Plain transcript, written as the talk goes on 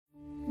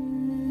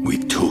We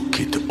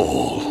took it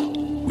all.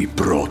 We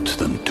brought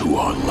them to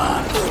our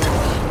land.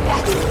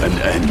 An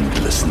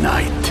endless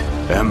night,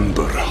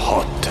 ember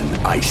hot and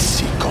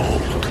icy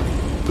cold.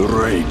 The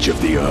rage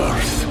of the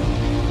earth.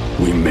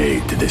 We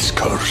made this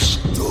curse.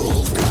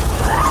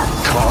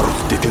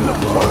 Carved it in the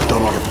blood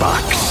on our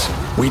backs.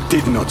 We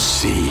did not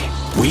see.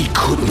 We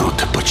could not,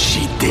 but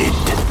she did.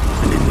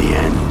 And in the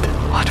end...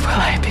 What will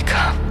I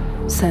become?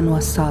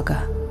 Senua's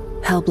Saga.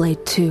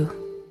 Hellblade 2.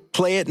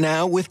 Play it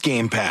now with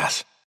Game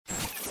Pass.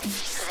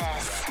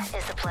 This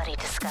is the Bloody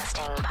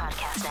Disgusting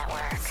Podcast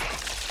Network.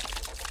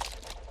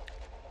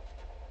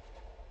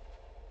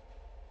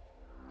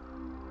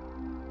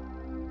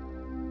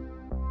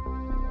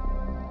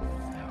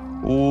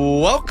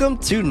 Welcome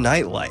to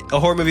Nightlight, a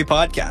horror movie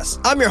podcast.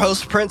 I'm your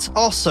host, Prince,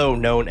 also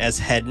known as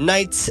Head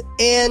Knights,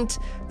 and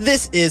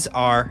this is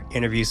our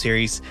interview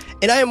series.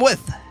 And I am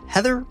with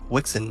Heather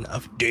Wixson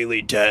of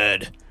Daily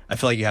Dead. I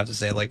feel like you have to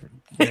say it like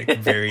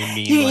very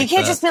mean. You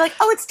can't just be like,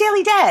 oh, it's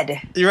Daily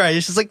Dead. You're right.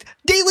 It's just like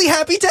Daily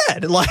Happy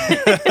Dead. Like,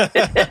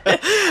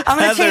 I'm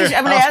going to change.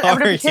 I'm going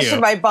to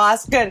petition my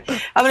boss. Good.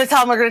 I'm going to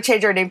tell him we're going to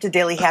change our name to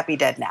Daily Happy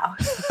Dead now.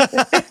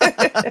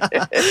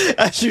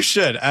 As you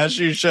should. As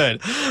you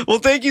should. Well,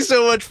 thank you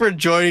so much for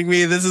joining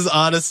me. This is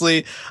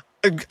honestly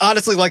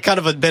like kind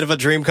of a bit of a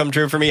dream come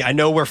true for me. I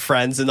know we're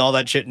friends and all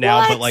that shit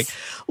now, but like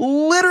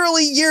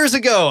literally years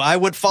ago, I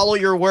would follow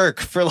your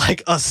work for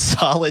like a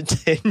solid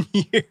 10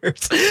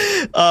 years.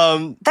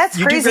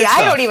 That's crazy.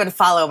 I don't even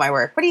follow my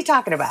work. What are you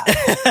talking about?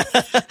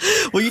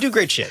 Well, you do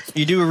great shit.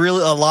 You do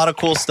a lot of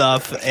cool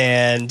stuff,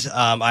 and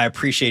I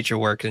appreciate your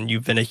work, and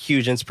you've been a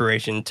huge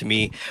inspiration to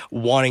me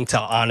wanting to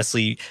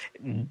honestly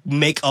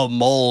make a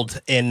mold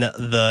in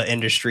the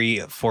industry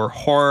for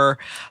horror.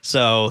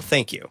 So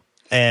thank you.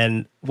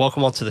 And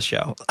welcome on to the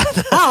show.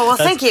 Oh, well,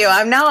 thank you.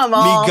 I'm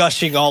all... Me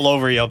gushing all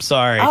over you. I'm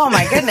sorry. Oh,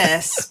 my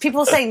goodness.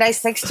 People saying nice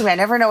things to me. I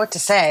never know what to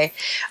say.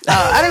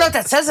 I don't know what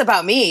that says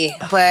about me,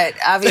 but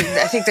I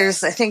think there's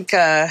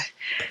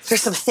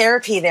some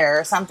therapy there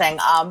or something.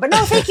 But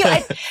no, thank you.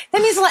 That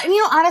means a lot.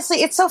 You know,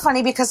 honestly, it's so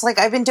funny because like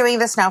I've been doing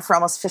this now for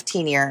almost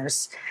 15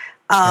 years.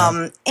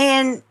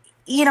 And,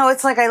 you know,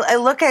 it's like I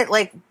look at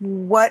like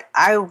what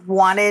I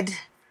wanted,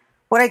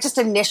 what I just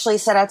initially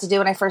set out to do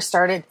when I first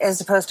started,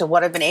 as opposed to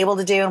what I've been able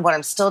to do and what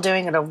I'm still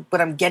doing and what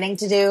I'm getting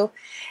to do.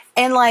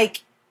 And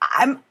like,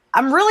 I'm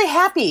really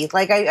happy.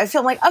 Like, I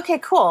feel like, okay,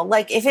 cool.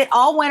 Like if it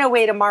all went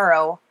away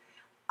tomorrow,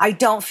 I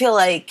don't feel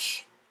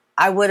like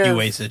I would have... You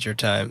wasted your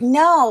time.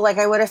 No, like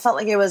I would have felt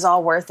like it was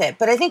all worth it.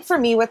 But I think for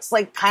me, what's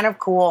like kind of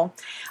cool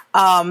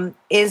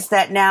is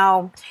that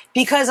now,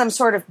 because I'm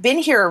sort of been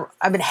here,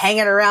 I've been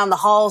hanging around the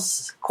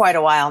halls quite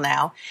a while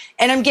now,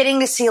 and I'm getting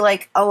to see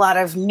like a lot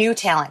of new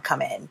talent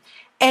come in.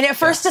 And at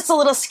first it's a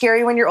little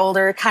scary when you're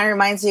older. It kind of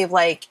reminds me of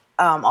like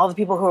all the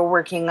people who are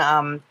working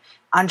on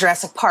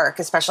Jurassic Park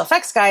as special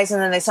effects guys.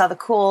 And then they saw the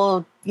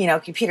cool, you know,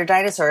 computer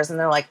dinosaurs and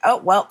they're like, oh,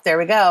 well, there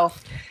we go.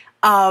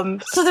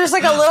 So there's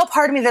like a little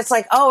part of me that's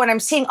like, oh, and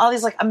I'm seeing all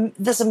these like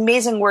this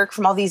amazing work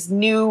from all these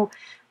new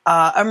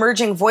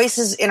emerging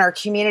voices in our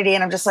community.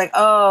 And I'm just like,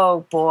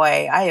 oh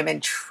boy, I am in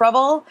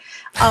trouble.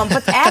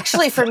 But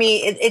actually for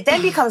me, it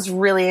then becomes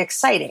really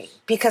exciting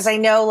because I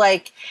know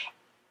like,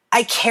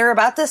 I care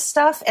about this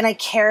stuff and I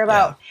care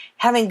about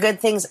having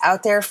good things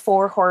out there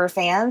for horror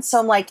fans. So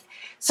I'm like,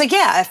 so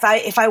yeah,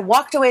 if I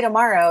walked away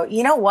tomorrow,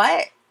 you know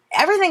what?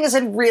 Everything is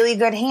in really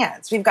good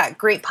hands. We've got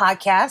great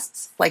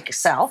podcasts like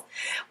yourself.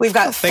 We've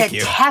got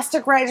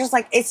fantastic writers.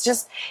 Like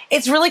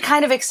it's really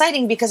kind of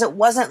exciting because it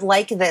wasn't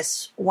like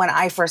this when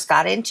I first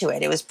got into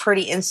it. It was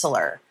pretty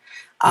insular.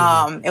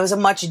 It was a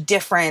much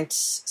different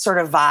sort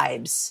of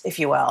vibes, if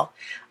you will.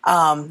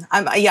 I'm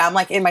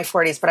like in my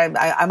 40s, but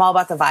I'm all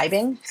about the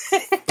vibing.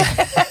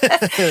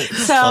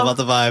 So all about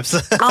the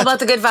vibes. All about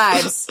the good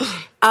vibes.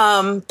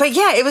 But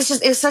yeah, it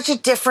was such a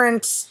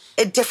different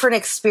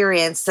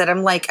experience that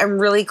I'm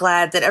really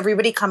glad that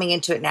everybody coming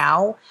into it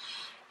now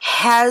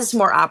has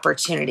more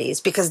opportunities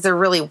because there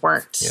really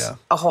weren't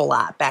a whole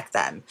lot back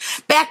then.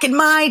 Back in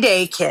my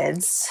day,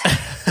 kids.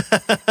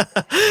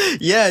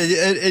 Yeah,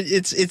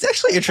 it's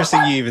actually interesting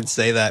you even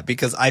say that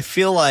because I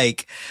feel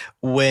like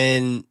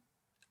when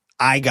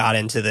I got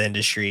into the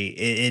industry,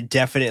 it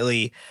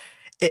definitely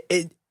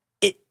I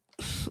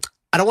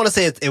don't want to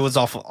say it was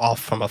off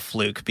from a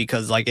fluke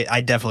because like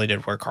I definitely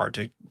did work hard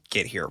to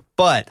get here.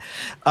 But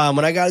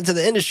when I got into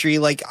the industry,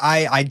 like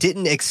I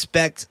didn't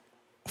expect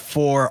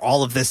for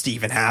all of this to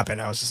even happen.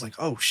 I was just like,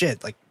 oh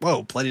shit, like,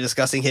 whoa, Bloody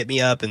Disgusting hit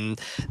me up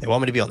and they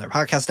want me to be on their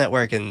podcast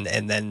network. And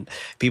then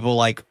people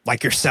like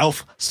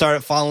yourself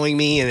started following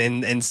me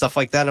and stuff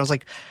like that. And I was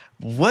like,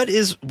 what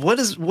is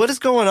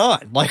going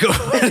on? Like,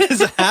 what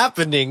is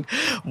happening?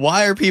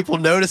 Why are people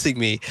noticing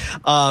me?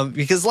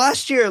 Because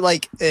last year,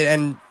 like,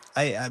 and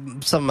I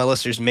some of my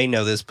listeners may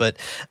know this, but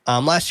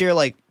last year,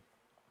 like,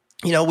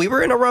 you know, we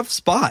were in a rough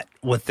spot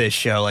with this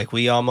show. Like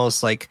we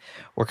almost like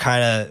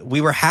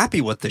we were happy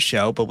with the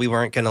show, but we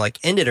weren't going to like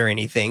end it or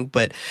anything.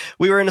 But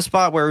we were in a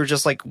spot where we're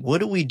just like, what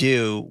do we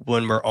do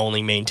when we're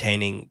only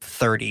maintaining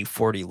 30,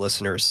 40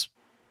 listeners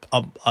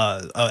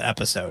a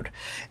episode.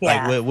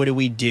 Yeah. Like, what do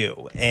we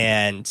do?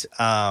 And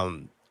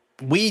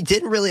we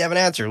didn't really have an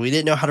answer. We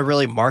didn't know how to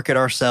really market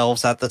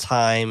ourselves at the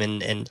time.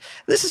 And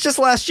this is just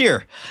last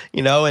year,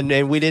 you know,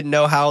 and we didn't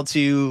know how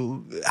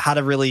to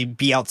really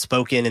be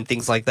outspoken and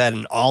things like that.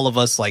 And all of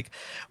us like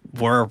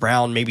were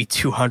around maybe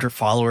 200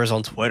 followers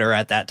on Twitter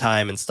at that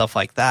time and stuff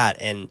like that.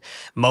 And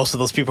most of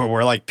those people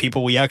were like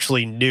people we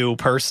actually knew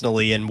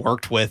personally and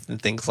worked with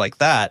and things like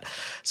that.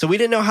 So we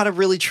didn't know how to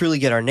really truly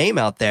get our name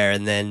out there.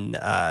 And then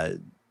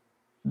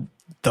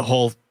the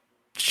whole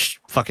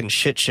fucking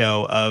shit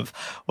show of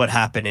what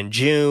happened in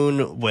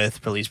June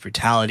with police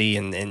brutality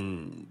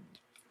and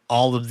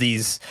all of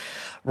these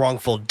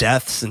wrongful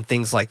deaths and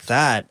things like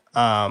that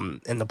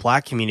in the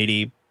Black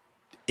community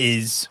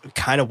is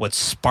kind of what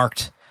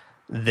sparked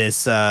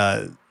this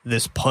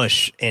this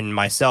push in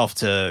myself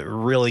to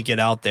really get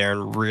out there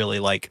and really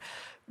like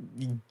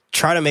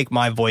try to make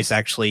my voice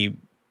actually,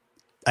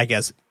 I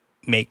guess,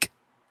 make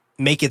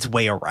its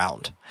way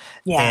around.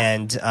 Yeah.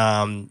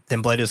 And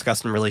then Bloody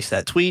Disgusting released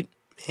that tweet.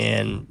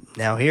 And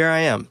now here I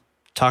am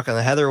talking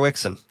to Heather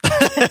Wixson.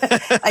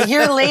 A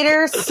year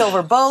later,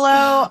 Silver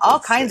Bolo, all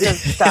kinds of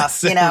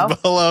stuff, you know?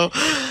 Bolo.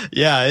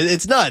 Yeah,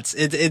 it's nuts.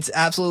 It's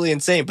absolutely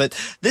insane. But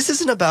this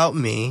isn't about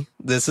me.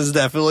 This is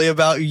definitely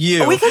about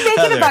you. We can make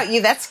Heather. it about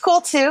you. That's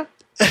cool, too.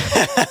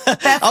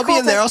 I'll be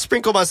in there. I'll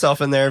sprinkle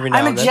myself in there every now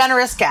and then. I'm a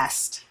generous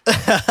guest.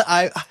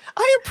 I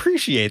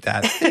appreciate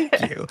that.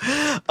 Thank you.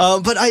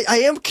 But I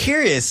am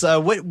curious,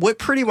 what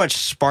pretty much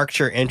sparked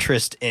your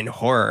interest in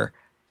horror?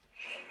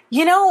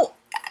 You know,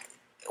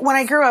 when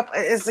I grew up,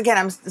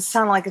 I'm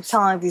telling like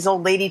these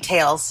old lady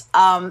tales.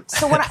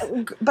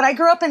 But I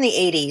grew up in the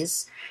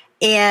 80s,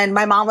 and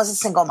my mom was a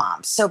single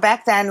mom. So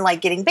back then, like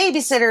getting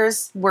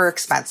babysitters were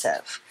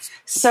expensive.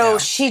 So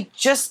she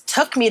just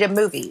took me to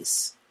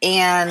movies.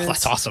 And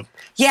that's awesome.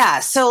 Yeah.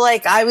 So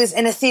like I was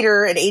in a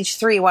theater at age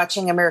 3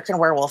 watching American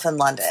Werewolf in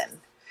London.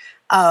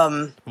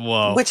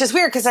 Whoa. Which is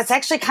weird because that's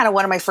actually kind of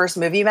one of my first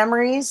movie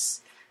memories.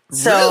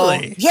 So,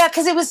 really? Yeah,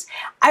 because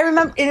I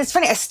remember, and it's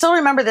funny, I still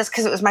remember this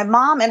because it was my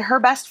mom and her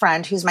best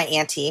friend, who's my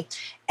auntie,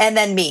 and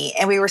then me.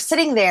 And we were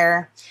sitting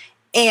there,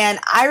 and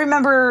I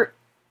remember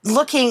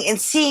looking and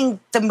seeing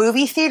the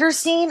movie theater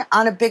scene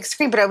on a big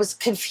screen, but I was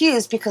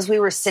confused because we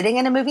were sitting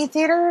in a movie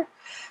theater.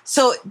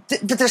 So,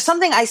 but there's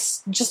something I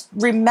just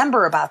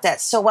remember about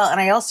that so well. And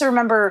I also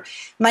remember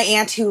my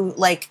aunt who,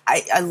 like,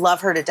 I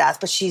love her to death,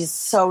 but she's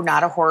so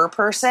not a horror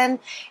person.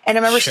 And I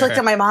remember she looked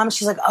at my mom and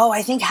she's like, oh,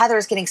 I think Heather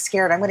is getting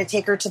scared. I'm going to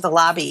take her to the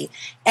lobby.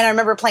 And I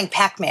remember playing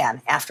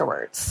Pac-Man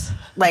afterwards,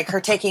 like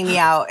her taking me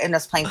out and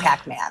us playing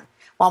Pac-Man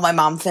while my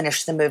mom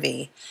finished the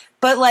movie.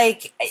 But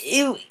like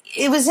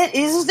it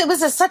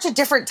was such a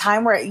different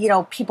time where, you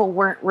know, people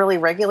weren't really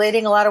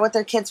regulating a lot of what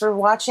their kids were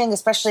watching,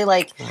 especially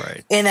like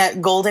in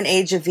that golden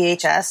age of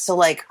VHS. So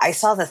like I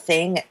saw The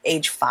Thing at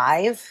age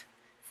 5,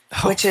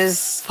 which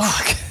is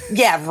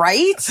yeah,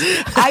 right.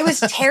 I was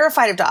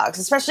terrified of dogs,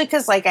 especially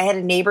because like I had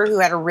a neighbor who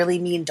had a really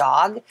mean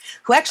dog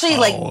who actually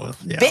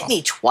bit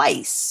me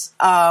twice.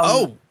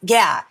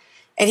 Yeah.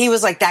 And he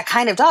was like that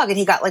kind of dog. And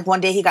he got like one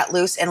day he got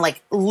loose and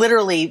like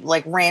literally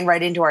like ran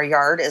right into our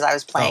yard as I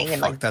was playing. Oh,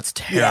 and like that's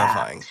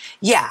terrifying.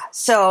 Yeah.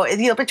 So,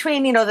 you know,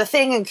 between, you know, The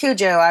Thing and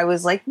Cujo, I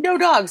was like, no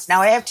dogs.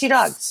 Now I have 2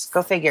 dogs.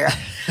 Go figure.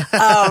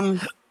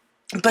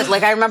 But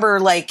like, I remember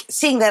like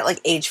seeing that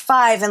like age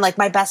 5 and like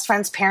my best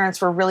friend's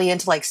parents were really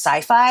into like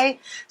sci-fi.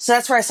 So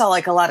that's where I saw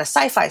like a lot of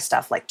sci-fi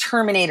stuff, like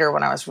Terminator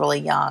when I was really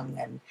young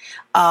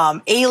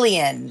and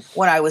Alien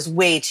when I was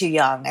way too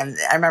young. And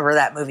I remember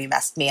that movie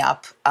messed me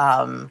up.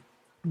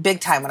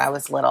 Big time when I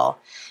was little.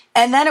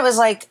 And then it was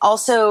like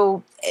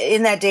also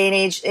in that day and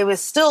age, it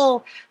was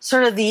still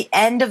sort of the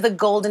end of the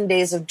golden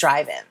days of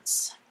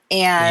drive-ins.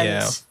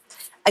 And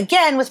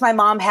again, with my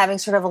mom having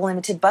sort of a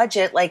limited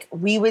budget, like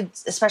we would,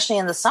 especially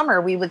in the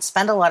summer, we would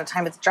spend a lot of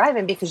time at the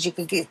drive-in because you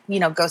could get, you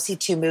know, go see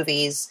 2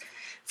 movies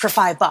for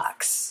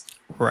 $5.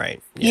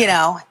 Right. Yeah. You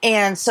know,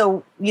 and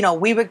so, you know,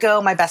 we would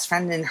go, my best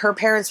friend and her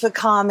parents would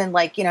come and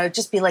like, you know,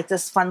 just be like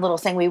this fun little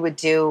thing we would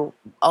do.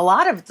 A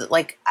lot of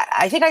like,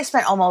 I think I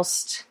spent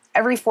almost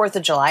every 4th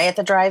of July at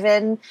the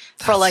drive-in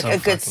for like a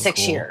good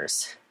 6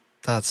 years.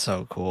 That's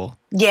so cool.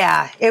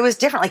 Yeah, it was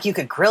different. Like you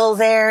could grill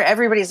there.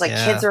 Everybody's like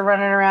kids are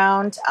running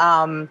around.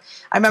 I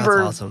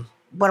remember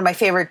one of my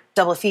favorite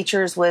double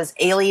features was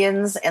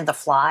Aliens and The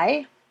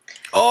Fly.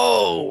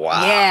 Oh,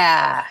 wow.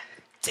 Yeah.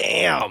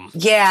 Damn.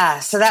 Yeah,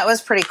 so that was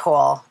pretty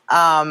cool.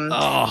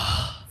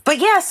 But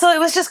yeah, so it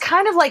was just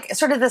kind of like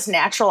sort of this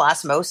natural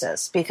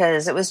osmosis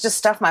because it was just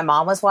stuff my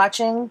mom was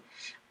watching,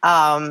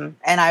 and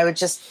I would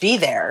just be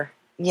there,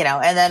 you know.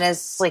 And then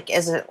as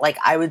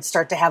I would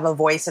start to have a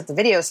voice at the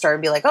video store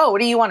and be like, "Oh,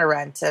 what do you want to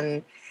rent?"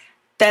 And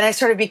then I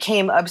sort of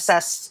became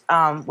obsessed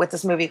with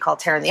this movie called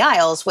Terror in the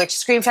Aisles, which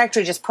Scream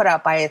Factory just put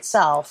out by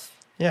itself.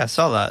 Yeah, I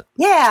saw that.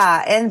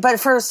 Yeah, but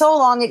for so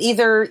long, it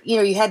either, you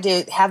know, you had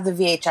to have the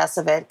VHS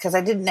of it because I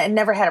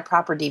never had a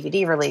proper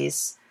DVD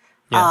release,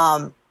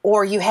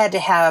 or you had to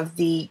have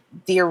the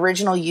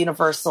original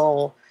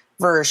Universal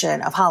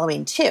version of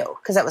Halloween 2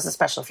 because that was a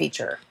special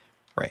feature.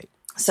 Right.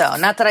 So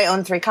not that I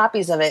own 3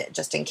 copies of it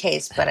just in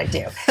case, but I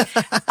do.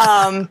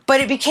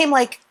 But it became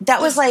like,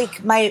 that was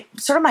like my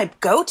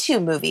go-to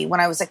movie when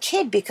I was a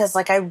kid, because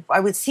like I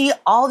would see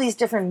all these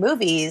different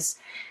movies,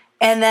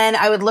 and then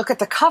I would look at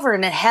the cover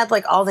and it had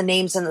like all the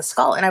names in the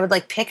skull, and I would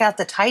like pick out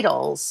the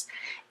titles,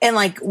 and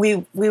like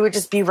we would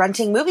just be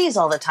renting movies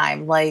all the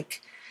time.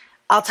 Like,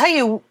 I'll tell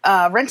you,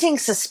 renting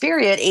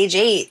Suspiria at age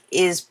 8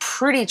 is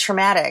pretty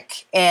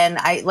traumatic. And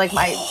I like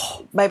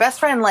my best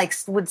friend like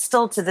would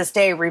still to this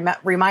day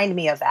remind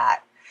me of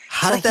that.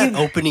 How did that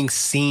opening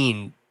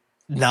scene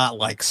not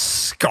like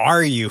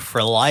scar you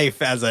for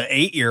life as an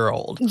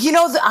 8-year-old? You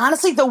know,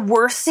 honestly, the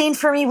worst scene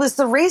for me was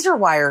the razor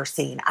wire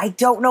scene. I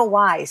don't know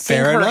why.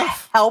 Seeing her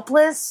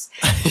helpless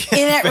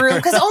in that room,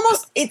 because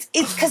almost it's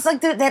because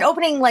like that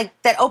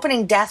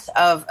opening death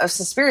of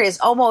Suspiria is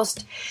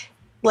almost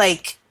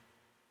like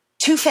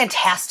too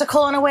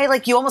fantastical in a way.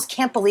 Like, you almost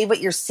can't believe what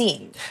you're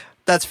seeing.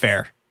 That's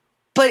fair.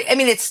 But I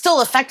mean, it's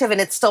still effective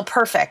and it's still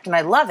perfect and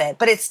I love it,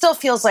 but it still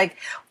feels like,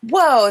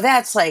 whoa,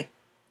 that's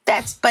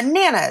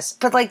bananas.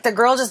 But like the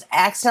girl just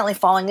accidentally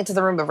falling into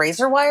the room of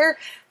razor wire.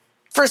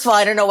 First of all,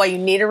 I don't know why you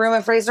need a room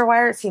of razor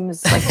wire. It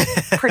seems like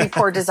pretty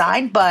poor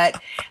design,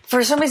 but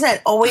for some reason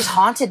it always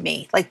haunted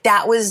me. Like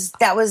that was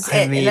it.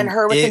 And then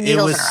her with the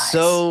needles in her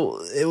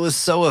eyes. It was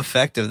so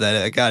effective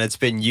that it's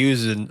been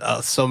used in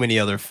so many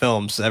other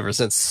films ever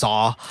since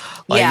Saw.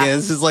 Like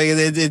it's just like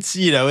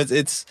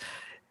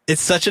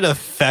it's such an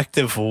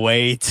effective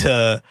way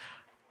to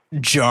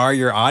jar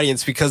your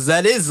audience, because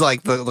that is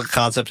like the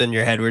concept in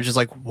your head where you're just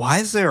like, why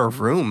is there a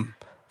room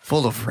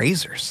full of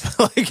razors?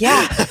 Like,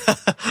 yeah.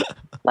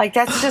 Like,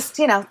 that's just,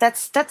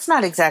 that's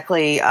not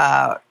exactly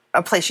a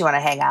place you want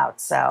to hang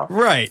out. So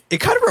right. It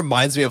kind of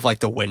reminds me of like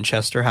the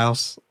Winchester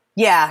house.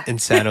 Yeah. In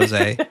San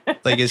Jose.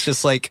 Like, it's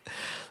just like,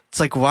 it's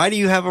like, why do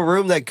you have a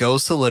room that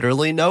goes to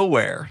literally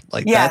nowhere?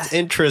 Like, that's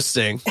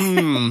interesting.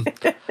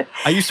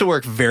 I used to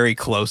work very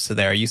close to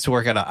there. I used to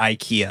work at an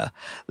IKEA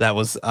that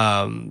was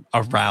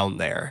around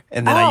there.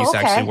 And then I used to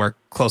actually work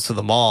close to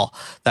the mall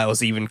that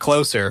was even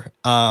closer.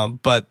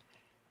 But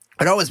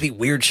there'd always be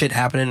weird shit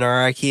happening in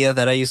our IKEA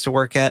that I used to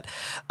work at.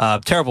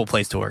 Terrible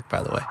place to work,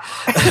 by the way.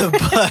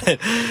 But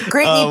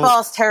great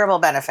meatballs, terrible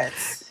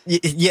benefits.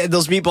 Yeah,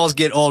 those meatballs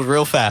get old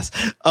real fast.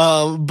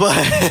 But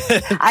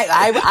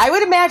I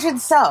would imagine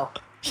so.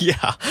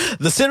 Yeah,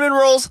 the cinnamon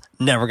rolls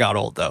never got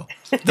old though.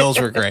 Those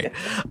were great.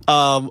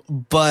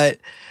 But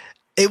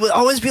it would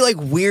always be like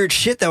weird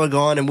shit that would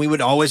go on, and we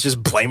would always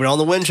just blame it on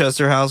the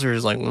Winchester house. We were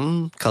just like,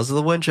 because of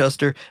the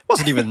Winchester. It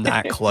wasn't even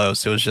that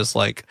close. It was just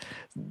like,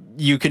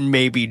 you can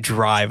maybe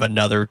drive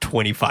another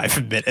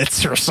 25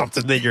 minutes or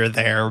something that you're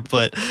there.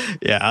 But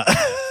yeah,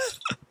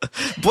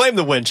 blame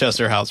the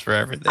Winchester house for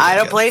everything. I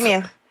don't blame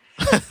you.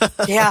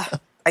 Yeah,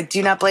 I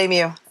do not blame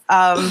you.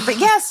 But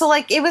yeah, so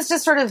like it was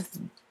just sort of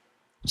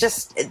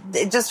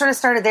it just sort of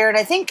started there, and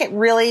I think it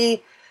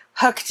really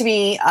hooked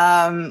me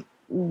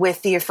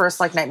with the first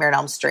like Nightmare on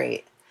Elm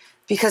Street,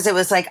 because it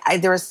was like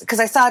because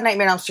I saw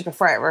Nightmare on Elm Street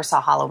before I ever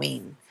saw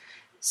Halloween.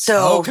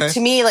 So to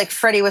me, like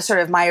Freddy was sort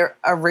of my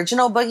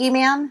original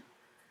boogeyman,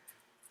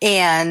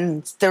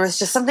 and there was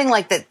just something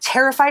like that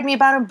terrified me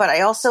about him, but I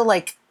also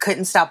like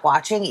couldn't stop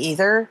watching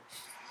either.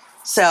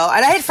 So,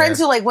 and I had friends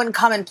who like wouldn't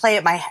come and play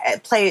at my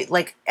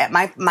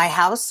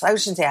house. I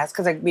shouldn't say house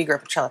because we grew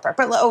up in trailer park,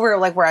 but over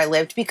like where I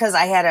lived, because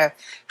I had a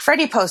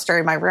Freddy poster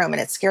in my room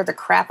and it scared the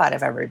crap out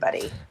of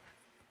everybody.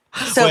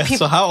 So,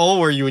 so how old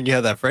were you when you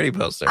had that Freddy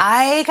poster?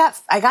 I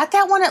got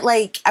that one at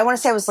like, I want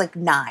to say I was like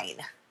 9.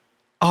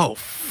 Oh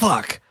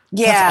fuck!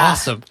 Yeah,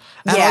 that's awesome.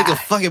 I had like a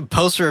fucking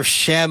poster of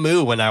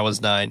Shamu when I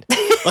was 9.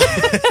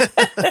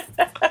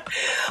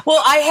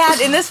 Well, I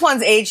had, and this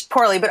one's aged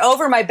poorly, but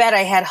over my bed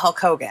I had Hulk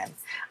Hogan.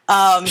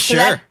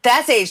 So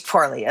that's aged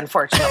poorly,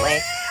 unfortunately.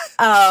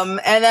 And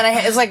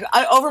then it's like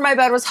over my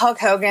bed was Hulk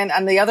Hogan,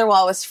 and the other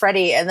wall was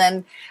Freddy. And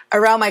then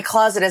around my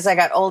closet as I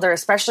got older,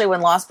 especially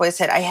when Lost Boys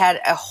hit, I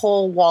had a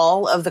whole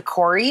wall of the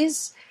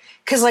Corys.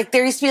 Cause like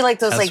there used to be like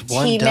those like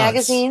teen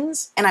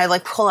magazines, and I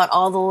like pull out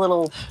all the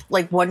little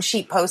like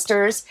 1-sheet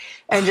posters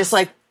and just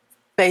like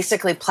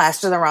basically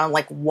plaster them around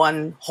like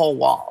one whole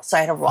wall. So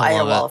I had a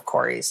wall of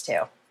Corys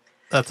too.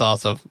 That's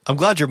awesome. I'm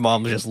glad your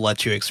mom just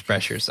let you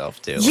express yourself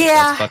too.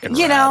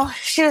 Yeah,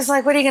 she was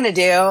like, "What are you gonna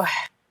do?"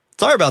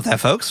 Sorry about that,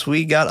 folks.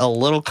 We got a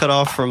little cut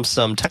off from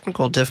some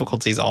technical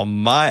difficulties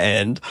on my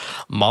end.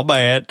 My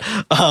bad.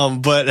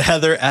 But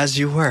Heather, as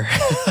you were.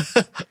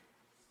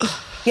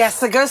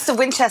 Yes, the ghost of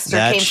Winchester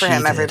came for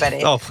him,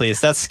 everybody. Oh,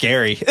 please. That's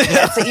scary.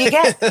 That's what you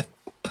get.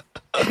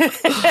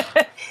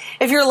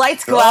 If your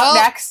lights go out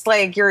next,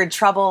 like you're in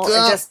trouble.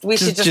 We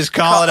should just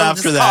call it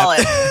after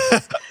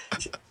that.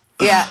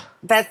 Yeah,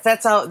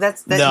 that's all.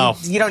 No,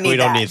 you don't need that. We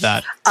don't need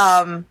that.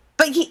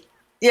 But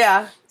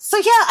yeah. So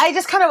yeah, I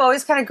just kind of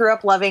always kind of grew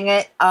up loving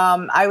it.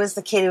 I was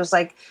the kid who was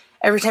like,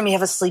 every time you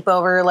have a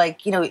sleepover,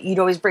 like, you'd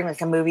always bring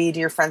like a movie to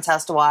your friend's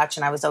house to watch.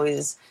 And I was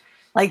always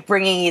like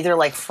bringing either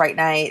like Fright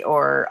Night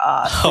or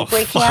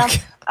Sleepaway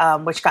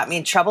Camp, which got me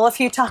in trouble a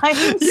few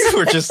times. You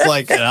were just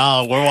like,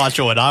 we're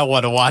watching what I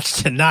want to watch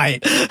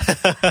tonight.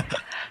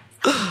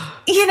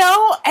 You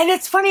know, and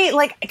it's funny,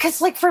 like,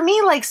 because, like, for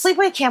me, like,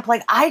 Sleepaway Camp,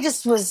 like, I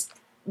just was,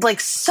 like,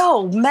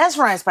 so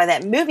mesmerized by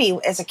that movie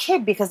as a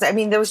kid because, I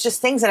mean, there was just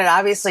things in it,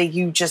 obviously,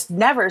 you just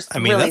never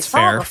really saw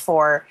fair.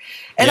 Before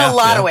in a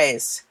lot of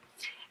ways.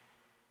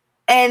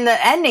 And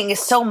the ending is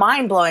so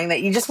mind-blowing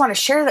that you just want to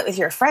share that with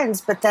your friends.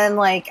 But then,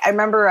 like, I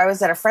remember I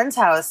was at a friend's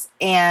house,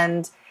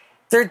 and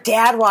their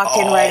dad walked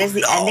in right as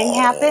the ending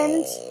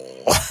happened.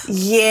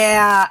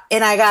 Yeah,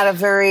 and I got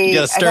You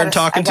got a stern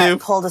talking to? I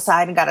got pulled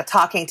aside and got a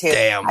talking to.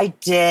 Damn. I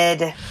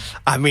did.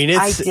 I mean,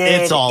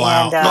 it's all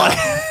out.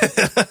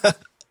 But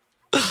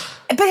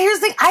here's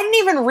the thing. I didn't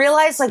even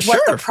realize, like,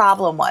 what the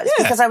problem was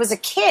because I was a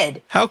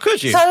kid. How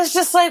could you? So I was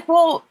just like,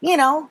 well, you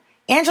know,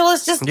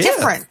 Angela's just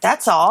different.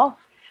 That's all.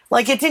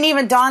 Like, it didn't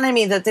even dawn on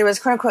me that there was,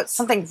 quote unquote,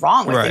 something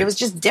wrong with it. It was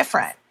just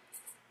different,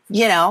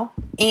 you know?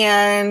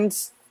 And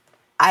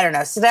I don't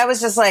know. So that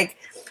was just like,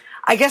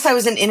 I guess I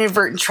was an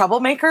inadvertent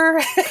troublemaker.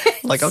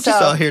 Like, I'm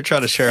just out here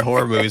trying to share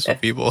horror movies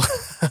with people.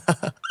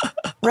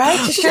 Right?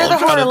 To share the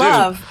horror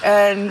love.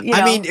 And, you know.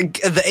 I mean,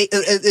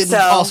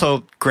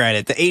 also,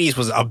 granted, the 80s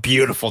was a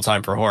beautiful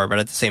time for horror, but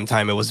at the same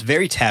time, it was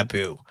very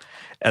taboo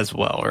as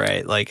well,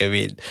 right? Like, I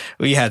mean,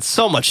 we had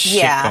so much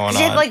shit going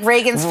on. Like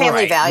Reagan's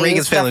Family Values.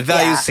 Reagan's Family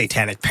Values,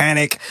 Satanic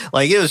Panic.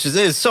 Like,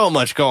 there's so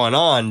much going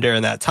on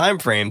during that time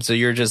frame. So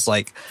you're just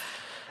like,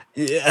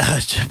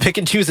 pick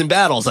and choosing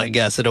battles, I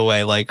guess, in a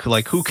way. Like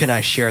who can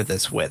I share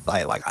this with?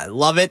 I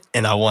love it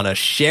and I want to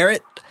share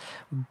it,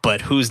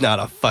 but who's not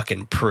a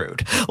fucking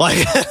prude?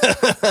 Like,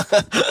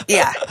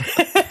 yeah.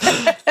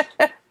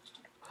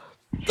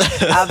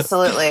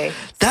 Absolutely.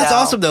 That's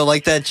awesome though.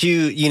 Like that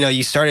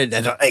you started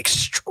at an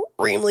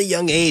extremely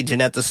young age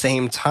and at the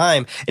same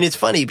time. And it's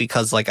funny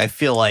because like I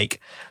feel like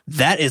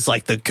that is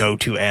like the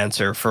go-to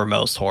answer for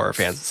most horror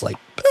fans. It's like,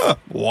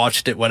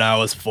 watched it when I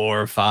was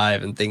 4 or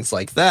 5 and things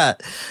like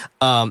that.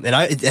 And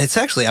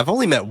I've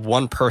only met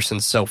one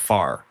person so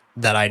far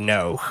that I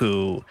know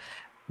who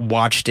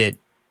watched it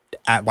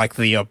at like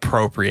the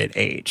appropriate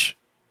age.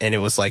 And it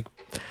was like,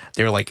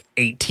 they were like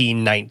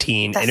 18,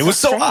 19, and it was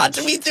so odd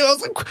to me too. I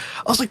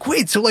was like,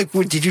 wait, so like,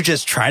 did you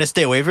just try to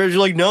stay away from it? You're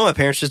like, no, my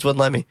parents just wouldn't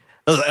let me.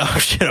 I was like, oh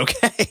shit,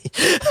 okay.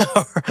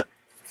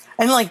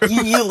 And like,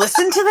 you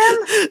listened to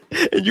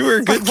them? And you were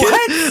a good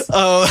kid.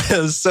 Oh,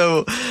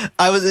 so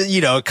I was,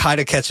 it kind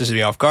of catches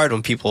me off guard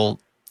when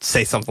people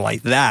say something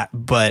like that.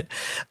 But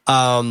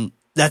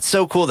that's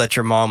so cool that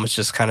your mom was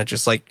just kind of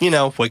just like,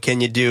 what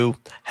can you do?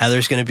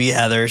 Heather's going to be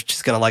Heather.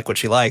 She's going to like what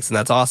she likes. And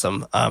that's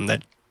awesome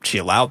that she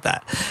allowed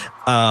that.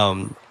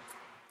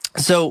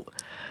 So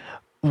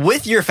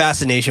with your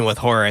fascination with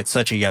horror at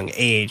such a young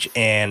age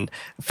and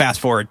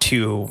fast forward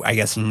to, I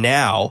guess,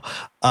 now,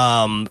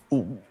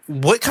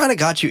 what kind of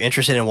got you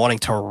interested in wanting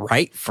to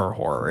write for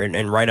horror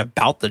and write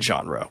about the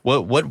genre?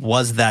 What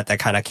was that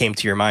kind of came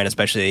to your mind,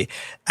 especially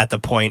at the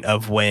point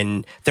of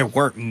when there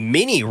weren't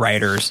many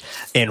writers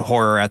in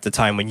horror at the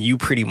time when you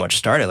pretty much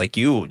started? Like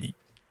you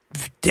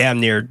damn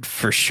near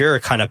for sure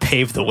kind of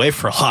paved the way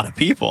for a lot of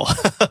people.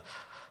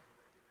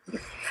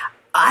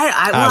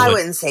 I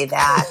wouldn't say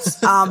that.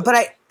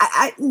 But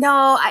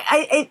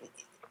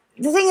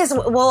the thing is,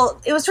 well,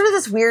 it was sort of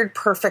this weird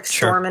perfect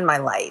storm in my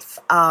life.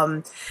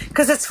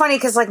 Cause it's funny.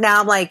 Cause like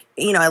now I'm like,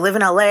 I live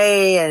in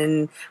LA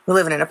and we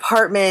live in an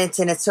apartment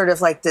and it's sort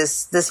of like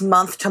this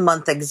month to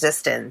month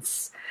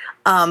existence.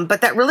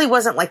 But that really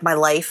wasn't like my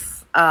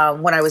life,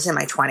 when I was in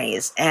my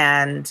 20s,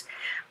 and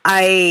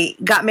I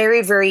got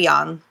married very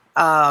young.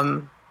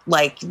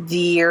 Like the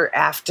year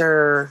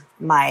after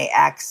my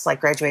ex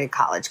graduated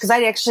college, because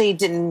I actually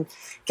didn't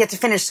get to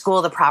finish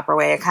school the proper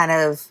way. I kind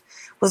of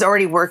was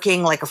already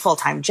working like a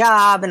full-time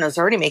job and I was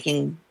already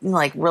making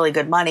like really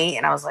good money.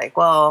 And I was like,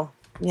 well,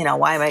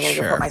 why am I going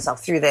to put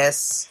myself through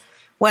this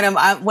when I'm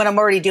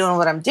already doing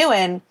what I'm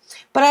doing?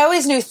 But I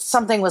always knew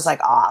something was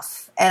like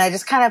off, and I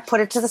just kind of put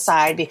it to the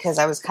side because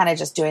I was kind of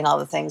just doing all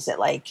the things that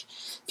like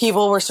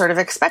people were sort of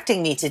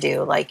expecting me to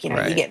do. Like, you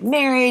get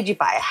married, you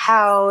buy a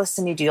house,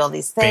 and you do all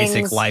these things.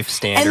 Basic life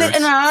standards.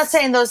 And I'm not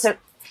saying those are,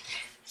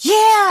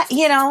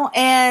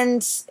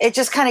 and it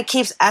just kind of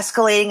keeps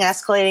escalating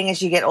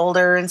as you get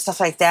older and stuff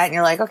like that. And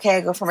you're like, okay,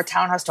 I go from a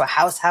townhouse to a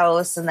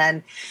house. And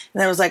then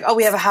it was like, oh,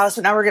 we have a house,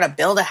 but now we're going to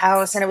build a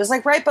house. And it was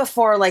like right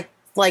before like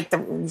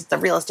the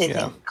real estate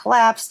thing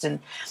collapsed. And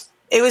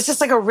it was just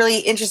like a really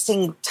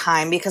interesting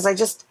time because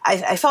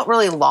I felt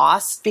really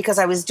lost because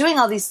I was doing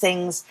all these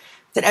things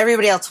that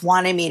everybody else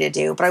wanted me to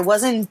do, but I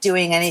wasn't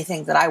doing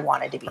anything that I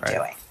wanted to be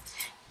doing.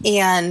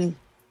 And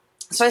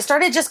so I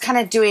started just kind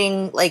of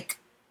doing like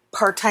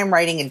part-time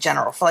writing in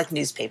general for like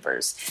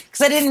newspapers because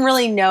I didn't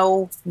really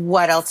know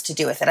what else to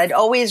do with it. I'd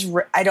always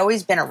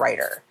been a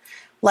writer.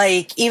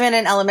 Like even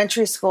in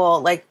elementary school,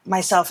 like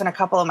myself and a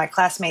couple of my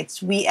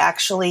classmates, we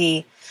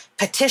actually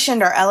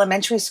petitioned our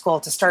elementary school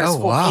to start a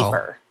school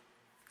paper.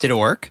 Did it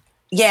work?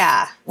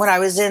 Yeah, when I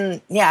was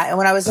in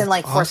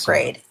like fourth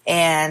grade,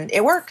 and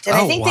it worked. And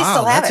I think they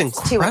still have it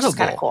too, which is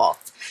kind of cool.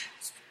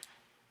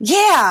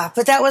 Yeah,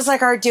 but that was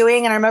like our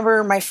doing. And I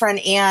remember my friend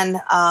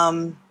Anne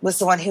was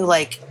the one who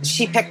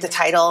she picked the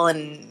title.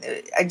 And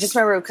I just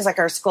remember because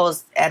our school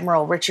is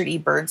Admiral Richard E.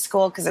 Byrd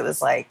School because it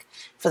was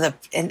for the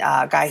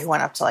guy who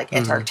went up to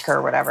Antarctica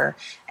or whatever.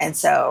 And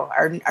so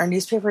our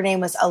newspaper name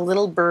was A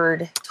Little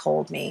Bird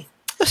Told Me.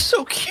 That's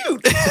so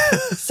cute.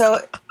 So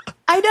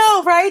I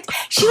know, right?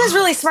 She was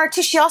really smart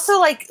too. She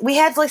also we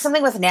had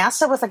something with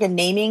NASA with a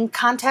naming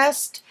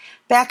contest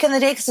back in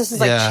the day because this was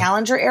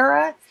Challenger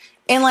era.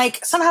 And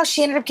somehow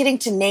she ended up getting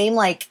to name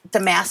the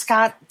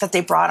mascot that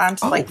they brought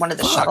onto one of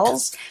the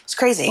shuttles. It's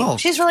crazy. Oh,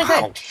 she's really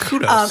good.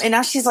 Kudos. And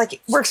now she's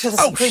works for the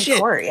Supreme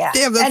Court. Yeah.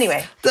 Damn,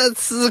 anyway,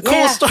 that's the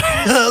cool story.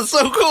 That's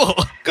so cool.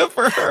 Good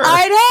for her.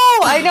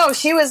 I know.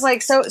 She was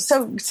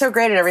so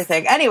great at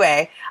everything.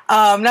 Anyway,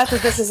 not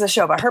that this is a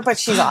show about her, but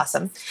she's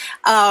awesome.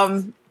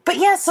 But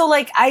yeah, so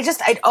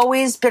I'd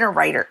always been a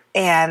writer,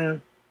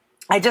 and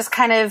I just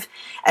kind of,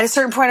 at a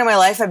certain point in my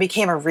life, I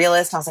became a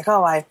realist. I was like,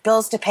 oh, I have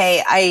bills to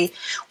pay. I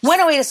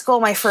went away to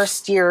school my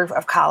first year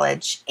of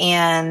college.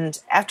 And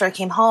after I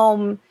came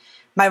home,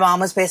 my mom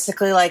was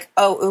basically like,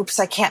 oh, oops,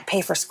 I can't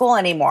pay for school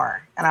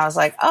anymore. And I was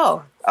like,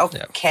 oh,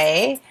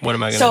 okay. Yeah. What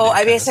am I going to do? So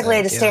I basically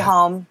had to stay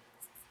home.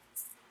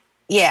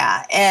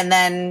 Yeah. And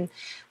then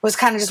was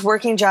kind of just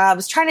working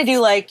jobs, trying to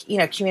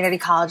do community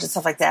college and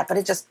stuff like that. But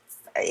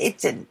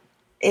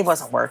it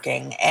wasn't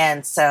working.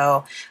 And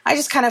so I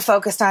just kind of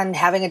focused on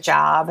having a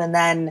job. And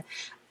then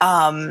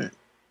my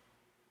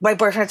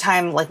boyfriend at the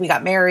time, we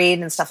got married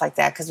and stuff like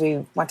that because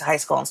we went to high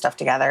school and stuff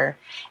together.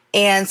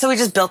 And so we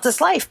just built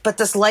this life. But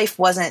this life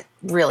wasn't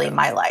really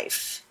my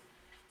life.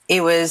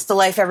 It was the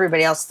life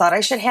everybody else thought I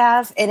should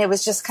have. And it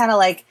was just kind of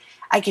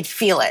I could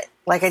feel it.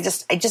 I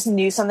just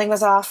knew something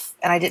was off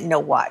and I didn't know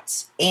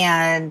what.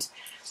 And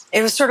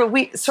it was sort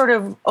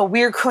of a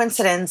weird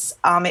coincidence.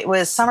 It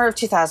was summer of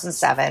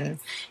 2007.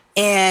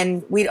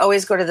 And we'd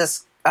always go to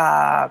this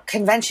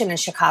convention in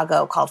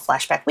Chicago called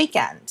Flashback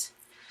Weekend.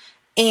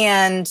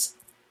 And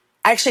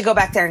I actually go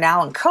back there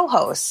now and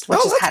co-host,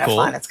 which is kind of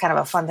fun. It's kind of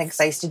a fun thing because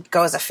I used to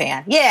go as a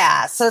fan.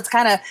 Yeah, so it's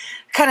kind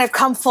of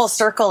come full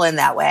circle in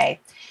that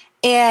way.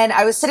 And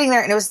I was sitting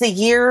there, and it was the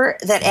year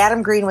that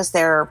Adam Green was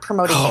there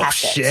promoting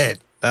Hatchet. Oh, shit.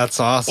 That's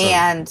awesome.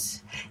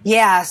 And,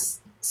 yes.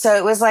 So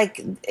it was I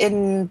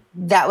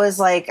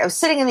was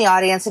sitting in the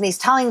audience, and he's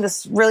telling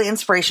this really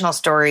inspirational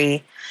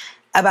story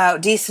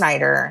about Dee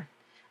Snider,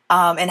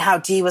 and how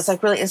Dee was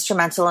really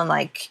instrumental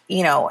in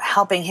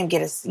helping him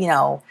get his,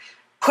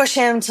 push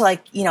him to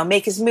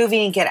make his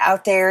movie and get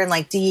out there.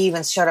 And Dee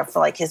even showed up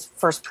for his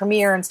first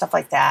premiere and stuff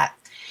like that.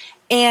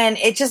 And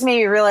it just made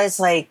me realize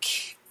I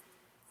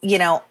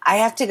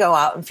have to go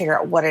out and figure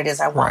out what it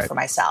is I want for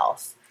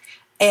myself.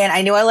 And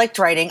I knew I liked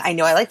writing. I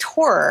knew I liked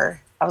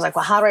horror. I was like,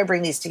 well, how do I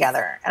bring these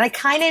together? And I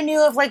kind of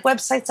knew of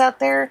websites out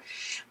there,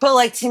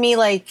 but to me,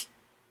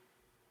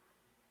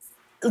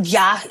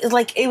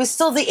 it was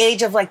still the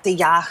age of the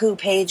Yahoo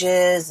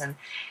pages and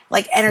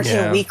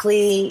Entertainment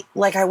Weekly.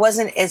 I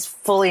wasn't as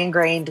fully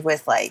ingrained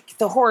with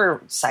the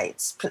horror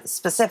sites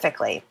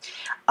specifically.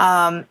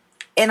 And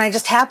I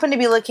just happened to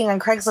be looking on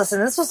Craigslist,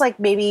 and this was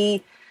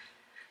maybe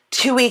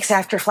 2 weeks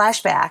after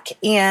Flashback.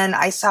 And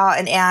I saw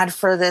an ad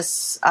for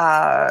this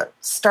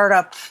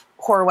startup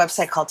horror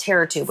website called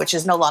TerrorTube, which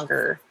is no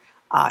longer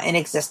in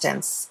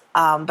existence.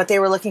 But they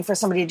were looking for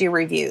somebody to do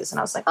reviews. And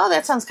I was like, oh,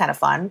 that sounds kind of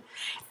fun.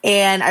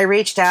 And I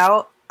reached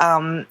out,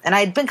 and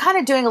I'd been kind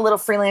of doing a little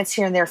freelance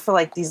here and there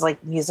for these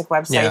music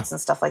websites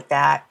and stuff like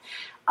that.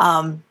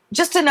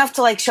 Just enough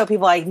to show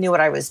people I knew what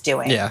I was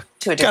doing. Yeah.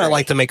 To a degree. Kind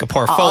of to make a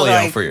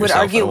portfolio for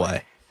yourself in a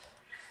way.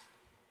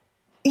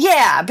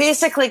 Yeah,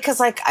 basically. Cause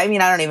I don't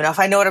even know if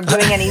I know what I'm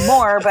doing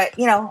anymore, but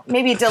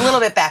maybe a little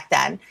bit back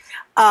then.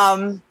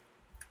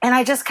 And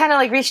I just kind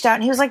of reached out,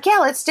 and he was like, yeah,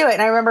 let's do it.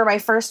 And I remember my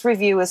first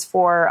review was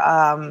for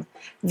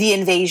The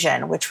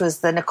Invasion, which was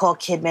the Nicole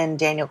Kidman,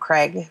 Daniel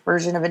Craig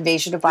version of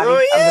Invasion of the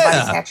Body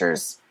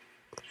Snatchers.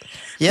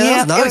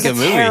 Yeah, that was not a good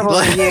movie. Terrible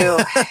review.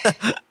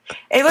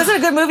 It wasn't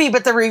a good movie,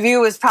 but the review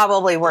was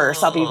probably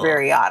worse. I'll be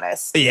very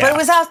honest. Yeah. But it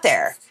was out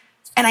there,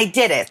 and I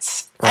did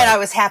it, and I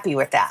was happy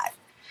with that.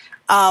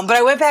 But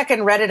I went back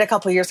and read it a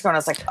couple of years ago, and I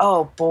was like,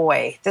 oh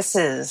boy, this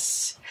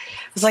is.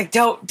 I was like,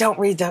 don't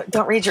read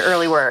your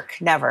early work.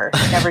 Never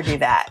do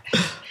that.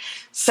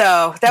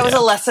 So that was a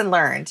lesson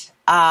learned.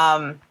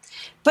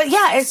 But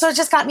yeah, and so it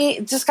just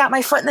got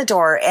my foot in the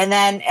door. And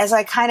then as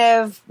I kind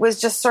of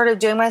was just sort of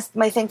doing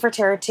my thing for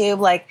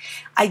TerrorTube,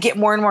 I get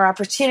more and more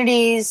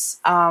opportunities.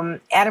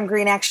 Adam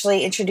Green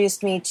actually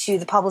introduced me to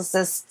the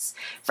publicists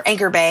for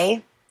Anchor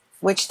Bay,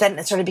 which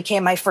then sort of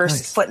became my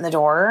first foot in the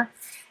door.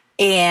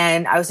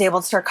 And I was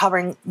able to start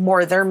covering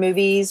more of their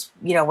movies,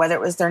 whether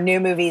it was their new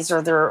movies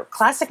or their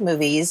classic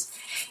movies.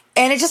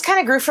 And it just kind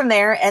of grew from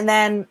there. And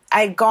then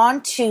I'd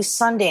gone to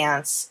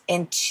Sundance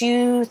in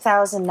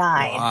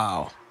 2009.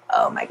 Wow.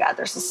 Oh, my God.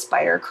 There's a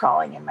spider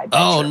crawling in my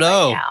bedroom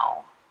right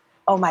now.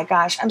 Oh, my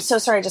gosh. I'm so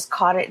sorry. I just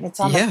caught it, and it's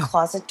on the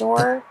closet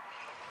door.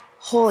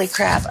 Holy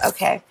crap.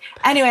 Okay.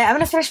 Anyway, I'm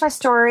going to finish my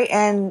story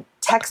and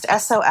text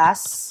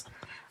SOS.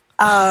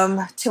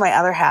 To my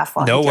other half.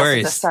 While No he deals with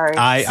worries. this. Sorry,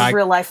 this is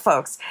real life,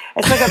 folks.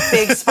 It's like a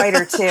big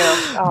spider too.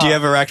 Oh. Do you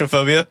have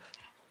arachnophobia?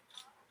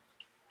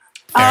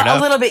 A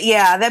little bit,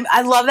 yeah.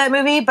 I love that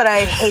movie, but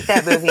I hate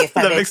that movie. If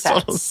that, makes sense.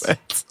 Total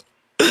sense.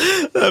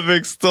 That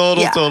makes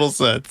total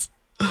sense.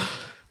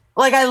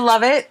 Like I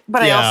love it,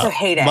 but I also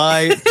hate it.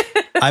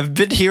 I've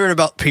been hearing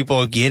about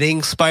people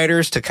getting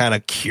spiders to kind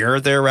of cure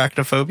their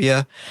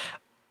arachnophobia.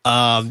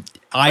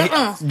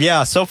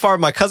 So far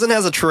my cousin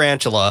has a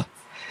tarantula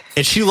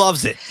and she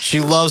loves it.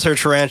 She loves her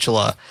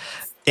tarantula,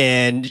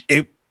 and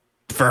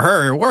for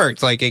her it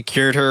worked. Like it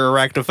cured her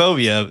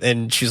arachnophobia,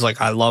 and she's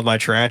like, I love my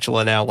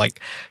tarantula now.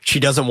 Like she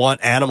doesn't want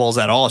animals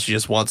at all. She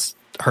just wants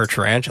her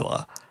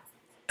tarantula.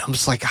 I'm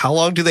just like, how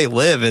long do they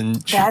live? And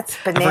that's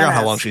bananas. I forgot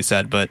how long she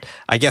said, but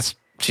I guess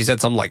she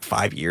said something like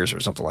 5 years or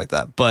something like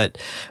that. But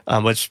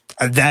which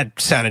that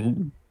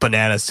sounded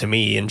bananas to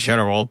me in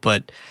general.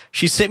 But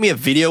she sent me a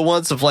video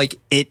once of like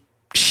it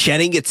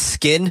shedding its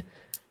skin.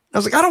 I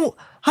was like, I don't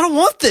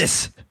want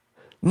this.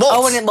 Molts.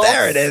 Oh, and it molts?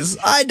 There it is.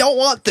 I don't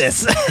want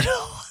this.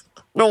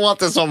 I don't want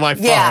this on my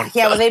phone.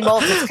 Yeah, when they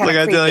molt, it's kind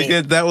of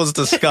creepy. That was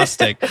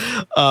disgusting.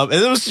 And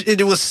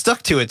it was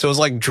stuck to it, so it was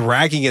like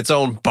dragging its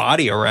own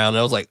body around. And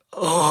I was like,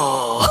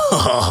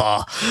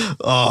 oh,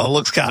 it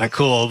looks kind of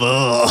cool.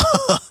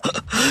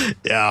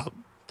 Yeah.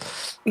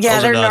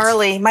 Yeah, they're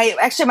gnarly.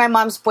 My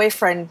mom's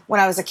boyfriend,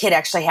 when I was a kid,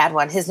 actually had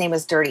one. His name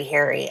was Dirty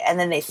Harry, and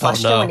then they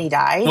flushed him when he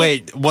died.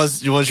 Wait,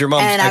 was your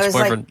mom's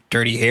ex-boyfriend like,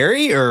 Dirty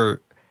Harry, or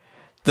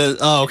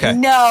okay.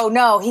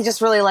 No, he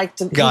just really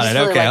liked him. Got it.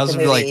 Really okay, I was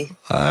like,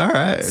 all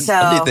right. So,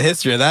 I need the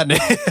history of that name.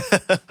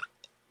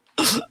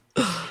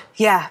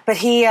 Yeah, but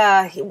he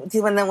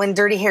when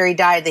Dirty Harry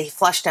died, they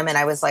flushed him, and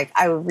I was like,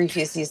 I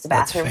refused to use the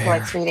bathroom for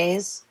like 3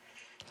 days.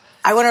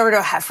 I went over to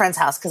a friend's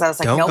house because I was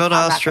like, nope, I'm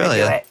not going to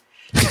do it.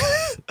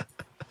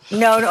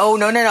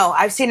 No.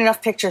 I've seen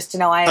enough pictures to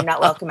know I am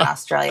not welcome in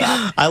Australia.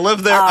 I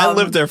lived there. I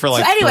lived there for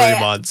like 3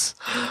 months.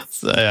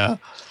 So yeah.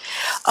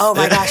 Oh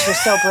my gosh, you're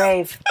so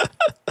brave.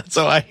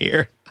 So I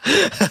hear.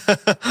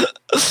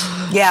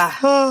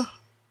 Yeah.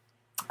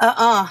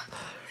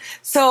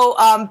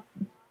 So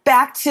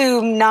back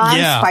to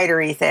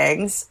non-spidery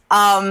things.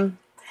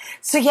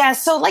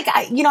 So like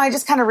I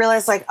just kind of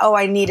realized like, oh,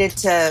 I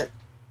needed a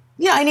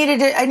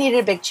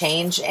big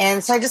change,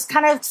 and so I just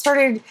kind of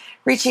started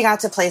reaching out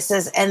to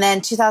places. And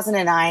then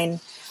 2009,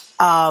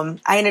 I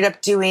ended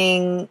up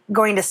going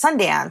to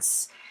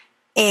Sundance.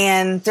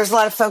 And there's a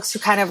lot of folks who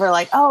kind of are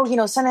like, oh,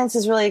 Sundance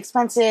is really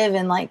expensive,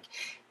 and like,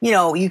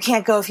 you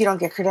can't go if you don't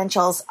get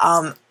credentials.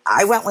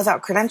 I went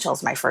without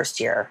credentials my first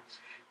year.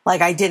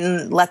 Like I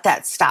didn't let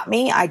that stop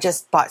me. I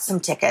just bought some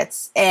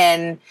tickets,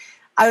 and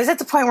I was at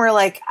the point where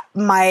like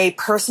my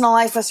personal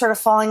life was sort of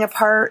falling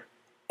apart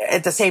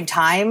at the same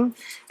time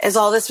as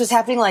all this was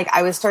happening. Like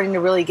I was starting to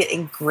really get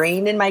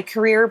ingrained in my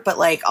career, but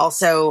like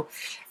also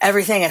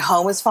everything at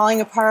home was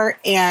falling apart.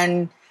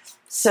 And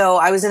so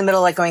I was in the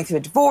middle of like going through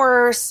a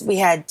divorce. We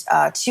had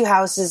 2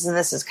 houses, and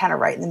this is kind of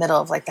right in the middle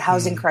of like the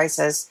housing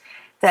crisis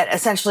that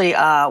essentially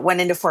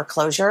went into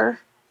foreclosure,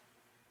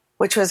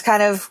 which was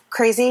kind of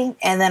crazy.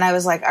 And then I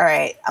was like, all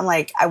right,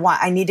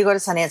 I need to go to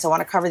Sundance. I want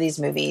to cover these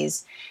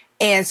movies.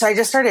 And so I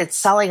just started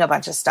selling a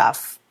bunch of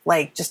stuff,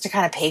 like just to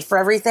kind of pay for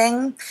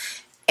everything.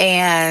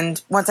 And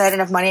once I had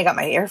enough money, I got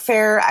my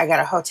airfare. I got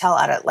a hotel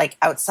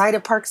outside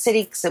of Park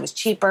City because it was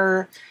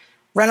cheaper.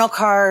 Rental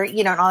car,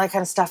 and all that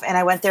kind of stuff. And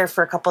I went there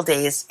for a couple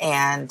days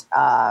and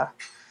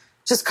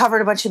just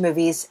covered a bunch of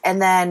movies.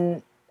 And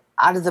then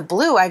out of the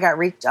blue, I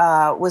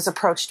was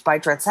approached by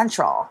Dread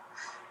Central.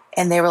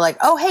 And they were like,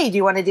 oh, hey, do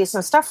you want to do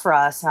some stuff for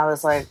us? And I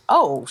was like,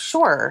 oh,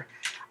 sure.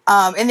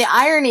 And the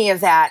irony of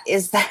that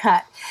is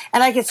that,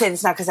 and I can say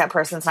this now because that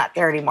person's not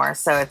there anymore,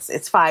 so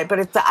it's fine.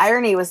 But the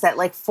irony was that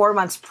like 4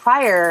 months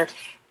prior,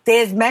 they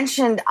had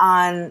mentioned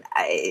on,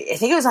 I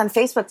think it was on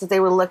Facebook, that they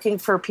were looking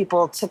for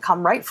people to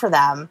come write for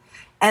them.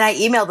 And I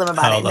emailed them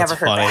about it. Never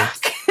heard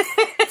back.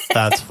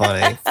 That's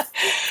funny.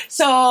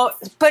 So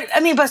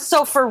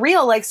for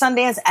real, like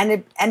Sundance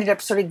ended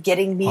up sort of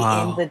getting me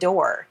in the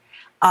door,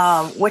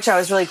 which I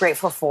was really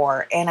grateful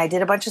for. And I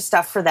did a bunch of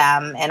stuff for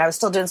them, and I was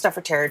still doing stuff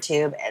for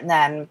TerraTube. And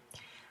then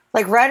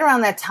like right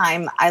around that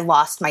time, I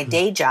lost my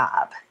day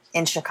job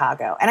in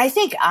Chicago. And I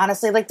think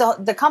honestly, like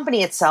the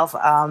company itself,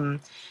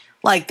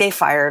 like they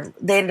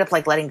ended up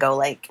like letting go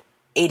like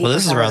 80%. Well,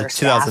 this is around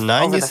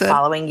 2009, you said? The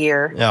following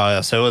year. Oh, yeah.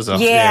 So it was so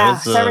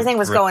everything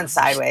was going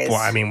sideways. Well,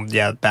 I mean,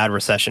 yeah, bad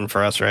recession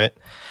for us, right?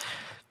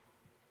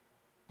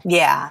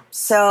 Yeah.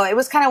 So it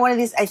was kind of one of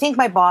these. I think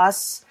my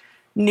boss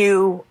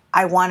knew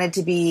I wanted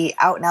to be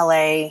out in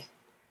LA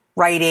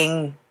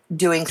writing,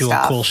 doing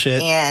stuff. Cool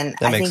shit. And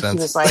that I makes think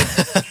sense. He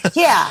was like,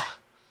 yeah.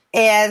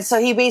 And so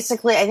he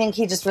basically, I think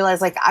he just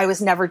realized like I was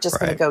never just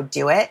going to go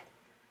do it.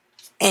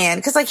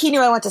 And because like he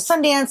knew I went to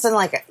Sundance, and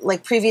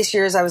like previous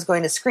years I was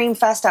going to Scream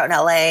Fest out in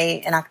LA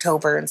in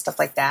October and stuff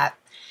like that.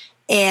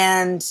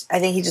 And I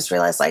think he just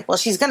realized like, well,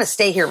 she's going to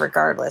stay here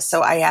regardless,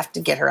 so I have to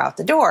get her out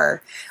the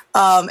door.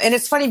 And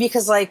it's funny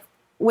because like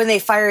when they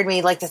fired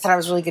me, like they thought I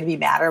was really going to be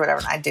mad or whatever.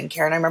 And I didn't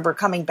care. And I remember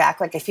coming back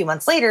like a few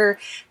months later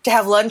to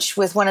have lunch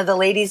with one of the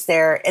ladies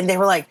there. And they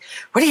were like,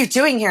 what are you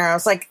doing here? And I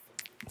was like,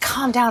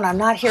 calm down. I'm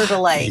not here to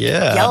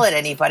yell at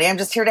anybody. I'm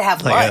just here to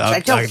have lunch. I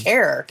don't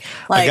care.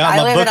 Like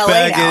I live in LA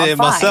now. I'm fine.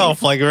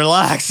 Myself, like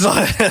relax.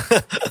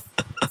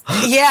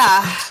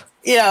 Yeah.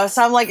 You know,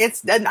 so I'm like,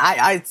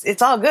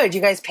 it's all good.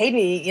 You guys paid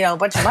me, you know, a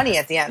bunch of money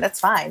at the end. That's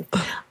fine.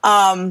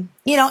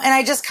 You know, and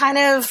I just kind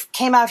of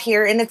came out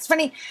here, and it's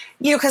funny,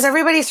 you know, because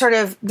everybody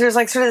there's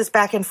like sort of this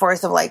back and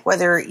forth of like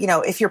whether, you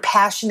know, if you're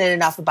passionate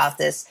enough about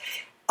this,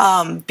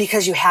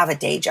 because you have a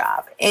day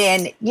job.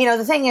 And, you know,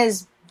 the thing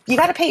is, you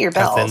got to pay your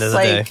bills.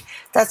 Like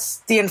that's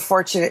the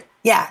unfortunate.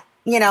 Yeah.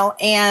 You know,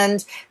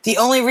 and the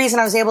only reason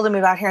I was able to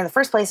move out here in the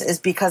first place is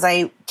because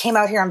I came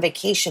out here on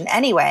vacation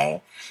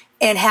anyway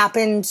and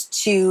happened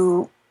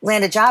to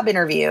land a job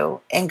interview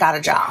and got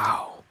a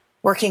job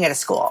working at a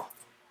school.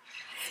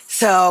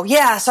 So,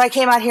 yeah, so I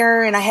came out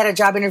here and I had a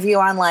job interview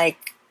on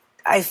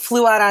I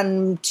flew out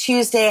on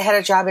Tuesday. I had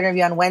a job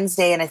interview on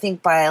Wednesday. And I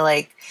think by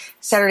like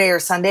Saturday or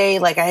Sunday,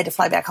 like I had to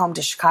fly back home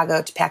to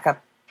Chicago to pack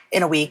up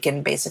in a week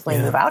and basically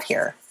move out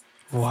here.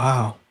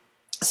 Wow.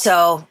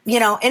 So,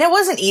 you know, and it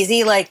wasn't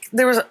easy. Like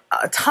there was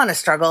a ton of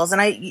struggles,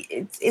 and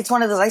it's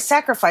one of those, I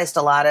sacrificed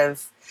a lot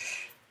of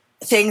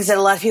things that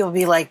a lot of people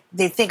be like,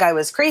 they think I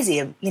was crazy,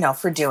 you know,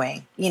 for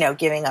doing, you know,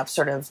 giving up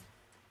sort of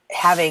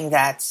having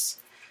that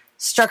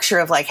structure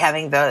of like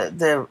having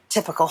the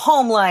typical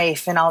home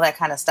life and all that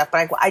kind of stuff.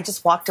 But I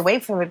just walked away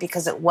from it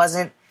because it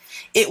wasn't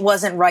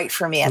right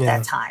for me at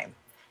that time.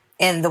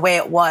 And the way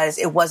it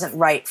wasn't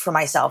right for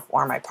myself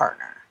or my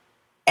partner.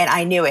 And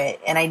I knew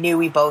it. And I knew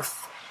we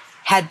both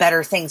had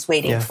better things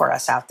waiting for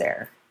us out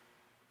there,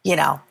 you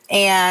know?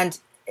 And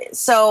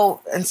so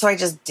I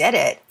just did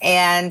it.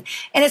 And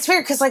it's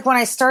weird because like when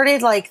I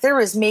started, like there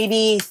was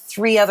maybe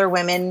 3 other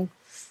women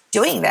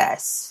doing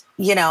this,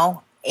 you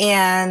know?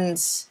 And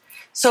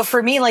so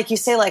for me, like you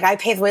say, like I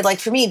paved the way, like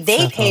for me,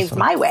 they paved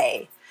my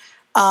way.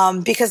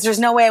 Because there's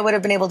no way I would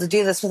have been able to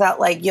do this without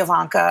like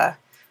Jovanka,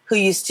 who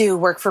used to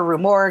work for Rue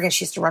Morgue, and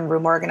she used to run Rue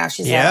Morgue, and now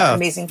she's an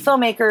amazing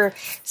filmmaker.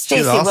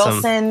 Stacey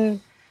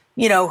Wilson,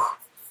 you know,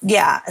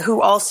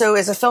 who also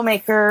is a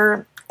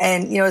filmmaker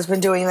and, you know, has been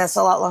doing this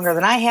a lot longer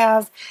than I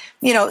have.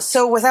 You know,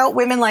 so without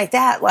women like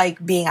that,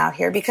 like being out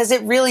here, because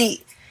it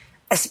really,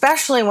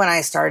 especially when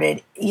I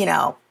started, you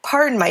know,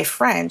 pardon my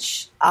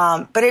French,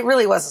 but it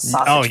really was a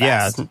sausage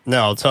fest. Yeah.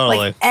 No, totally.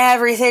 Like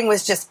everything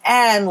was just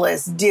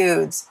endless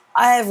dudes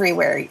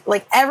everywhere.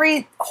 Like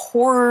every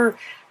horror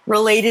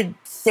related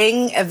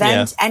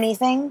event,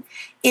 anything,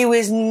 it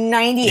was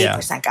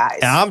 98% guys.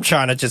 And I'm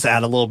trying to just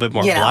add a little bit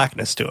more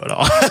blackness to it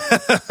all.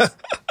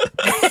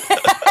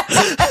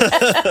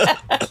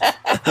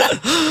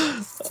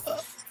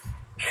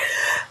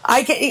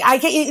 I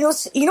get you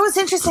know what's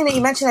interesting that you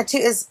mentioned that too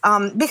is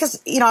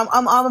because you know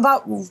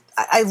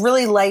I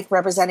really like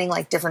representing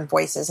like different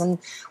voices, and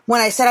when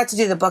I set out to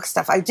do the book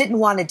stuff, I didn't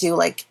want to do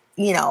like,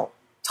 you know,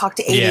 talk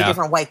to 80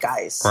 different white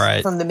guys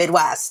from the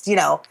Midwest, you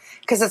know,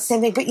 because that's the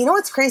same thing. But you know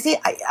what's crazy?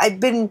 I've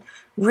been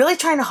really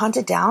trying to hunt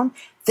it down.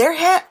 There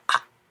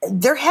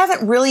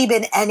haven't really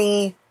been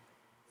any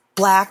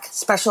black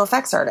special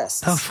effects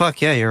artists. Oh,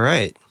 fuck yeah, you're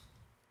right.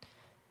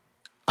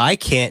 I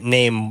can't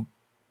name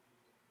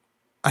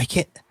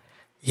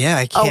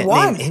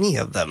any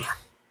of them.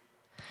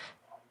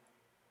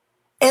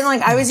 And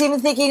like, I was even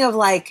thinking of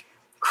like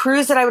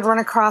crews that I would run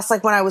across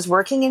like when I was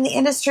working in the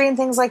industry and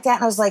things like that.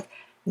 And I was like,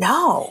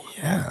 no.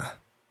 Yeah.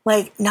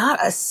 Like not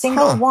a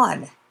single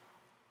one.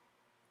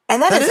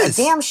 And that is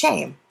a damn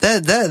shame.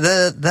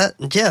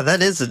 That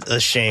is a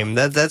shame.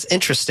 That's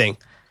interesting.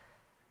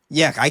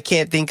 Yeah, I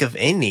can't think of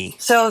any.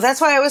 So that's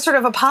why I always sort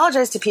of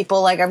apologize to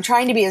people. Like I'm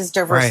trying to be as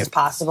diverse as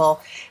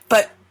possible,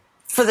 but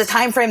for the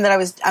time frame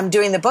that I'm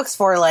doing the books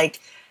for,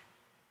 like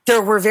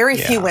there were very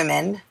few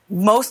women.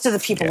 Most of the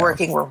people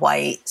working were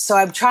white. So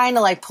I'm trying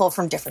to like pull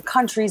from different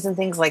countries and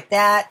things like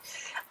that.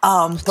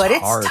 But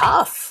it's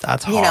tough.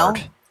 That's hard. You know?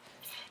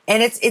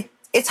 And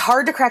it's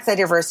hard to crack that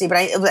diversity. But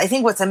I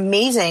think what's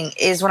amazing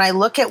is when I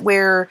look at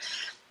where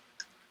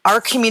our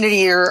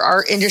community or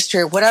our industry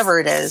or whatever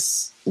it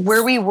is,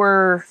 where we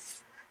were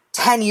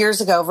 10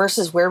 years ago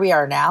versus where we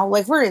are now,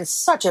 like we're in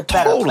such a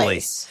better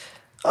place.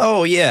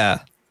 Oh, yeah.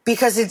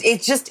 Because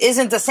it just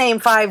isn't the same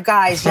 5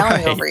 guys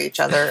yelling over each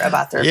other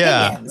about their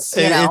opinions.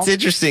 You know? It's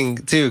interesting,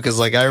 too, because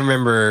like I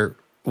remember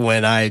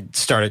when I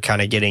started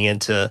kind of getting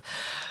into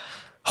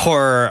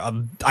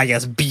horror, I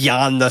guess,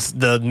 beyond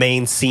the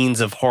main scenes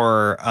of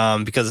horror,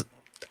 because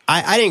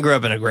I didn't grow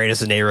up in the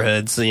greatest of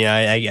neighborhoods. You know,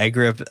 I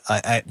grew up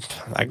I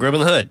grew up in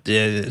the hood.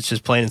 It's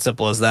just plain and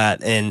simple as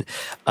that.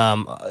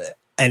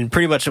 And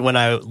pretty much when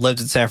I lived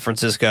in San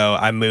Francisco,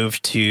 I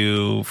moved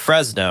to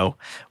Fresno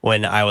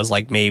when I was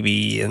like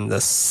maybe in the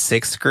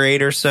 6th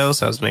grade or so.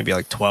 So I was maybe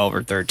like 12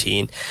 or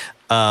 13.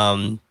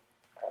 And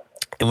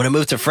when I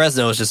moved to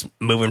Fresno, I was just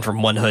moving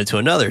from one hood to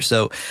another.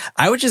 So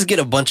I would just get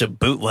a bunch of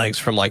bootlegs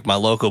from like my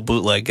local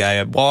bootleg guy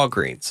at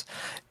Walgreens.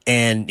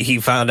 And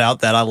he found out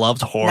that I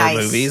loved horror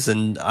movies.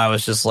 And I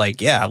was just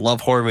like, yeah, I love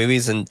horror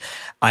movies. And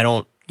I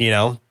don't, you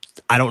know,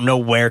 I don't know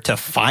where to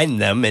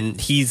find them. And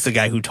he's the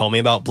guy who told me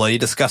about Bloody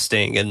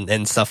Disgusting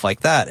and stuff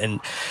like that. And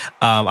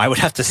I would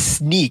have to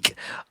sneak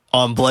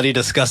on Bloody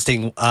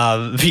Disgusting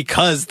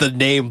because the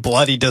name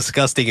Bloody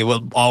Disgusting, it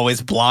would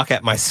always block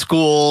at my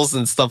schools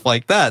and stuff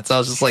like that. So I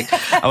was just like,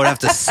 I would have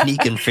to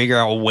sneak and figure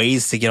out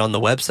ways to get on the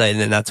website. And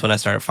then that's when I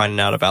started finding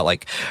out about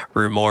like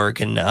Rue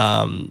Morgue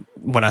and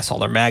when I saw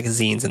their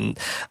magazines and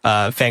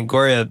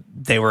Fangoria,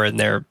 they were in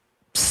their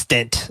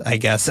stint, I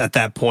guess, at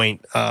that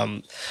point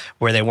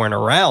where they weren't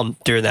around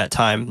during that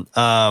time.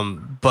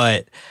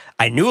 But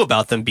I knew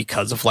about them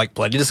because of like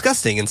Bloody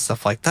Disgusting and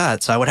stuff like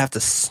that. So I would have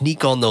to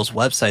sneak on those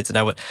websites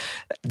and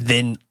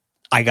then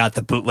I got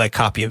the bootleg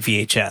copy of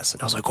VHS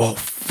and I was like, oh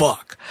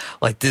fuck.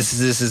 Like this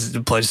is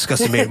Bloody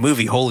Disgusting made a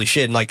movie. Holy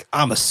shit. And like,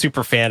 I'm a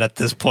super fan at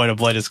this point of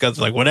Bloody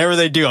Disgusting. Like whatever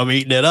they do, I'm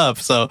eating it up.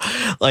 So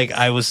like,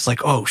 I was like,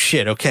 oh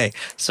shit. Okay.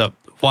 So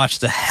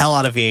watched the hell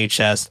out of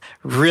VHS,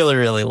 really,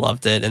 really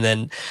loved it. And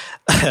then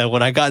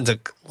when I got into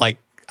like,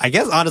 I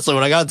guess honestly,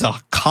 when I got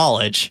into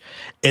college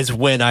is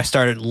when I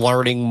started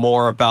learning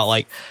more about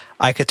like,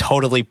 I could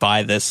totally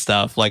buy this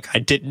stuff. Like I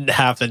didn't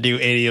have to do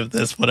any of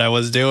this, what I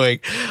was doing.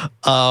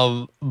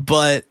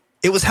 But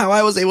it was how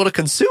I was able to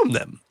consume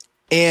them.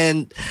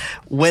 And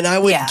when I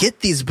would get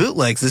these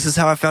bootlegs, this is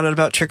how I found out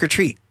about Trick or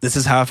Treat. This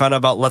is how I found out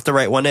about Let the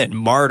Right One In,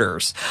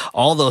 Martyrs,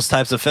 all those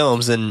types of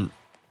films in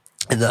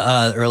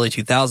the early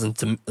 2000s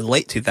to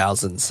late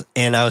 2000s.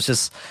 And I was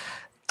just,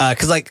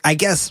 cause like, I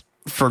guess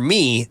for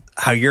me,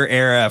 how your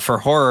era for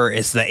horror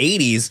is the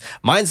 80s,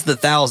 mine's the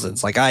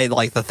thousands. Like I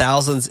like the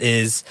thousands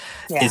is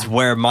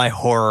where my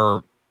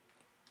horror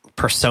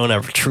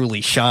persona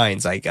truly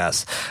shines, I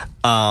guess.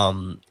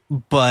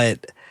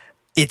 But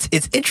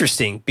it's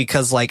interesting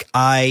because like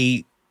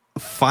I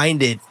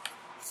find it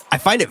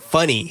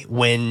funny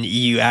when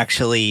you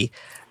actually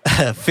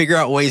figure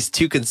out ways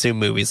to consume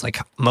movies. Like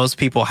most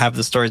people have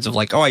the stories of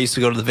like, oh, I used to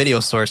go to the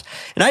video stores,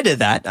 and I did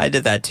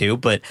that too,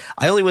 but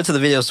I only went to the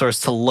video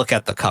stores to look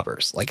at the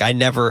covers. Like I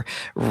never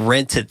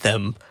rented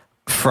them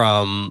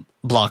from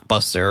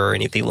Blockbuster or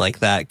anything like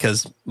that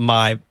because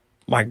my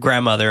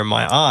grandmother and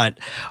my aunt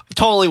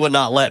totally would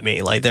not let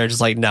me. Like they're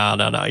just like,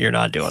 no, you're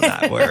not doing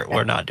that.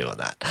 We're not doing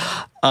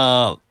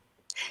that.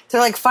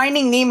 They're like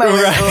Finding Nemo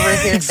over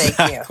here.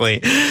 Exactly.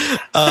 Thank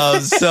you.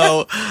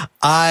 So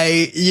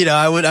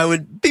I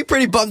would be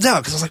pretty bummed out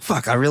because I was like,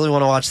 fuck, I really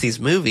want to watch these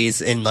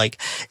movies. And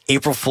like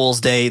April Fool's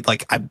Day,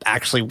 like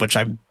which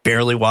I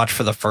barely watched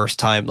for the first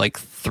time like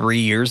 3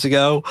 years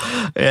ago.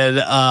 And,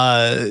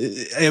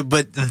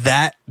 but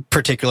that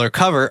particular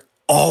cover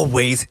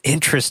always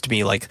interest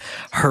me, like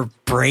her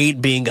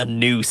braid being a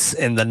noose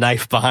and the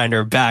knife behind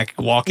her back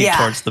walking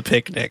towards the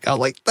picnic. I was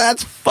like,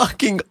 that's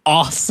fucking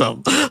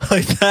awesome.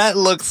 Like that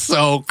looks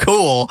so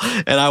cool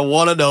and I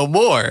want to know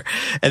more.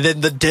 And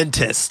then the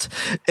dentist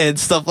and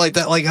stuff like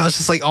that. Like I was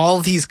just like, all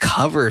these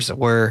covers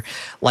were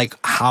like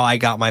how I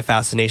got my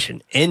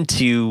fascination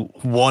into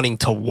wanting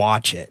to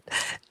watch it.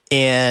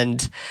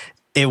 And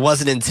it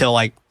wasn't until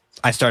like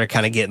I started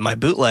kind of getting my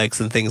bootlegs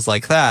and things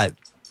like that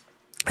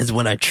is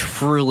when I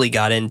truly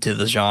got into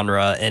the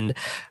genre and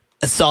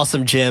saw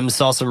some gems,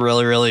 saw some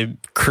really, really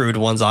crude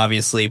ones,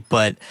 obviously.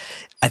 But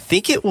I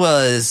think it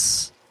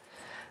was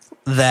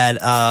that,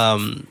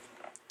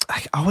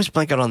 I always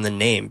blank out on the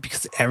name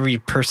because every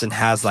person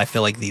has, I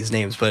feel like, these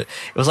names, but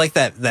it was like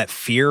that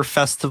Fear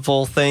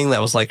Festival thing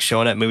that was like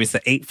showing at movies,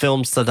 the 8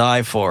 films to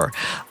die for.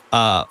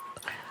 The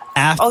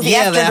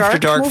After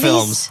Dark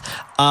films.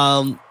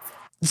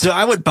 So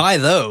I would buy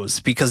those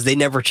because they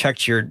never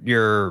checked your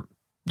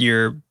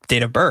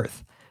date of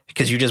birth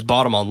because you just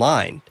bought them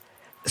online.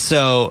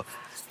 So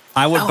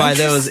I would buy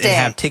those and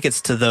have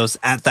tickets to those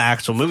at the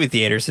actual movie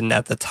theaters. And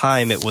at the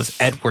time it was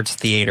Edwards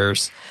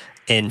Theaters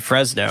in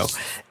Fresno.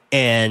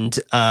 And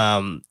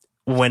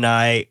when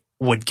I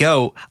would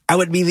go, I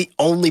would be the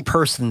only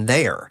person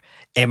there.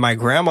 And my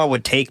grandma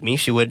would take me.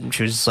 She was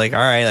just like, all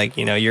right, like,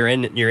 you're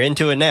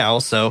into it now.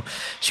 So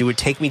she would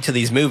take me to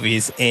these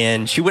movies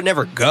and she would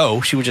never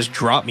go. She would just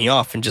drop me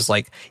off and just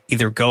like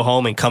either go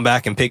home and come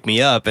back and pick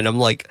me up. And I'm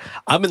in like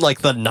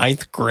the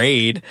 9th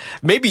grade,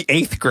 maybe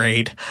 8th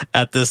grade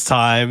at this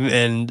time.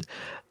 And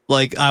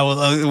like, I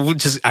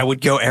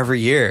would go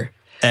every year.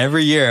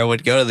 Every year I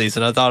would go to these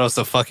and I thought I was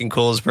the fucking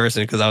coolest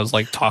person because I was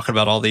like talking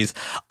about all these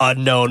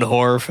unknown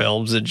horror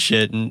films and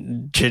shit.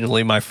 And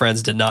generally my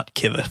friends did not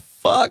give a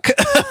fuck.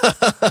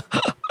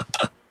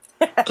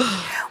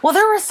 Well,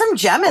 there was some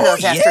gem in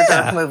those After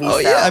Dark movies. Oh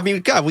yeah, I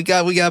mean, God, we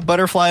got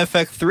Butterfly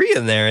Effect 3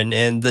 in there,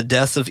 and the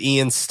deaths of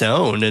Ian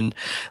Stone, and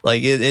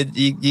like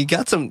you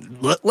got some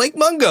Lake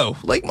Mungo.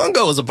 Lake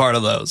Mungo was a part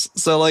of those.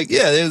 So like,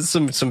 yeah, there's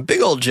some big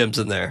old gems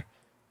in there.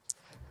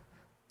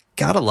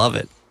 Gotta love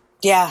it.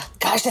 Yeah,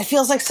 gosh, that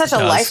feels like such a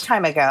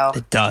lifetime ago.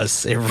 It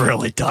does. It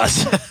really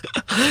does.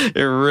 It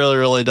really,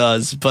 really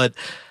does. But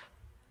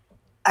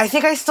I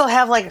think I still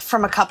have like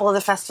from a couple of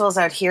the festivals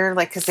out here,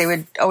 like because they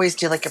would always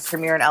do like a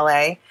premiere in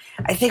LA.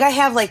 I think I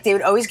have like they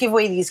would always give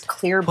away these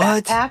clear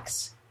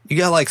backpacks. You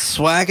got like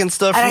swag and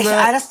stuff from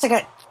that? I just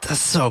got That's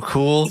so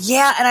cool.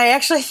 Yeah, and I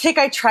actually think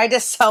I tried to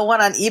sell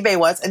one on eBay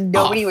once, and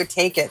nobody would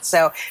take it.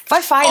 So if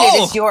I find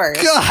it, it's yours.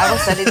 God. I will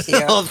send it to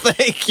you. Oh,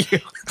 thank you.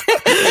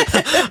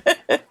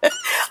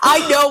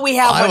 I know we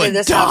have one in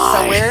this house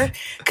die. somewhere.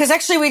 Because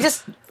actually,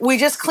 we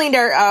just cleaned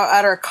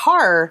out our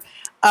car.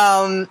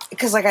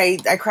 Because I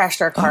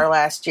crashed our car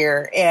last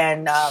year,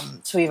 and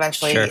so we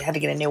eventually had to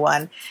get a new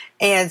one.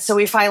 And so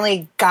we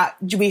finally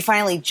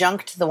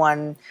junked the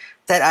one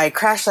that I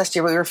crashed last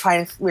year. We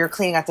were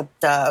cleaning out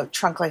the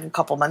trunk like a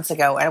couple months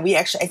ago, and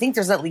I think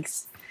there's at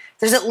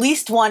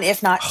least one,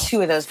 if not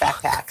two, of those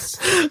backpacks.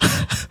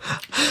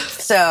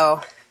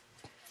 So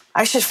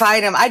I should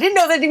find them. I didn't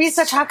know that to be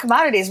such hot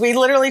commodities. We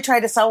literally tried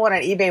to sell one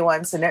on eBay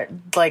once, and it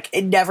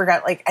never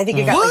got I think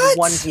it got like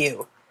one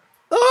view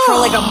for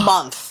like a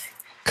month.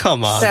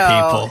 Come on,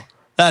 people.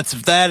 That's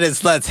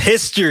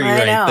history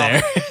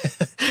there.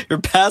 You're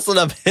passing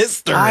up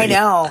history. I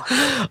know.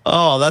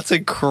 Oh, that's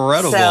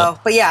incredible. So,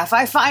 but yeah, if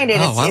I find it,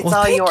 it's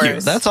all yours.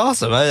 You. That's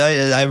awesome.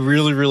 I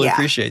really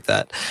appreciate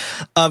that.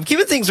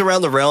 Keeping things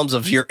around the realms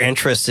of your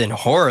interest in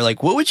horror,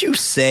 like what would you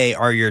say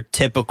are your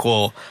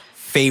typical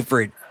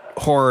favorite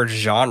horror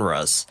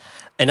genres?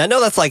 And I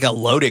know that's like a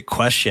loaded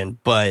question,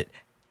 but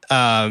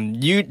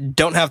you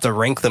don't have to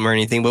rank them or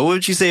anything. But what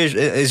would you say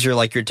is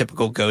your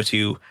typical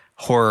go-to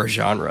horror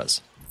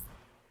genres?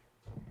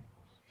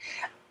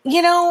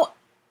 You know,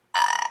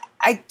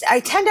 I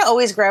tend to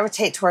always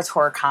gravitate towards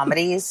horror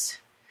comedies.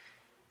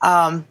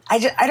 I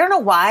don't know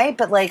why,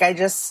 but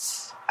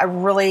there's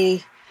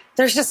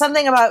just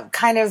something about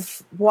kind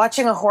of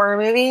watching a horror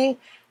movie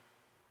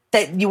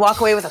that you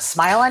walk away with a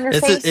smile on your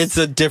face. It's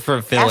a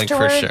different feeling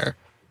afterward. For sure.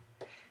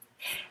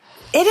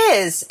 It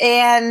is,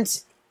 and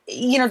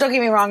don't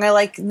get me wrong. I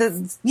like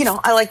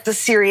the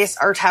serious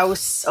art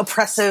house,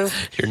 oppressive.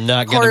 You're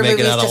not going to make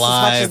it out alive just as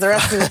much as the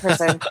rest of the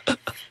person.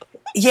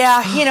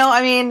 Yeah,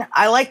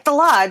 I like The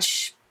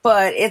Lodge,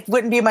 but it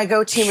wouldn't be my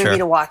go-to movie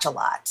to watch a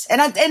lot.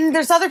 And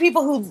there's other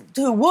people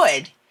who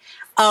would,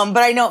 but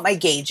I know what my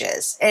gauge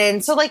is.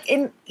 And so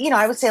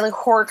I would say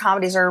horror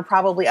comedies are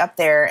probably up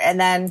there. And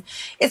then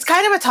it's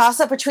kind of a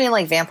toss-up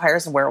between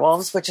vampires and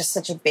werewolves, which is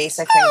such a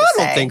basic thing to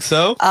say. I don't think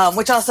so.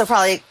 Which also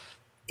probably...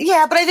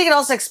 Yeah, but I think it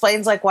also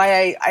explains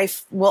why I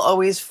will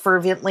always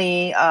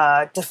fervently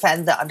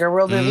defend the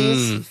Underworld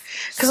movies,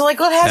 because it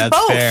has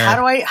both. Fair.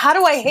 How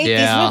do I hate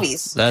these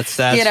movies? That's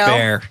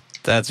fair.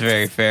 That's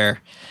very fair.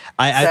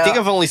 I think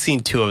I've only seen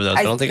two of those.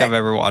 I don't think I've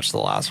ever watched the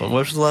last one. What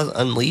was the last?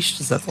 Unleashed?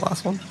 Is that the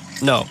last one?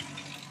 No.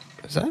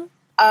 Is that? Did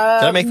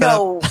I make that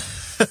up?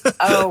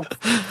 Oh,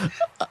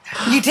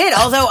 you did.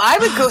 Although I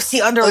would go see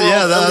Underworld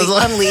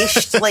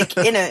Unleashed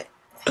in a.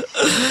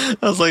 I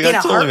was like, I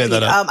totally made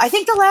that up. I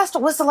think the last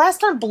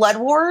one Blood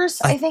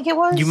Wars. I think it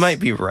was. You might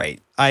be right.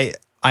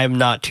 I'm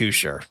not too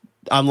sure.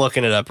 I'm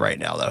looking it up right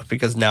now though,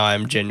 because now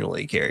I'm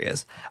genuinely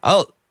curious.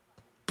 Oh,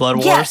 Blood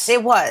Wars. Yes,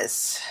 it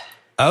was.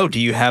 Oh, do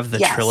you have the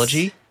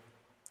trilogy?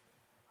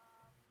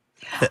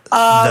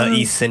 The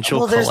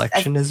Essential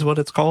Collection is what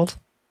it's called.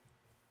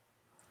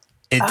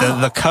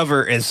 The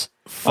cover is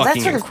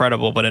fucking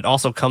incredible, but it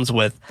also comes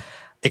with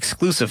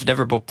exclusive,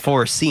 never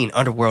before seen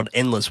Underworld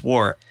Endless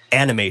War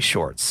anime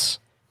shorts.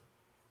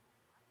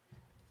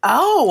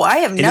 Oh, I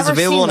have never seen those. It is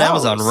available on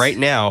Amazon right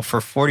now for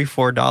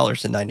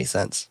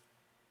 $44.90.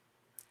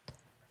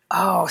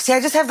 Oh, see,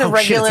 I just have the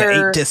regular... Shit, it's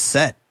an 8-disc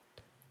set.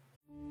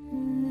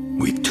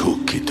 We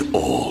took it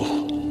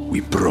all.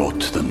 We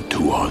brought them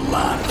to our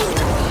land.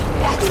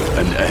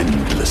 An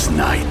endless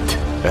night,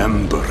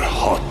 ember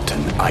hot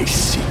and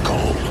icy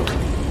cold.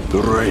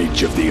 The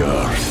rage of the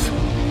earth.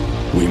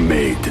 We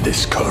made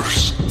this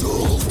curse.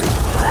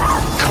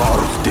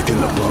 Carved it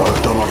in the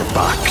blood on our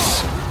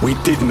backs. We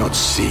did not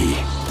see.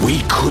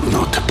 We could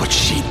not, but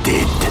she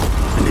did.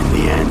 And in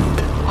the end...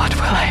 What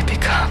will I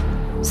become?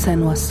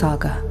 Senua's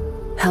Saga.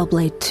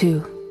 Hellblade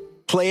 2.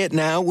 Play it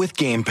now with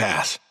Game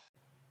Pass.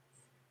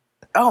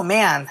 Oh,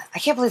 man. I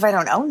can't believe I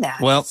don't own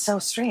that. Well, it's so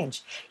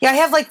strange. Yeah, I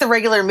have the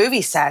regular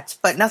movie set,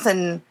 but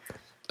nothing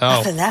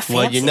that fancy.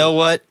 Well, you know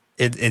what?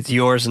 It's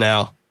yours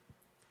now.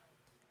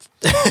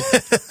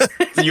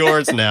 It's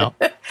yours now.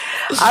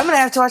 I'm gonna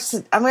have to watch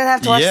some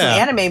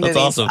anime movies.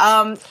 That's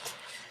awesome.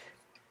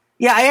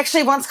 Yeah, I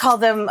actually once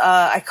called them.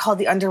 I called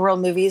the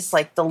Underworld movies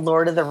the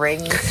Lord of the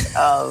Rings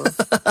of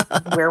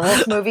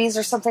werewolf movies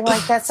or something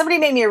like that. Somebody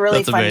made me a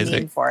really fun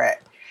name for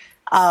it.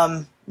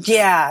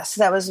 Yeah,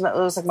 so it was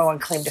my one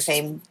claim to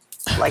fame,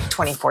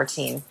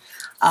 2014.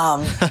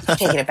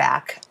 Taking it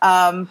back.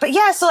 But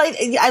yeah, so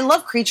I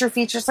love creature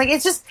features.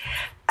 It's just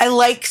I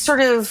like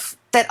sort of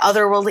that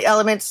otherworldly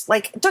elements.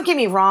 Don't get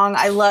me wrong.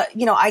 I love,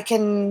 I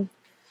can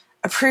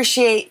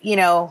appreciate,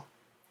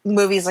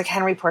 movies like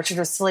Henry Portrait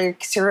of a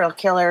Serial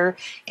Killer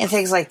and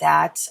things like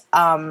that.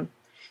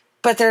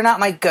 But they're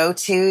not my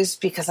go-tos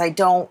because I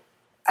don't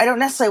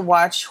necessarily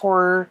watch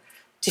horror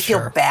to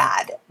feel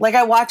bad.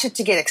 I watch it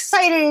to get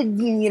excited,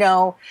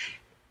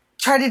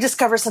 try to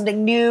discover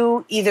something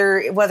new,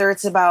 either whether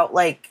it's about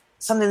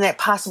something that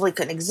possibly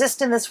couldn't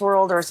exist in this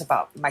world, or it's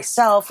about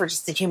myself or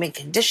just the human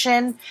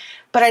condition.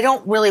 But I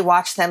don't really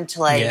watch them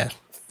to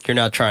You're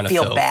not trying to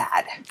feel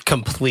bad.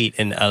 complete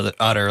and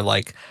utter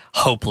like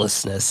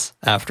hopelessness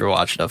after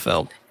watching a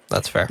film.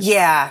 That's fair.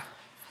 Yeah.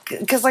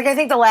 Because, like, I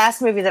think the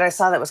last movie that I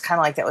saw that was kind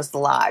of like that was The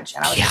Lodge.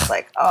 And I was just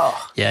like,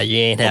 oh. Yeah, you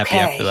ain't happy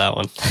after that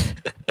one.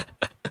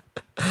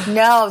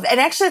 No. And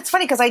actually, it's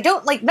funny because I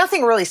don't, like,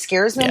 nothing really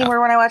scares me anymore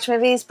when I watch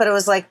movies. But it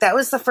was like, that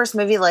was the first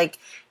movie, like,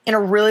 in a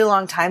really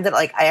long time that,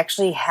 like, I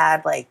actually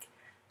had, like,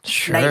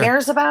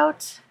 nightmares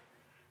about.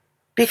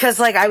 Because,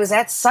 like, I was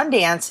at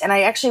Sundance and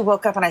I actually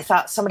woke up and I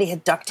thought somebody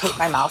had duct taped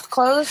my mouth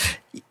closed.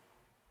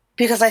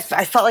 Because I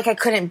felt like I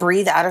couldn't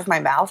breathe out of my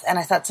mouth. And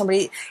I thought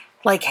somebody,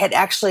 like, had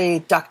actually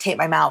duct taped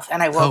my mouth.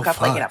 And I woke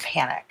up, like, in a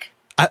panic.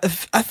 I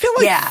feel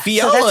like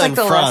Fiala and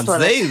Franz,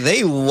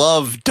 they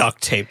love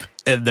duct tape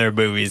in their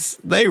movies.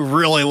 They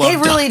really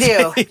love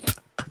duct tape.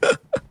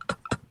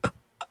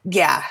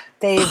 Yeah,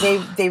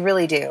 they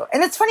really do.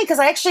 And it's funny because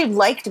I actually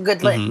liked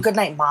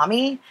Goodnight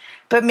Mommy,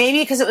 but maybe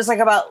because it was like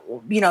about,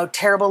 you know,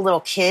 terrible little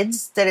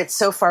kids that it's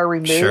so far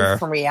removed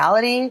from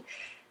reality.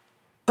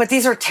 But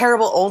these are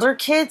terrible older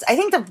kids. I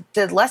think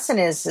the lesson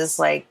is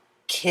like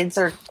kids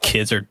are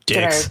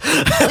dicks.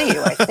 Gonna kill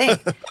you, I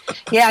think.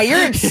 Yeah,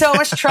 you're in so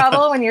much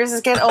trouble when yours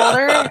is getting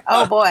older.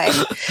 Oh boy.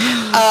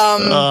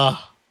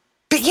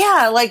 But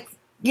yeah, like,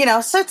 you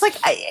know, so it's like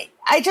I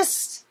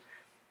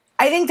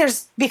think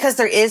because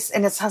there is,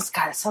 and it sounds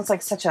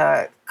like such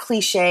a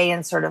cliche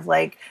and sort of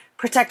like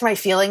protect my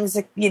feelings,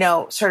 you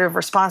know, sort of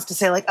response to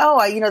say like,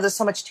 oh, you know, there's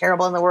so much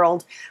terrible in the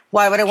world.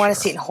 Why would I want to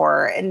see it in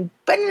horror?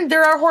 But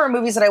there are horror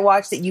movies that I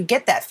watch that you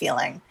get that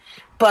feeling.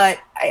 But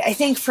I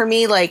think for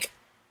me, like,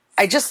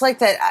 I just like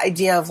that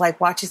idea of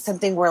like watching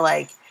something where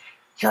like,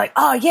 you're like,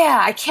 oh yeah,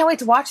 I can't wait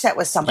to watch that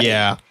with somebody.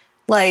 Yeah.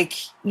 Like,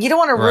 you don't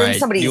want to ruin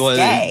somebody's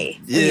day.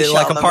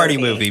 Like a party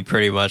movie,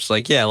 pretty much.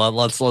 Like, yeah,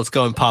 let's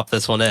go and pop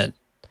this one in.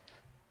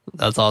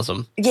 That's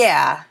awesome.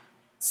 Yeah.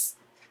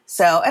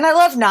 So, and I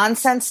love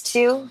nonsense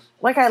too.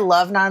 Like, I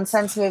love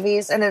nonsense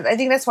movies, and I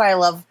think that's why I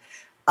love,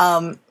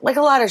 like,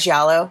 a lot of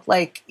giallo.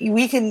 Like,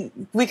 we can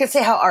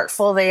say how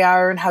artful they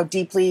are and how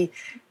deep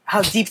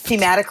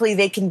thematically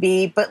they can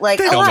be, but like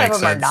a lot of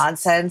them are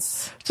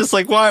nonsense. Just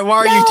like, why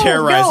are you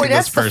terrorizing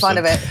this person? That's the fun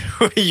of it.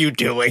 What are you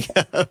doing?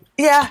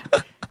 Yeah.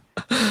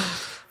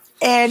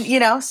 And, you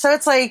know, so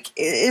it's like,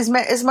 as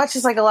much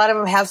as like a lot of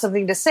them have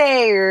something to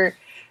say, or,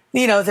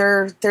 you know,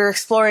 they're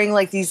exploring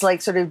like these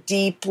like sort of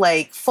deep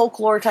like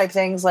folklore type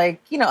things, like,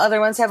 you know, other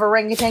ones have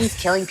orangutans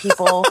killing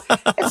people.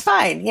 It's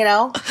fine, you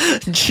know.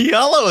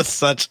 Giallo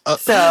is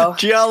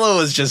Giallo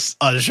is just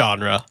a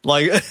genre.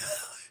 Like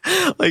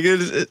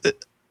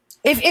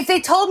if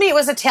they told me it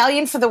was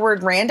Italian for the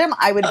word random,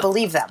 I would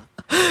believe them.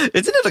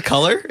 Isn't it a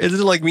color? Isn't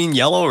it like mean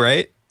yellow,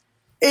 right?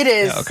 It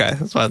is. Yeah, okay,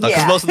 that's what I thought.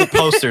 Because most of the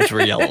posters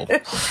were yellow.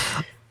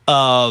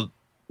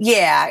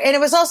 Yeah, and it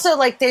was also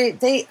like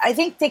they I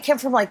think they came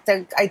from like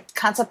the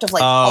concept of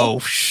like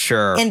pulp.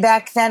 Sure. And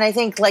back then, I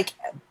think like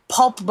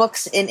pulp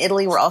books in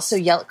Italy were also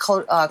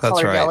colored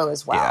yellow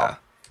as well. Yeah.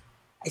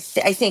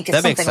 I think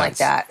it's something like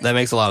that. That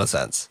makes a lot of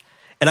sense.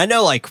 And I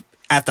know, like,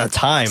 at the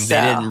time,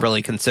 they didn't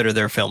really consider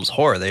their films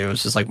horror. It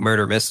was just like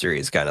murder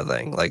mysteries kind of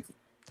thing. Like,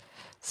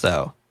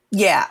 so.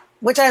 Yeah,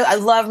 which I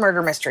love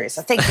murder mysteries.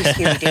 I thank you,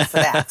 Scooby-Doo, for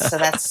that. So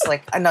that's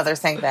like another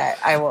thing that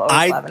I will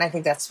always love. And I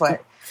think that's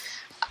what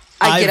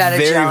I get out of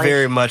very, Jelly.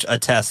 very much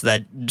attest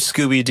that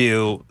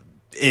Scooby-Doo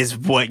is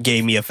what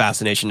gave me a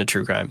fascination to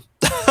true crime.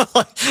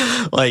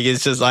 Like,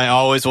 it's just, I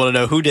always want to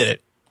know who did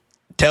it.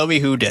 Tell me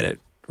who did it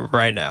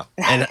right now.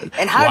 And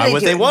how why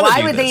would they want to do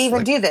this? Why would they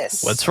even do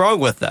this? What's wrong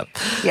with them?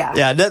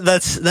 Yeah,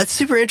 that's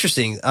super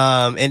interesting.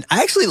 And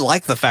I actually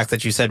like the fact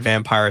that you said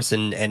vampires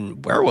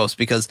and werewolves,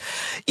 because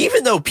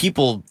even though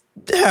people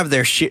have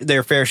their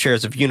fair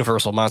shares of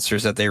universal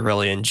monsters that they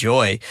really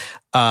enjoy,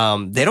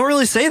 they don't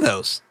really say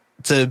those.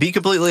 To be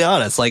completely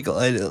honest, like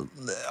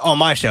on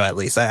my show, at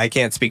least, I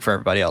can't speak for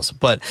everybody else,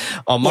 but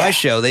on my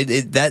show,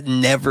 that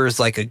never is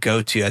like a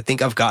go-to. I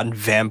think I've gotten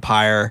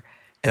vampire,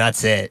 and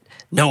that's it.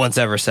 No one's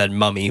ever said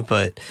mummy,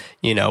 but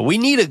you know, we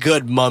need a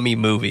good mummy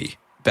movie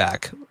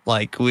back.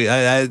 Like we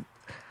do.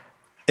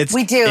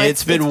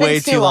 It's been way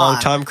too long.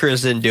 Tom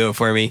Cruise didn't do it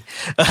for me,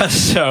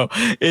 so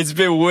it's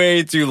been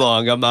way too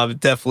long. I'm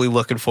definitely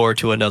looking forward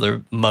to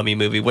another mummy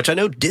movie, which I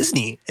know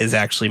Disney is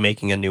actually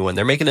making a new one.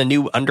 They're making a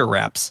new Under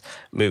Wraps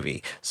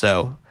movie.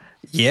 So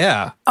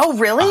yeah. Oh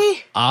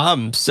really?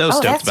 I'm so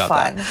stoked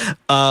about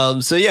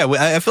that. So yeah,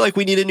 I feel like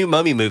we need a new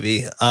mummy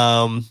movie.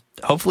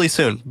 Hopefully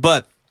soon.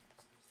 But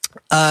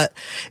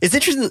it's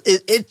interesting.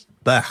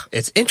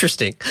 It's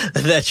interesting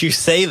that you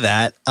say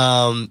that.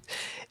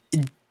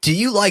 Do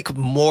you like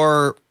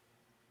more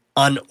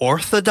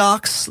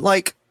unorthodox,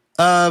 like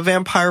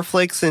vampire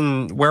flicks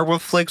and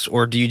werewolf flicks,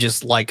 or do you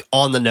just like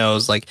on the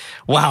nose, like,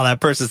 wow, that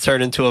person's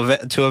turned into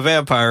a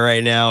vampire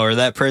right now, or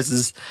that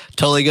person's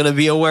totally going to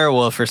be a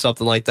werewolf or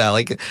something like that?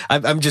 Like,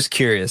 I'm just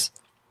curious.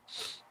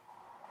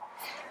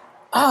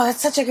 Oh,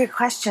 that's such a good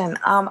question.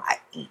 I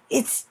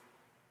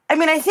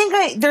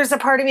think there's a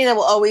part of me that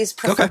will always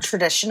prefer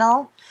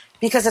traditional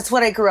because it's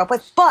what I grew up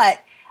with,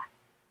 but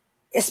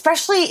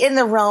especially in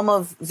the realm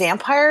of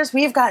vampires,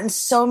 we've gotten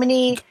so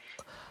many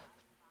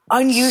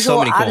unusual,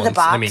 many cool out of the ones.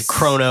 box. I mean,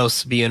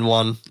 Kronos being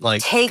one.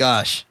 Like,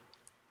 gosh.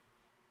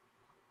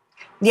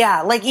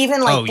 Yeah, like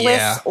even like Bliss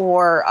yeah.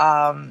 or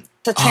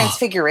the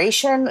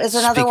Transfiguration is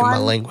another Speaking one. my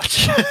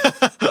language.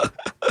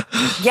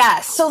 Yeah,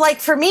 so like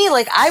for me,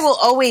 like I will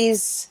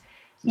always,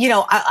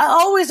 I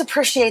always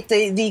appreciate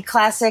the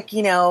classic,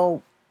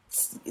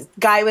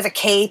 guy with a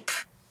cape.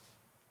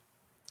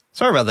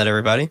 Sorry about that,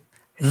 everybody.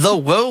 The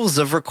woes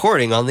of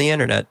recording on the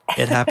internet.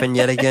 It happened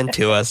yet again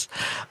to us.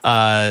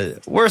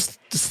 We're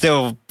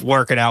still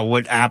working out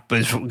what app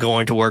is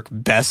going to work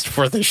best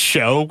for the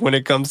show when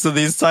it comes to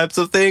these types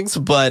of things.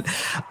 But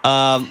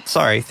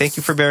sorry. Thank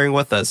you for bearing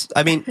with us.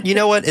 I mean, you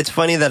know what? It's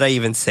funny that I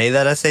even say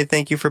that. I say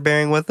thank you for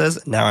bearing with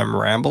us. Now I'm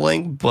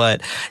rambling,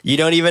 but you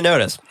don't even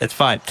notice. It's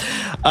fine.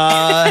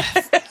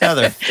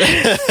 Heather,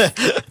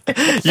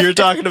 you were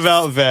talking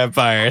about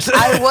vampires.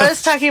 I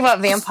was talking about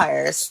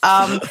vampires.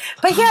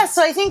 But yeah,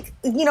 so I think,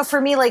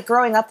 for me, like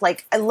growing up,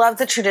 like I love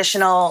the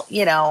traditional,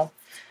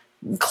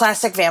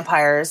 classic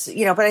vampires,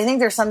 but I think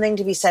there's something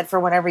to be said for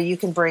whenever you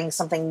can bring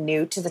something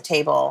new to the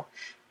table,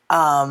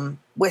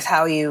 with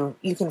how you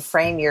can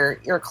frame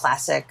your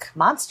classic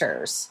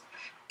monsters.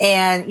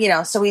 And,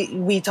 so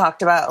we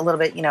talked about a little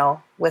bit,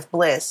 with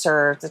Bliss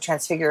or the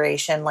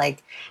Transfiguration,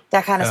 like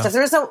that kind of stuff.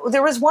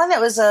 There was one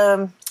that was,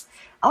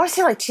 I want to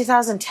say like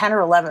 2010 or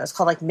 11. It was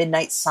called like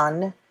Midnight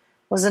Sun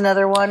was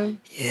another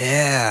one.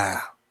 Yeah.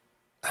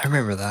 I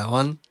remember that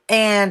one.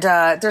 And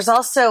there's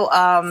also,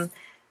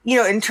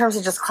 in terms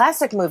of just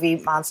classic movie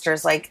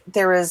monsters, like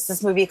there was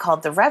this movie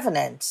called The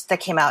Revenant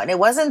that came out. And it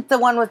wasn't the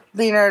one with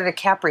Leonardo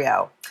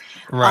DiCaprio.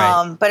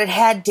 Right. But it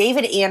had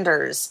David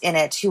Anders in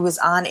it, who was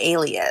on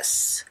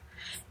Alias.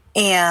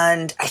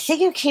 And I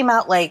think it came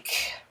out like...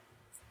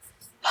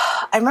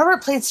 I remember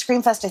it played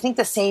Screamfest, I think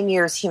the same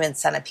year as Human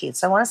Centipede.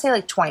 So I want to say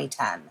like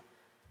 2010.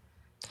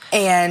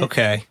 And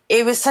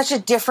it was such a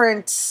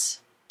different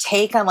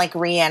take on like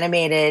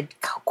reanimated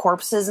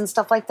corpses and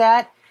stuff like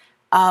that.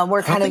 Where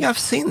I think I've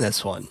seen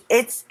this one.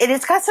 It's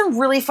got some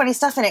really funny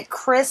stuff in it.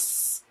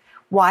 Chris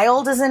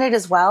Wilde is in it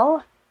as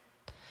well.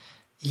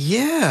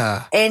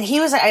 Yeah. And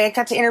I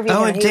got to interview him.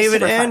 Oh, and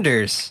David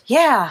Anders. Fun.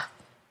 Yeah.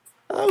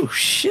 Oh,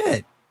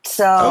 shit.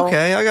 So.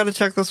 Okay, I got to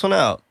check this one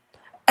out.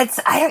 Because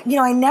I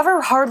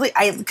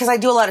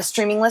do a lot of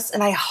streaming lists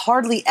and I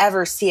hardly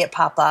ever see it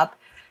pop up.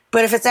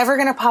 But if it's ever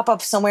going to pop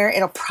up somewhere,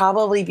 it'll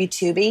probably be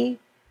Tubi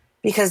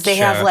because they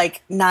have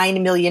like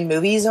 9 million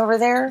movies over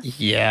there.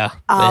 Yeah,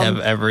 they have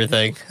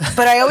everything.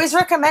 But I always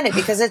recommend it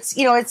because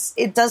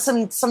it does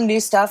some new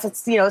stuff.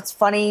 It's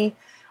funny,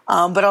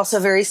 but also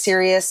very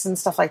serious and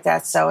stuff like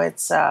that. So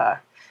it's a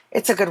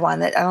good one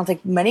that I don't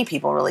think many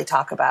people really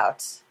talk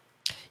about.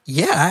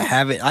 Yeah,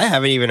 I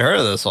haven't even heard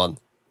of this one.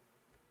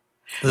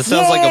 This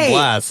sounds like a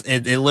blast.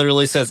 It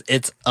literally says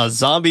it's a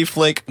zombie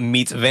flick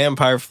meets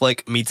vampire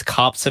flick meets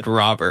cops and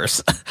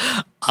robbers.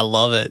 I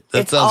love it.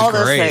 That sounds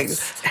great.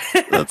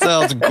 That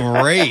sounds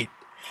great.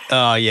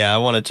 Oh yeah, I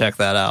want to check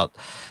that out.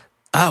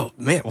 Oh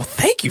man, well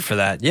thank you for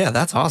that. Yeah,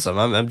 that's awesome.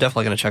 I'm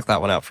definitely going to check that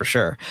one out for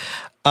sure.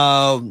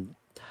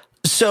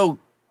 So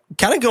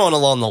kind of going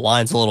along the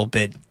lines a little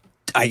bit,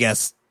 I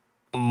guess,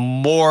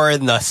 more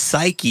in the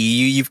psyche.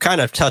 You've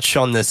kind of touched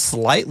on this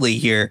slightly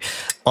here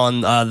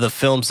on the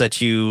films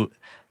that you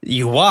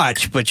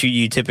watch, but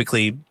you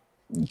typically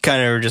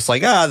kind of are just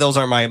like, those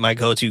aren't my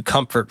go-to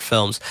comfort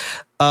films.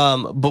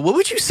 But what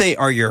would you say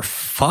are your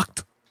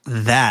fucked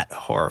that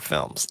horror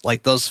films?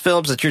 Like those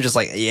films that you're just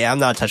like, yeah, I'm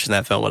not touching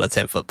that film with a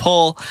 10-foot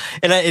pole.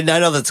 And I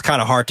know that's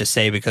kind of hard to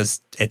say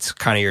because it's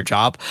kind of your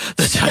job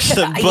to touch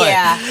them.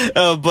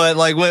 But, but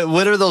like,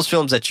 what are those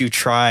films that you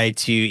try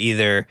to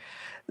either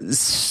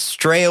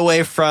stray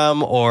away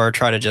from or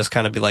try to just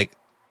kind of be like,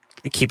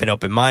 keep an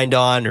open mind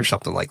on or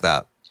something like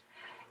that?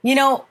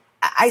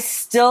 I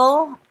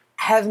still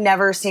have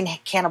never seen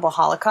Cannibal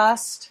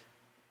Holocaust.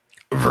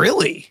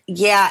 Really?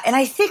 Yeah, and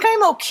I think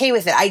I'm okay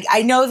with it.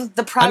 I know that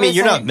the problem. I mean,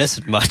 you're not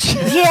missing much.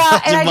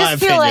 Yeah, and I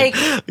just feel like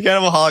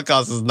Cannibal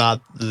Holocaust is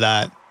not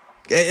that.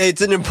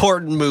 It's an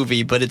important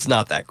movie, but it's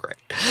not that great.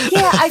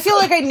 Yeah, I feel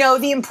like I know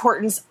the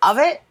importance of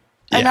it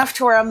enough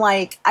to where I'm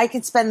like, I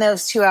could spend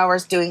those 2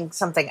 hours doing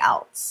something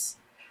else.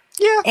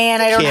 Yeah,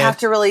 and I don't have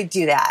to really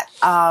do that.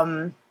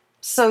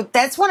 So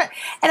that's one,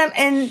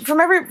 and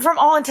from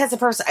all intents and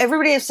purposes,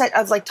 everybody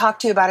I've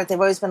talked to about it, they've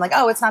always been like,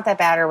 oh, it's not that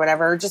bad or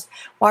whatever. Just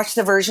watch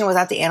the version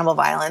without the animal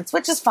violence,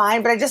 which is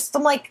fine. But I'm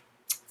like,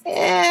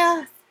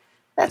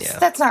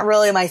 that's not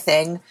really my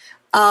thing.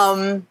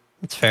 That's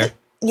fair.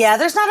 Yeah,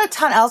 there's not a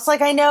ton else.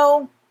 Like I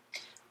know,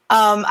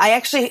 I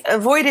actually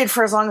avoided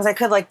for as long as I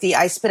could, like the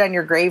I Spit on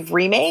Your Grave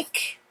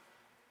remake.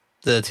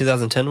 The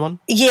 2010 one?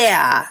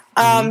 Yeah.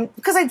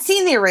 Because I'd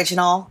seen the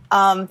original.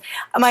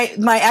 My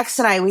ex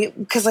and I,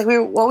 because we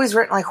always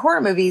written like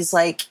horror movies,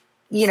 like,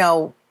 it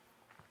was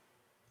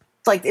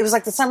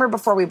like the summer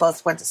before we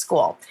both went to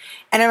school.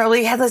 And I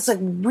really had this like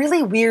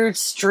really weird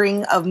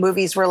string of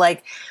movies where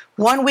like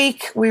 1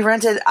 week we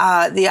rented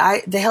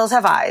The Hills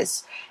Have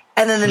Eyes.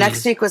 And then the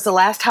next week was The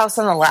Last House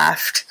on the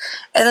Left.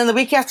 And then the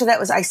week after that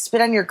was I Spit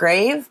on Your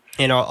Grave.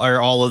 And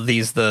are all of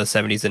these the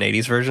 70s and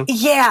 80s version?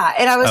 Yeah.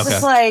 And I was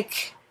just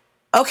like,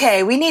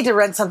 okay, we need to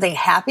rent something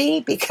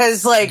happy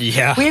because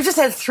we've just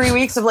had 3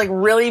 weeks of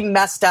really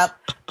messed up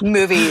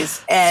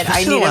movies, and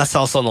I need Last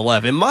House on the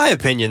Left. In my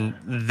opinion,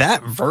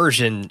 that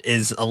version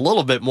is a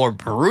little bit more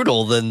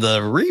brutal than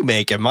the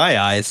remake in my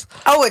eyes.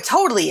 Oh, it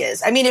totally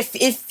is. I mean, it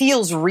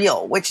feels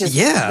real, which is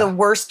the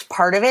worst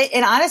part of it.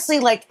 And honestly,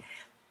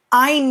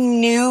 I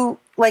knew,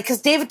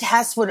 because David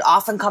Hess would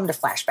often come to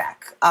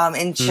Flashback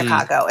in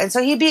Chicago, and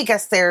so he'd be a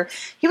guest there.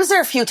 He was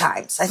there a few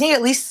times, I think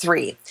at least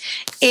 3,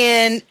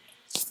 and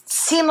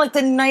seemed like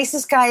the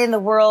nicest guy in the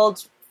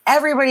world.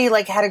 Everybody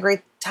had a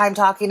great time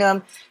talking to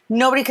him.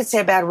 Nobody could say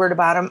a bad word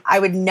about him. I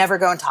would never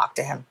go and talk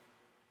to him.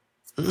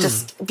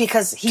 Just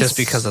because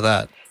of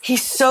that.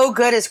 He's so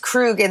good as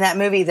Krug in that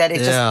movie that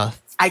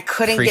I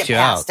couldn't get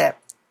past it.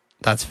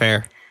 That's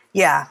fair.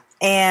 Yeah.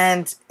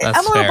 And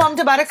I'm a little bummed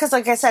about it because,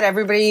 like I said,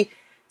 everybody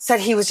said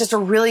he was just a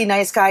really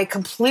nice guy,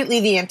 completely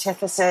the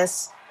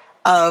antithesis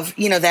of,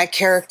 that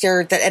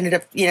character that ended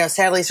up,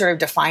 sadly sort of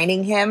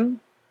defining him.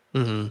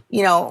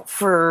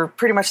 For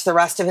pretty much the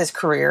rest of his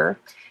career.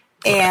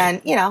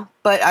 And,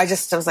 but I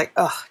was like,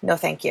 oh, no,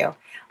 thank you.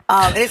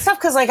 And it's tough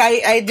because, I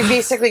had to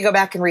basically go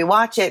back and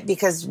rewatch it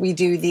because we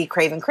do the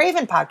Craven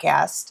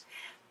podcast.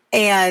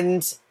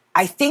 And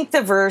I think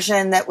the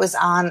version that was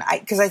on,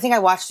 because I think I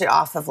watched it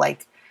off of,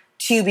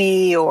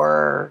 Tubi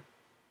or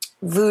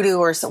Vudu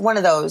or one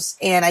of those.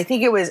 And I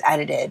think it was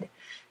edited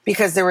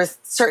because there were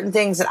certain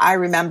things that I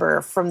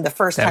remember from the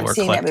first time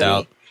seeing that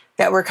movie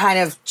that were kind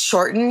of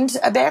shortened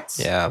a bit.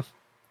 Yeah.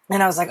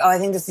 And I was like, oh, I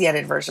think this is the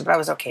edited version, but I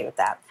was okay with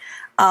that.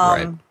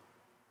 Right.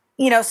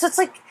 So it's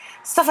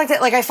stuff like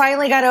that. I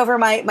finally got over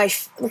my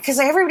because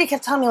everybody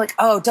kept telling me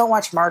oh, don't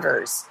watch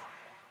Martyrs.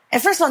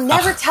 And first of all,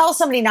 never tell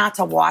somebody not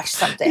to watch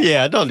something.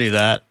 Yeah, don't do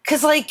that.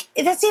 Because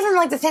that's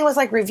even the thing with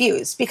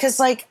reviews. Because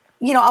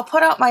I'll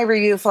put out my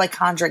review for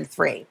Conjuring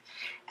 3.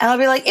 And I'll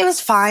be like, it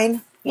was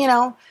fine.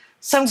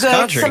 Some good,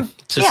 Conjuring.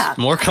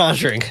 More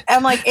Conjuring.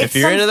 I'm if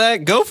you're into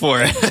that, go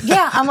for it.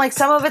 Yeah, I'm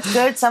some of it's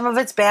good, some of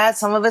it's bad,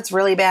 some of it's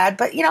really bad,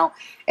 but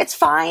it's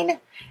fine.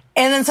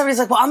 And then somebody's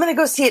like, well, I'm going to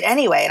go see it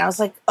anyway. And I was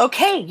like,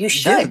 okay, you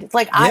should.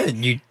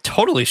 You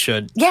totally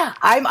should. Yeah,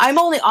 I'm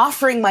only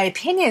offering my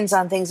opinions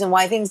on things and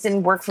why things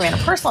didn't work for me on a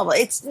personal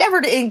level. It's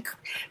never to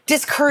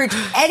discourage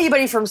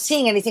anybody from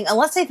seeing anything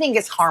unless I think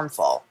it's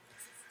harmful.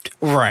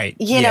 Right.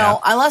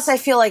 Unless I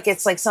feel like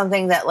it's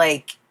something that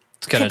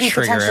it's going to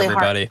trigger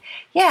everybody.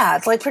 Yeah,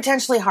 it's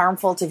potentially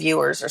harmful to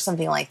viewers or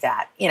something like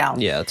that,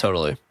 Yeah,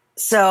 totally.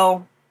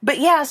 So, but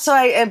yeah,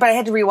 I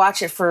had to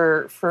rewatch it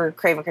for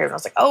Craven. I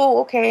was like,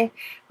 oh, okay. I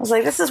was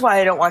like, this is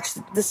why I don't watch.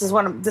 This is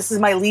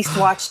my least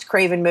watched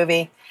Craven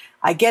movie.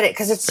 I get it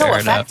because it's so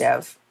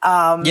effective.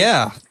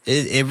 Yeah,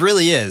 it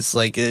really is.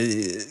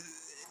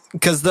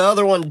 Because the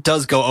other one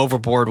does go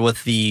overboard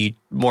with the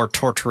more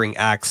torturing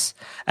acts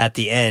at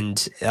the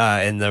end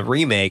in the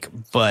remake,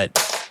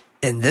 but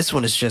in this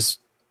one is just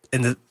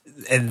and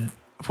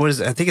what is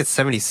it? I think it's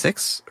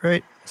 76,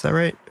 right? Is that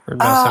right? Or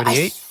no,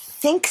 78? I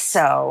think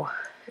so.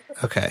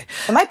 Okay.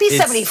 It might be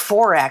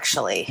 74,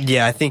 actually.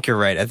 Yeah, I think you're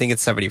right. I think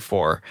it's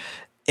 74.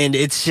 And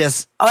it's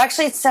just... Oh,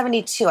 actually, it's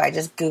 72. I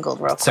just Googled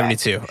real quick.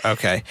 72,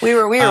 okay. We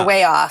were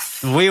way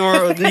off. You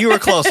were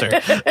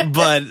closer.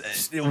 But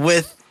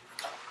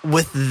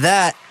with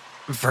that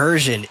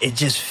version, it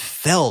just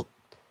felt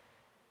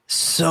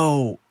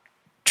so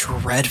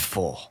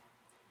dreadful.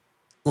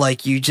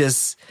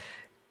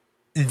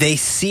 They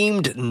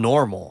seemed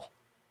normal.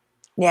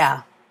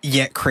 Yeah.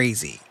 Yet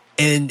crazy.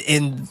 And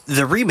in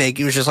the remake,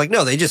 it was just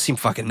no, they just seem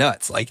fucking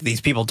nuts.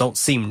 These people don't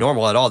seem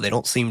normal at all. They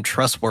don't seem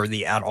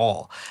trustworthy at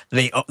all.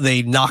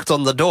 They knocked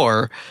on the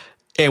door,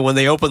 and when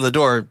they opened the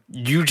door,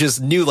 you just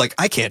knew,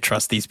 I can't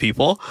trust these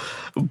people.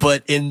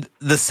 But in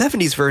the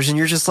 70s version,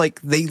 you're just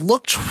they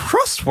look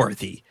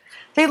trustworthy.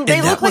 They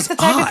look like the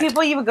type of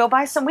people you would go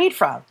buy some weed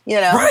from,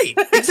 Right,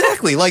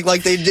 exactly.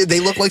 They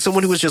look like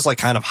someone who was just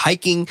kind of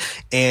hiking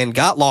and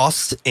got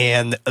lost,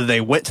 and they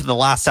went to the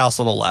last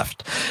house on the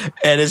left.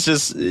 And it's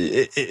just,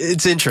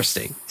 it's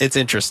interesting. It's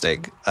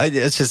interesting.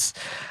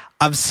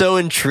 I'm so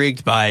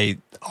intrigued by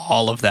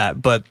all of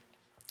that. But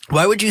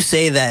why would you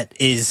say that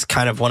is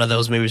kind of one of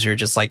those movies where you're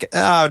just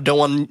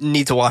don't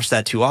need to watch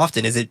that too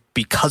often? Is it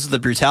because of the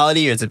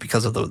brutality, or is it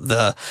because of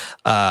the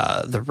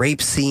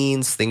rape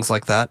scenes, things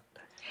like that?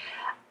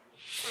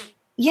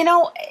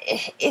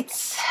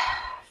 It's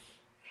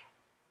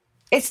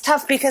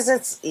tough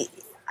because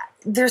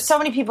there's so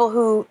many people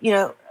who,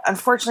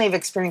 unfortunately have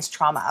experienced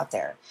trauma out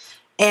there.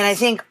 And I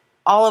think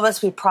all of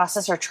us, we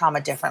process our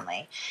trauma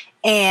differently.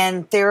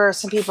 And there are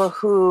some people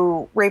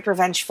who rape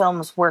revenge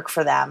films work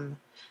for them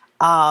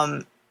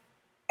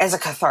as a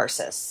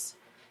catharsis.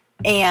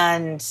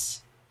 And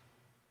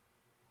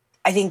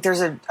I think there's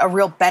a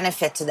real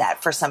benefit to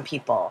that for some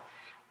people.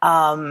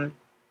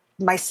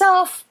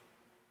 Myself,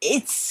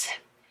 it's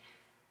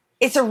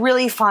a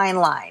really fine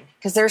line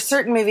because there are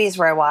certain movies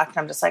where I watch and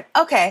I'm just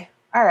okay,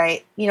 all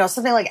right,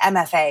 something like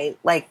MFA,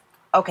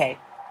 okay,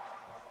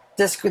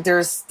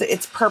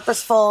 it's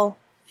purposeful,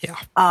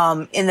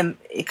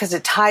 because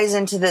it ties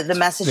into the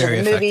message of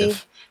the movie,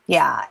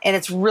 yeah, and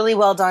it's really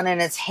well done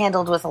and it's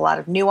handled with a lot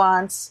of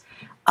nuance.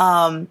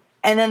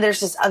 And then there's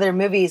just other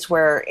movies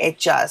where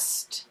it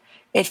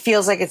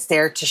feels like it's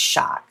there to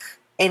shock,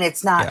 and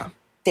it's not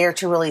there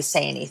to really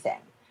say anything.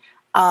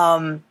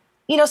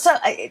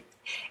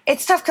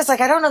 It's tough because,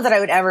 like, I don't know that I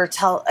would ever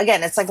tell.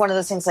 Again, it's like one of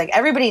those things. Like,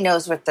 everybody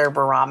knows what their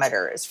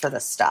barometer is for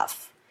this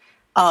stuff.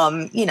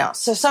 So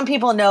some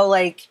people know,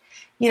 like,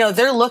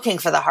 they're looking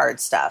for the hard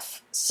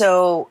stuff.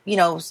 So,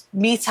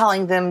 me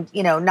telling them,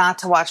 not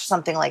to watch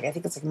something like, I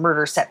think it's like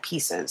Murder Set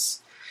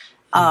Pieces.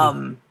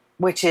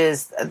 Which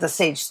is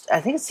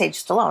I think it's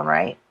Sage Stallone,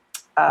 right?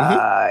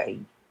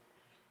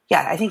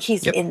 Yeah, I think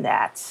he's in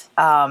that.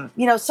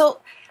 So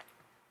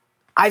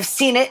I've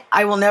seen it.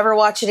 I will never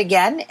watch it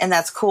again, and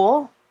that's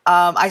cool.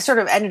 I sort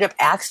of ended up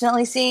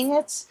accidentally seeing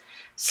it.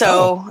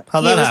 So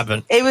how'd that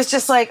happen? It was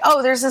just like,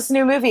 oh, there's this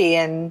new movie,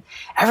 and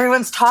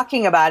everyone's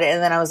talking about it,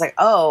 and then I was like,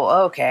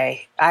 oh,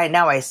 okay,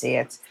 now I see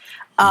it.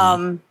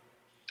 But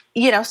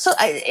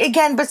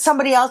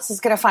somebody else is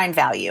going to find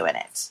value in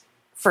it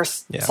for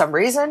some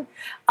reason.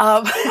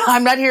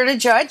 I'm not here to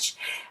judge.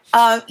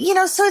 So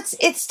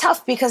it's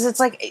tough because it's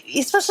like,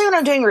 especially when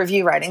I'm doing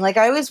review writing, like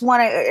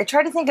I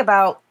try to think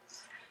about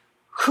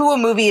who a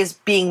movie is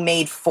being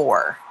made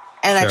for.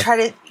 And I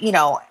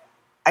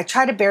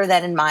try to bear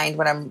that in mind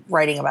when I'm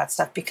writing about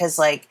stuff, because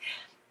like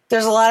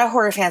there's a lot of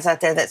horror fans out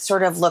there that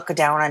sort of look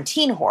down on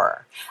teen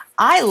horror.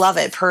 I love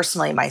it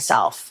personally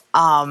myself.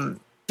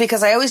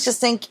 Because I always just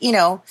think,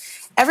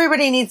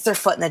 everybody needs their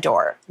foot in the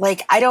door.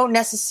 Like, I don't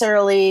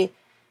necessarily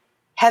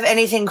have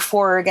anything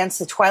for or against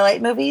the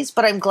Twilight movies,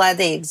 but I'm glad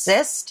they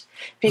exist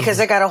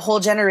because I got a whole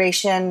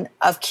generation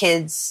of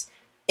kids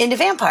into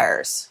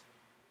vampires.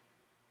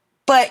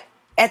 But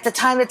at the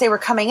time that they were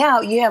coming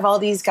out, you have all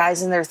these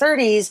guys in their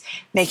 30s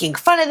making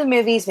fun of the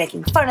movies,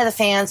 making fun of the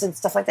fans and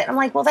stuff like that. I'm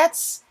like, well,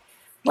 that's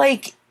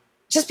like,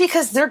 just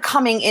because they're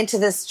coming into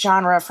this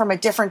genre from a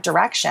different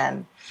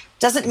direction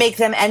doesn't make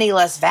them any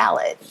less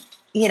valid.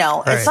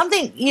 It's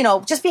something,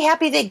 just be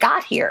happy they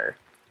got here.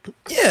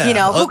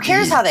 Yeah. Who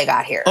cares how they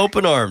got here?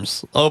 Open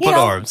arms.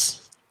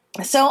 Arms.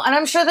 So, and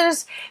I'm sure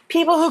there's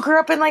people who grew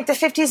up in like the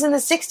 50s and the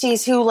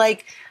 60s who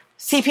like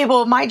see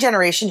people of my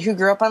generation who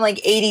grew up on like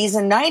 80s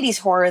and 90s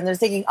horror, and they're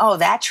thinking, oh,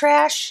 that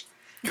trash?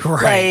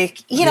 Right.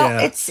 Like,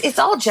 it's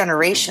all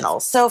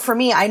generational. So for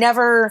me, I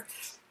never,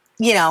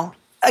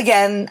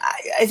 again,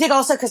 I think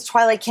also because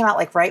Twilight came out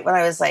like right when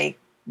I was like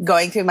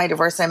going through my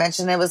divorce, I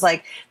mentioned it was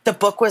like the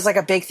book was like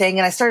a big thing,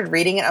 and I started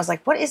reading it. I was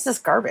like, what is this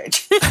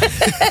garbage?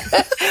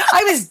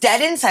 I was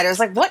dead inside. I was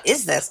like, what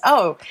is this?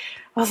 Oh,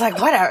 I was like,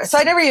 whatever. So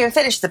I never even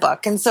finished the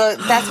book. And so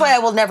that's why I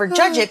will never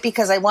judge it,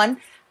 because I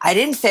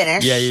didn't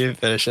finish. Yeah, you didn't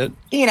finish it.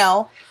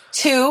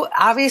 Two,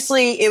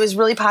 obviously it was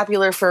really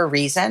popular for a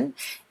reason.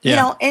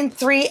 And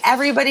three,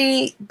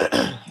 everybody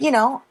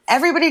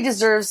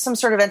deserves some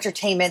sort of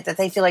entertainment that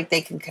they feel like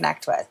they can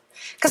connect with.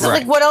 Because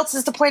like, what else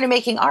is the point of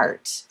making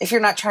art if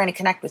you're not trying to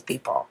connect with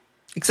people?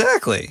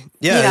 Exactly.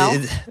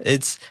 Yeah,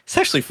 it's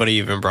actually funny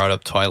you even brought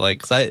up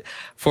Twilight, because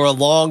for a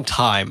long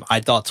time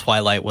I thought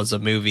Twilight was a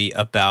movie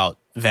about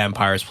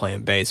vampires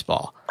playing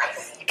baseball.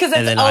 Because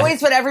that's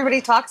always what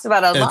everybody talks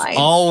about online. It's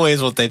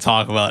always what they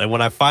talk about. And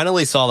when I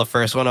finally saw the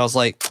first one, I was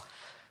like,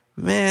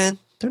 man,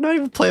 they're not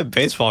even playing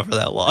baseball for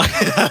that long.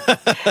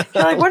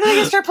 You're like, when are they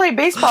going to start playing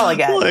baseball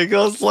again? Like, I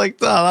was like,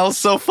 oh, that was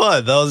so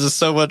fun. That was just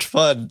so much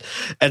fun.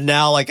 And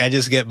now, like, I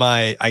just get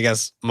my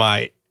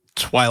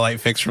Twilight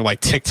fix from,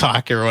 like,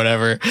 TikTok or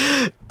whatever.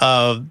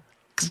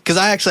 Because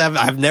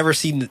I've never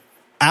seen...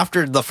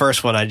 After the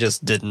first one, I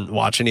just didn't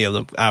watch any of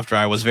them after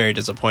I was very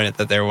disappointed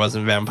that there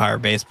wasn't vampire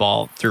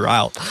baseball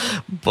throughout.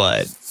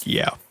 But,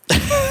 yeah.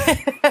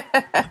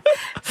 I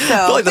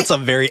feel like that's a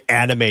very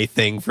anime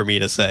thing for me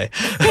to say.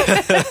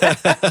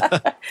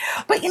 But,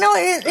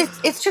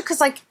 it's true because,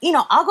 like,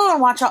 I'll go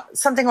and watch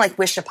something like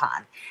Wish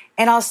Upon,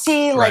 and I'll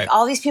see, like,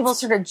 all these people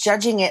sort of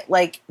judging it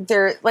like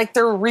they're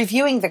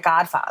reviewing The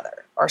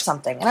Godfather or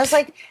something. And I was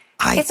like...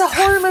 It's a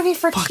horror movie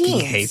for teens. I fucking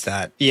hate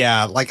that.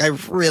 Yeah, like I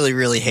really,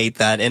 really hate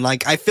that. And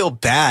like I feel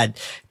bad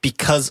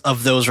because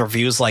of those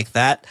reviews like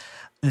that.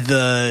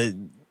 The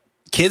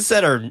kids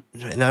that are,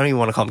 and I don't even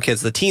want to call them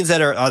kids, the teens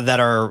that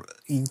are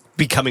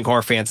becoming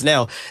horror fans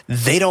now,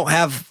 they don't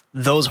have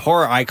those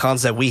horror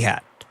icons that we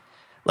had.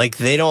 Like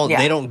they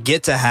don't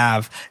get to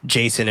have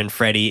Jason and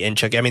Freddy and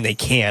Chuck. I mean, they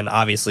can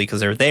obviously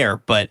because they're there,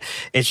 but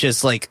it's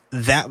just like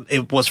that.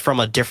 It was from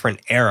a different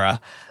era.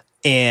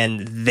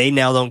 And they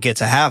now don't get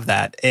to have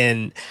that.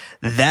 And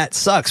that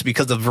sucks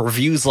because of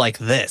reviews like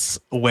this,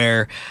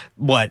 where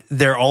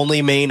their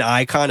only main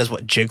icon is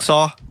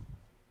Jigsaw?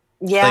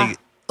 Yeah.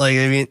 Like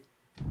I mean,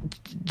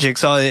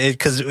 Jigsaw,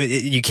 because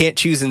you can't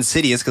choose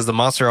Insidious because the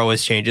monster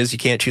always changes. You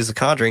can't choose The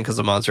Conjuring because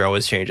the monster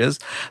always changes.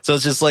 So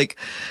it's just like,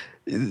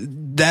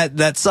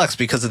 that sucks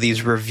because of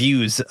these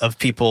reviews of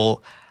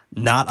people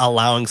not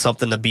allowing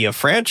something to be a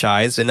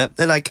franchise. And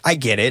I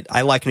get it.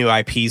 I like new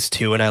IPs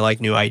too, and I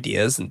like new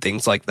ideas and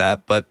things like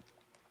that. But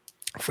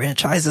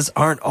franchises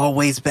aren't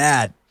always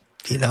bad.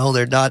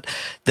 They're not.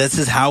 This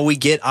is how we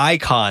get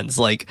icons.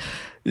 Like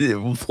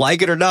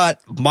it or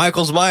not,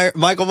 Michael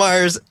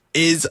Myers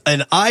is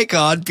an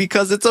icon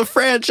because it's a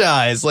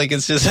franchise. Like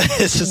it's just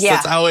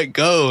that's how it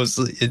goes.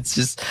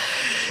 It's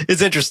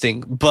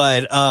interesting.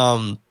 But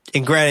and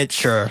granted,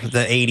 sure,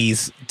 the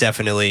 80s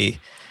definitely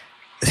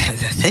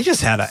they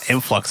just had an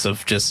influx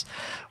of just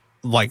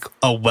like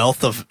a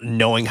wealth of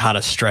knowing how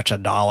to stretch a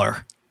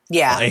dollar.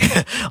 Yeah. Like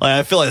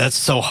I feel like that's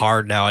so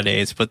hard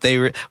nowadays, but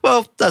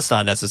well, that's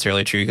not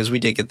necessarily true because we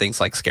did get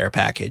things like Scare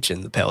Package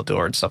and the Pale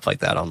Door and stuff like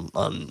that on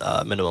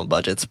minimum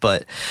budgets.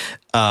 But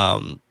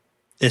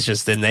it's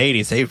just in the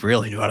 80s, they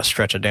really knew how to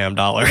stretch a damn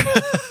dollar.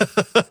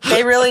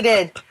 They really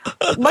did.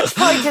 Much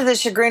probably to the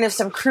chagrin of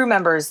some crew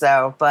members,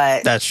 though.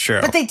 But that's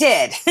true. But they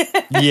did.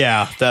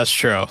 Yeah, that's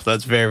true.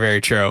 That's very, very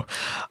true.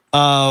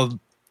 Well,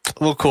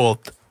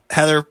 cool.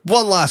 Heather,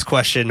 one last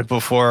question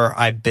before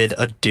I bid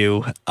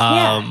adieu.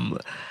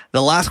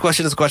 The last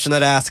question is a question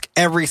that I ask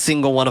every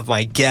single one of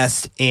my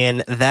guests,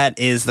 and that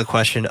is the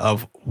question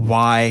of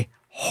why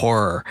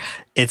horror?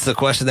 It's the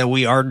question that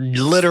we are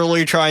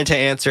literally trying to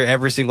answer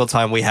every single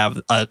time we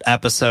have an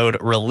episode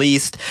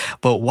released.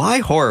 But why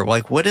horror?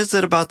 Like, what is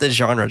it about this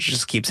genre that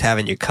just keeps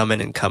having you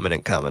coming and coming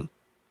and coming?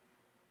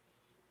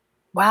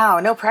 Wow,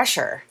 no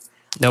pressure.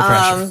 No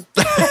pressure.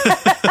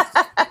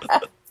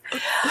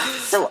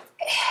 So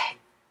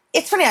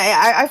it's funny.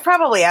 I've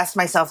probably asked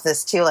myself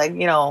this too. Like,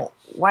 you know,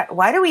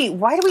 why do we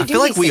do I feel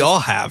like we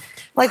all have.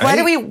 Like, right?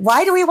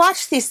 why do we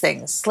watch these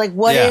things? Like,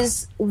 what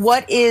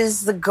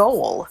is the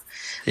goal?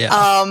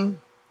 Yeah.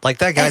 Like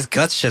that guy's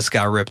guts just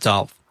got ripped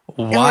off.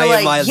 Why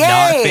like, am I yay!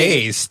 not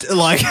phased?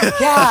 Like,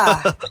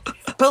 yeah.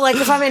 But like,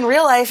 if I'm in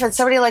real life and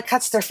somebody like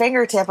cuts their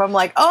fingertip, I'm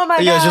like, oh my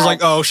god. Yeah, it's just like,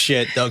 oh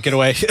shit, don't get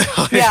away.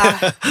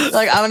 Yeah.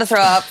 Like, I'm gonna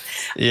throw up.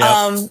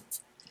 Yeah.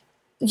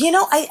 You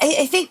know,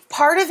 I think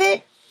part of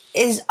it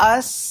is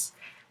us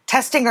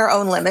testing our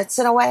own limits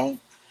in a way.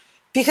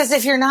 Because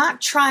if you're not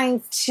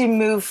trying to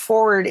move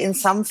forward in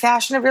some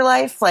fashion of your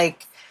life,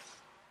 like,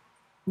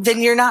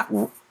 then you're not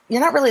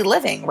really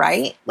living,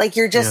 right? Like,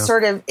 you're just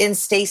sort of in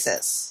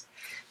stasis.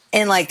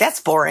 And like, that's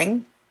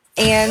boring.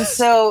 And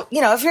so,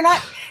 you know, if you're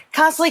not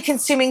constantly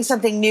consuming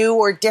something new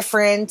or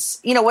different,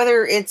 you know,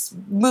 whether it's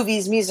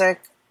movies,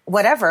 music,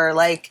 whatever,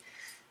 like,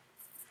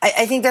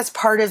 I think that's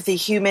part of the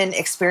human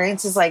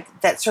experience, is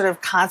like that sort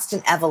of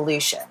constant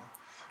evolution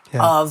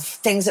of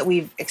things that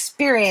we've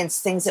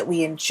experienced, things that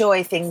we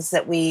enjoy, things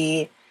that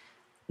we,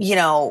 you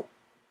know,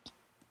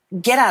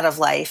 get out of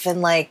life.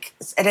 And like,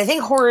 and I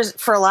think horror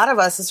for a lot of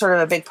us is sort of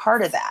a big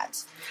part of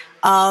that.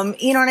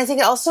 You know, and I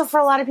think also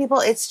for a lot of people,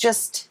 it's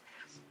just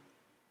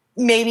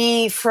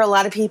maybe for a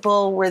lot of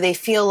people where they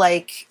feel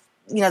like,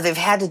 you know, they've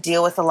had to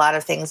deal with a lot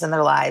of things in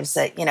their lives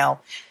that, you know,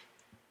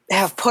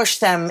 have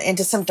pushed them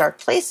into some dark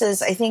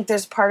places. I think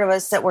there's part of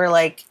us that we're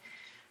like,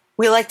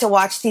 we like to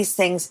watch these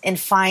things and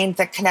find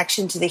the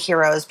connection to the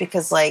heroes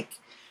because, like,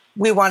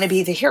 we want to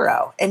be the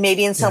hero. And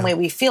maybe in some way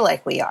we feel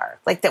like we are,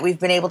 like that we've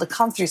been able to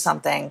come through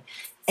something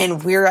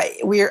and we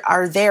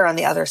are there on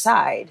the other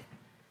side.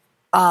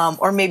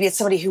 Or maybe it's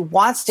somebody who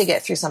wants to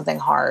get through something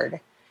hard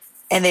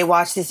and they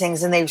watch these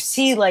things and they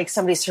see like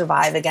somebody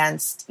survive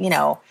against, you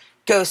know,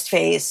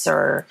 Ghostface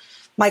or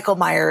Michael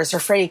Myers or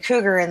Freddy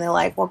Krueger. And they're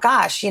like, well,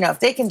 gosh, you know, if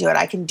they can do it,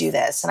 I can do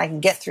this and I can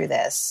get through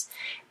this.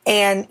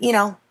 And, you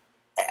know,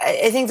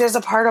 I think there's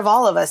a part of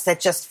all of us that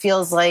just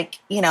feels like,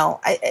 you know,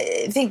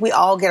 I think we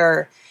all get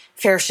our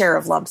fair share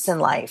of lumps in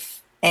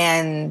life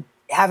and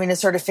having to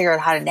sort of figure out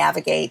how to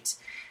navigate,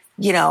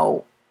 you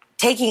know,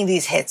 taking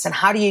these hits and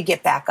how do you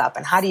get back up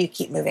and how do you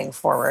keep moving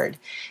forward?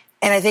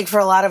 And I think for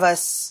a lot of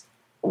us,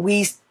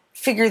 we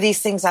figure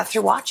these things out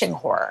through watching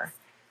horror.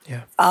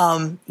 Yeah.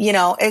 You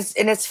know,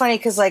 it's funny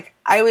because like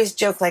I always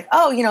joke like,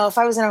 oh, you know, if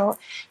I was in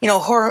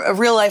a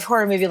real life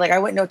horror movie, like I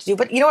wouldn't know what to do.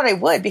 But you know what, I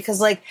would,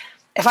 because like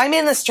if I'm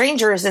in The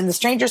Strangers and the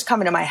strangers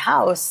come into my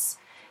house,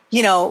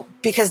 you know,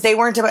 because they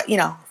weren't about, you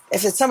know,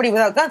 if it's somebody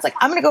without guns, like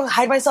I'm going to go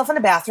hide myself in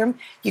the bathroom.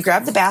 You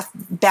grab the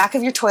back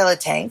of your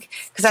toilet tank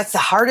because that's the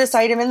hardest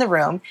item in the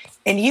room.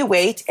 And you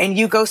wait and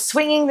you go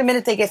swinging the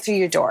minute they get through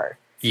your door.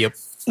 Yep.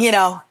 You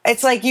know,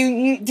 it's like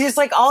you there's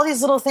like all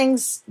these little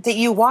things that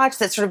you watch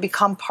that sort of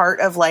become part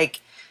of like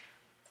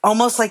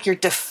almost like your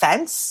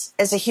defense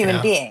as a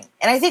human being.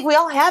 And I think we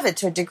all have it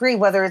to a degree,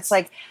 whether it's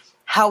like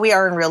how we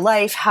are in real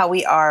life, how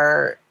we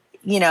are,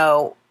 you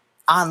know,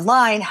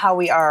 online, how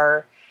we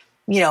are,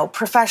 you know,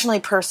 professionally,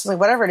 personally,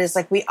 whatever it is,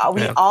 like we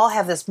all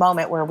have this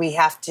moment where we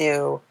have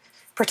to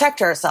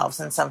protect ourselves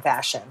in some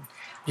fashion.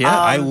 Yeah,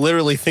 I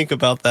literally think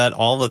about that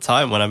all the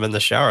time when I'm in the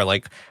shower.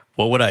 Like,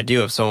 what would I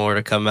do if someone were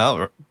to come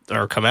out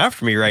or come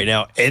after me right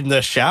now in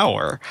the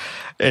shower?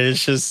 And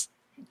it's just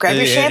grab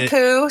your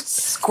shampoo,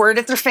 squirt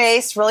it through their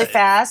face really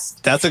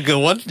fast. That's a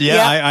good one. Yeah,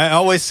 yep. I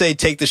always say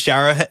take the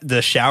shower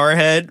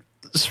head,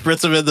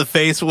 spritz them in the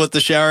face with the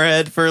shower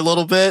head for a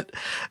little bit,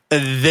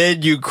 and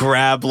then you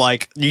grab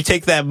like you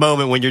take that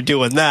moment when you're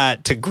doing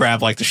that to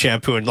grab like the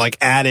shampoo and like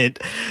add it.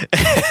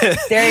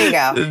 There you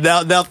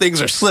go. Now things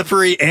are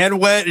slippery and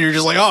wet, and you're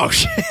just like, oh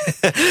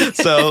shit.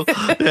 So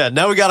yeah,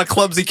 now we got a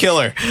clumsy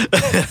killer.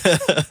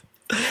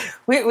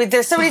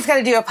 There's somebody's got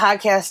to do a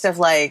podcast of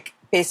like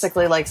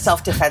basically like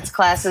self-defense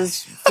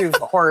classes through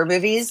horror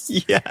movies.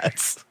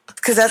 Yes.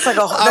 because that's like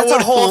a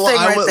whole thing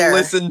right there. I would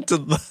listen to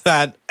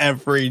that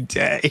every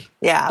day.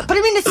 Yeah, but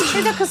I mean, it's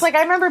true though, because like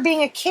I remember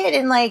being a kid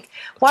and like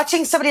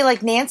watching somebody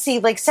like Nancy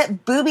like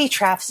set booby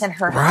traps in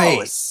her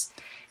house.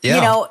 Yeah.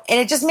 You know, and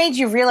it just made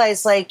you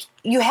realize like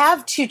you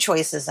have two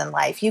choices in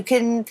life. You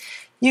can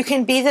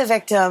be the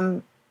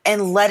victim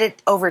and let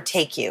it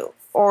overtake you,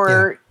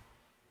 or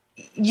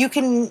you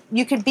can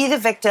be the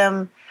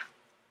victim,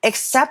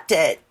 accept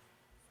it,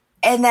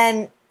 and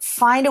then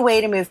find a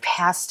way to move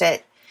past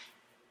it.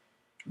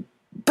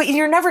 But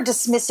you're never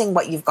dismissing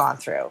what you've gone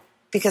through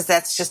because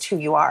that's just who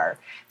you are.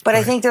 But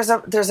I think there's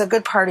a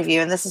good part of you,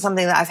 and this is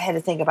something that I've had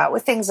to think about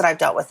with things that I've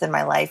dealt with in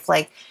my life.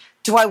 Like,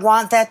 do I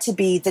want that to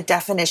be the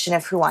definition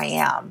of who I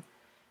am?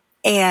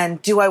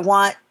 And do I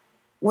want,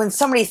 when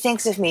somebody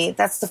thinks of me,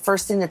 that's the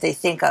first thing that they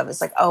think of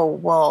is like, oh,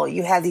 well,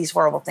 you had these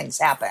horrible things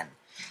happen.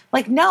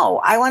 Like,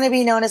 no, I want to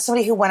be known as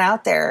somebody who went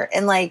out there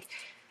and like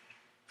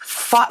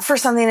fought for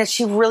something that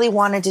she really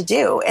wanted to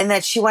do, and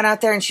that she went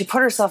out there and she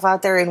put herself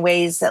out there in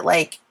ways that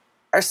like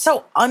are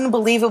so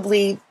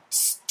unbelievably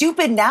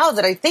stupid now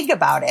that I think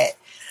about it.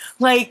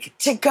 Like,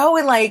 to go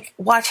and like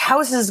watch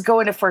houses go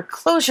into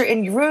foreclosure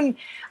and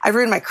I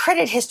ruined my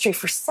credit history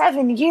for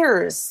 7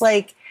 years.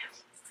 Like,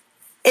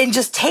 and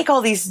just take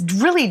all these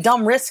really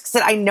dumb risks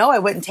that I know I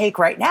wouldn't take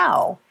right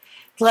now.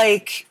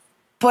 Like,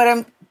 but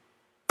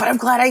I'm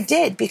glad I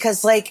did,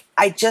 because like,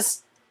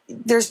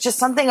 there's just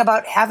something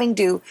about having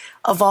to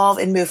evolve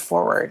and move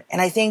forward. And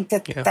I think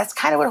that that's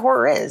kind of what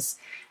horror is.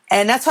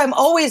 And that's why I'm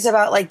always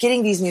about like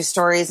getting these new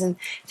stories and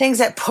things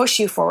that push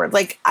you forward.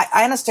 Like,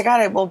 I honest to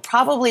God, I will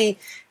probably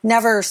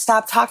never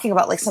stop talking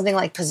about like something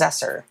like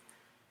Possessor.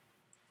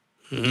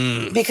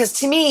 Because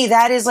to me,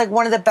 that is like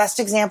one of the best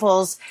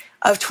examples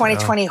of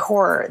 2020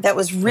 horror that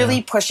was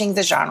really pushing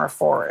the genre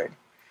forward.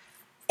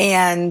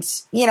 And,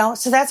 you know,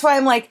 so that's why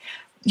I'm like,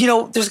 you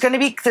know, there's going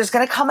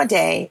to come a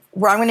day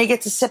where I'm going to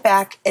get to sit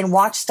back and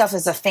watch stuff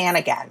as a fan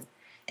again,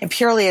 and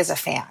purely as a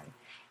fan.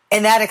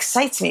 And that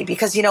excites me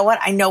because, you know what?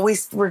 I know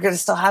we're going to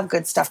still have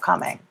good stuff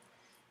coming.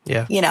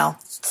 Yeah. You know,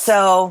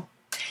 so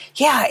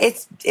yeah,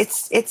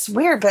 it's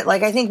weird, but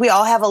like, I think we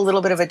all have a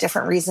little bit of a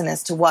different reason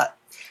as to what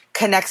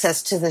connects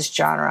us to this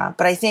genre.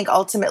 But I think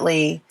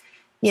ultimately,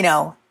 you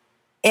know,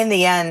 in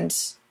the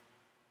end,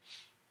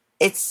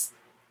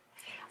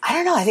 I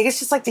don't know. I think it's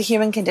just like the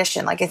human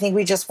condition. Like, I think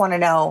we just want to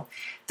know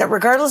that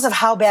regardless of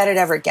how bad it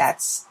ever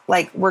gets,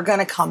 like, we're going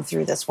to come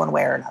through this one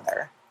way or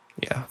another.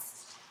 Yeah.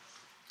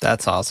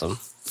 That's awesome.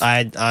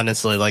 I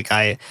honestly, like,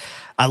 I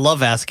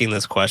love asking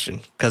this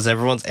question because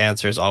everyone's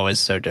answer is always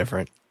so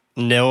different.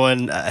 No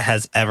one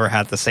has ever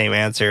had the same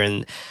answer.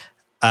 And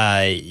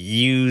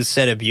you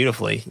said it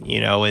beautifully.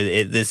 You know,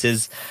 this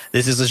is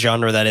a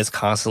genre that is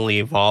constantly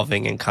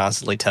evolving and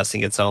constantly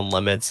testing its own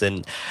limits,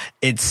 and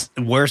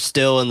we're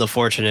still in the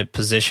fortunate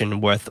position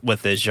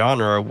with this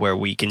genre where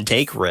we can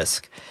take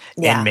risk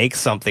and make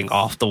something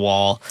off the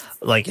wall,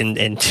 like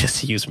and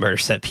just use murder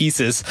set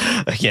pieces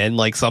again,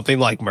 like something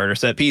like murder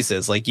set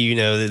pieces. Like, you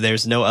know,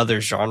 there's no other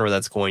genre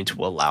that's going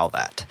to allow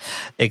that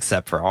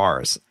except for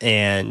ours,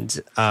 and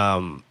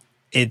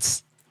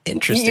it's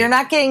interesting. You're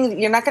not going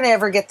to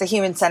ever get the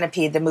Human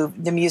Centipede,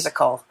 the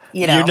musical.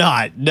 You know, you're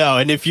not. No,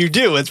 and if you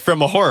do, it's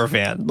from a horror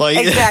fan. Like,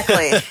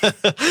 exactly.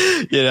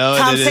 You know,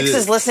 Tom Six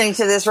is listening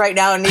to this right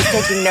now, and he's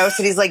taking notes,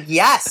 and he's like,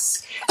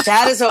 "Yes,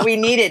 that is what we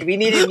needed. We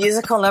needed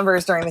musical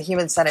numbers during the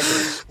Human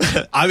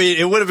Centipede." I mean,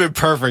 it would have been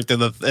perfect in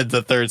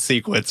the third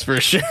sequence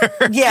for sure.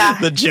 Yeah,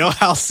 the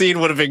jailhouse scene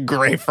would have been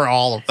great for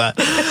all of that.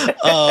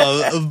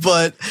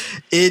 But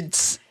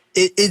it's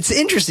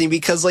interesting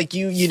because, like,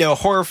 you know,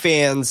 horror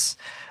fans.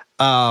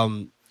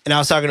 And I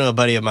was talking to a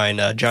buddy of mine,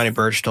 Johnny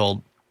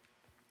Birchtold,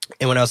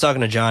 and when I was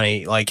talking to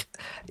Johnny, like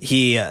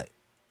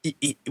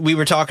we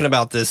were talking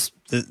about this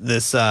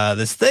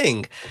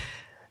thing,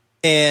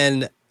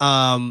 and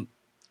when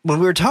we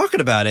were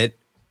talking about it,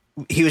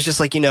 he was just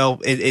like, you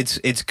know,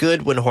 it's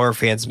good when horror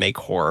fans make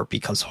horror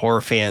because horror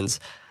fans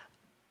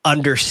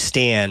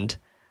understand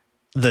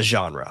the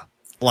genre.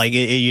 Like,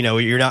 you know,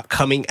 you're not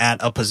coming at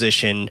a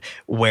position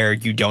where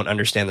you don't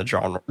understand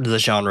the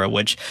genre,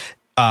 which,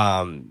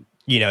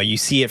 you know, you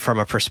see it from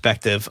a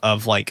perspective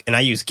of like, and I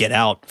use Get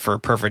Out for a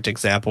perfect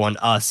example, and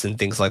Us and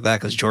things like that,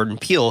 because Jordan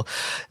Peele,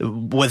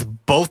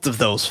 with both of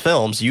those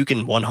films, you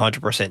can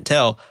 100%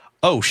 tell,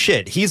 oh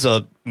shit, he's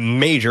a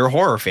major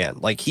horror fan.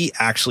 Like, he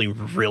actually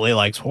really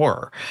likes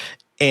horror.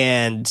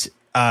 And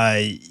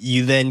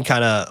you then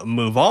kind of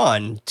move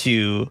on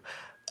to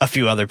a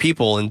few other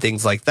people and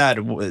things like that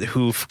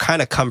who've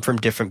kind of come from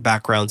different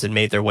backgrounds and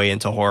made their way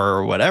into horror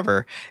or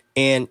whatever.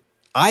 And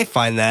I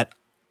find that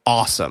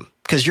awesome.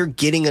 Because you're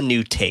getting a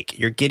new take.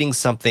 You're getting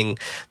something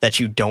that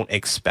you don't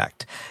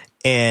expect.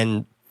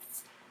 And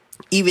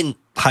even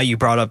how you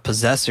brought up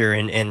Possessor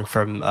and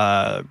from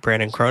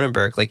Brandon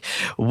Cronenberg, like,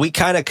 we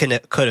kind of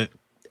could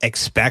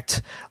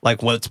expect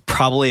like what's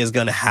probably is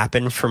going to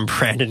happen from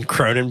Brandon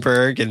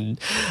Cronenberg and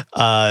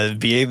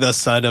being the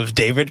son of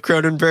David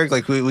Cronenberg.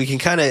 Like, we can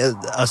kind of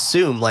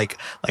assume like,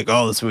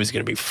 oh, this movie's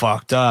going to be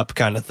fucked up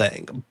kind of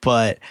thing.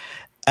 But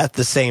at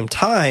the same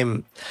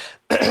time,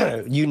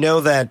 you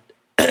know that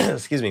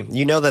excuse me,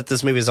 you know that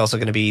this movie is also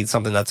going to be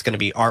something that's going to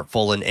be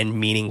artful and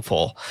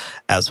meaningful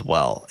as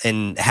well,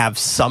 and have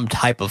some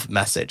type of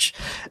message.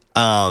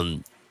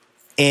 And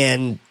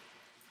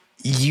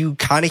you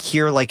kind of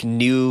hear like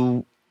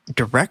new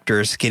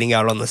directors getting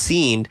out on the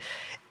scene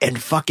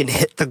and fucking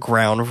hit the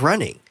ground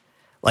running,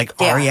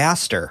 like Ari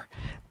Aster,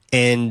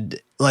 and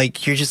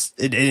like you're just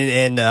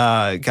and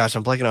gosh,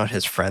 I'm blanking on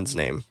his friend's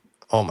name.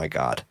 Oh my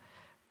god,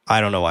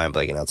 I don't know why I'm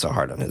blanking out so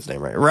hard on his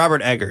name. Right,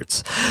 Robert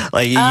Eggers.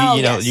 Like you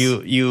know,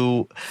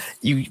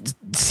 you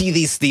see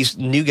these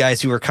new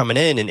guys who are coming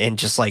in and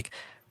just like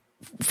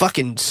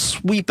fucking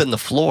sweeping the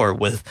floor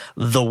with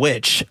The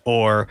Witch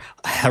or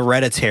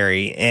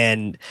Hereditary,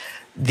 and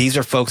these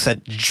are folks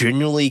that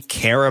genuinely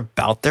care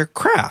about their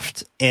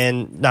craft.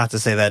 And not to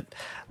say that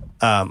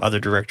other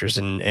directors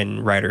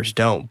and writers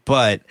don't,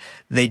 but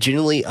they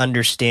genuinely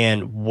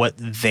understand what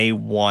they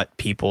want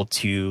people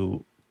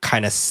to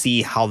kind of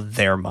see how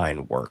their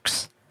mind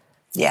works.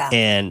 Yeah.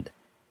 And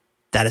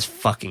that is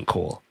fucking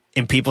cool.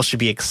 And people should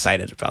be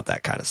excited about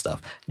that kind of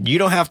stuff. You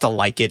don't have to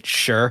like it,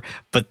 sure,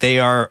 but they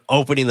are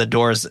opening the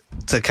doors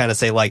to kind of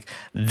say, like,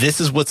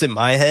 this is what's in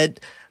my head.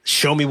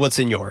 Show me what's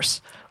in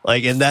yours.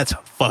 Like, and that's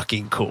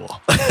fucking cool.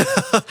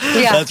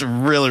 Yeah. That's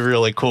really,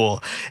 really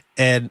cool.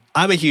 And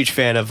I'm a huge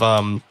fan of,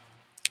 I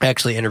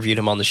actually interviewed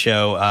him on the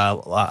show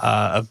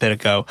a bit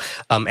ago,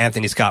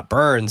 Anthony Scott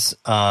Burns.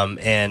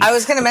 And I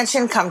was going to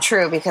mention Come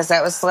True because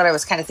that was what I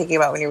was kind of thinking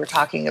about when you were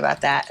talking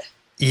about that.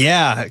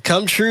 Yeah,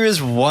 Come True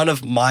is one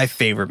of my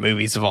favorite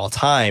movies of all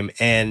time.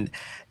 And,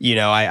 you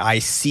know, I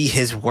see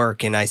his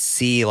work and I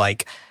see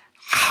like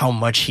how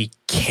much he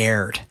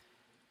cared.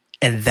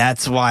 And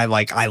that's why,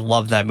 like, I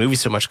love that movie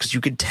so much, because you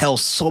could tell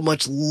so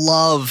much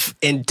love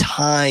and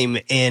time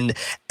and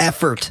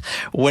effort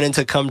went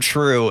into Come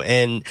True.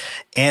 And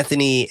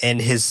Anthony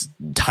and his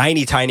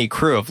tiny, tiny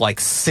crew of like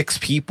 6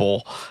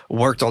 people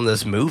worked on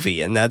this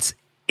movie. And that's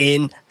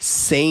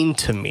insane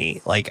to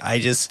me. Like,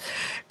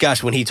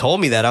 gosh, when he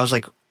told me that, I was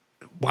like,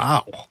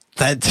 wow,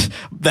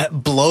 that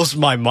blows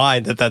my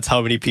mind that's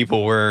how many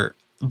people were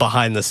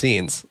behind the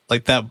scenes.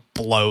 Like, that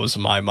blows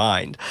my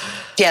mind.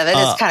 Yeah, that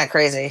is kind of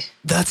crazy.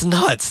 That's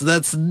nuts.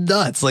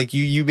 Like,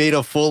 you made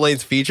a full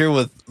length feature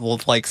with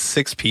like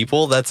 6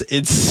 people. That's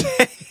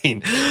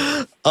insane.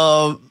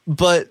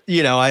 But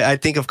you know, I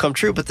think of Come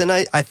True, but then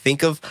I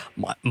think of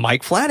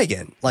Mike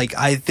Flanagan. Like,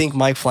 I think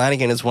Mike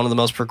Flanagan is one of the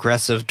most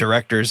progressive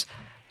directors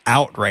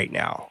out right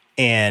now.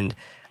 And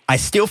I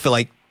still feel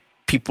like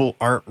people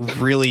aren't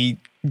really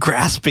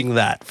grasping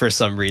that for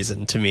some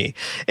reason to me.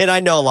 And I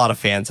know a lot of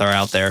fans are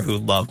out there who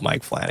love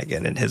Mike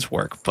Flanagan and his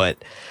work,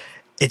 but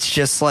it's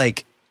just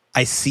like,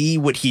 I see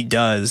what he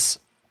does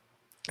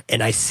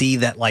and I see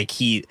that, like,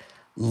 he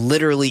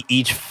literally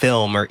each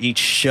film or each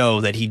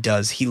show that he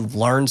does, he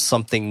learns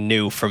something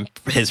new from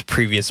his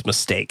previous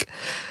mistake.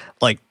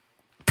 Like,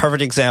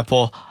 perfect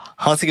example,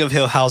 Haunting of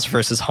Hill House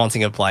versus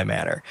Haunting of Bly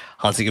Manor.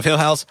 Haunting of Hill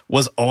House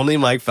was only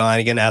Mike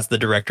Flanagan as the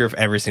director of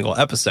every single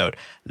episode.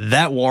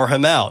 That wore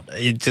him out.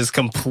 It just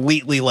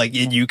completely, like,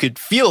 and you could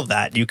feel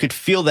that. You could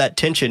feel that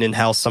tension in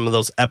how some of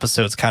those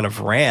episodes kind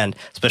of ran,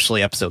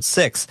 especially episode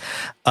 6,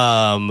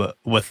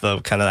 with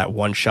the kind of that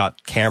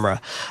one-shot camera.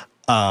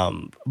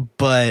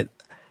 But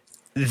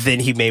then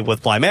he made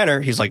with Bly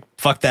Manor, he's like,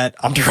 fuck that,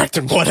 I'm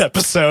directing one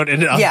episode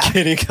and I'm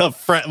getting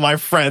my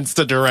friends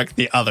to direct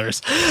the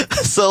others.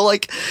 So,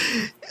 like,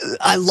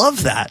 I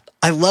love that.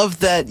 I love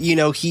that, you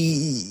know,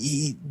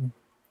 he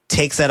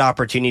takes that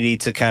opportunity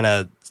to kind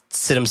of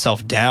sit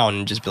himself down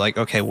and just be like,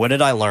 okay, what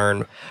did I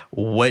learn?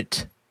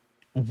 What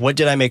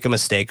did I make a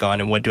mistake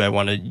on? And what do I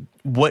want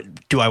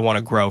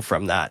to grow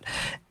from that?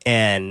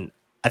 And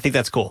I think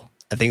that's cool.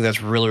 I think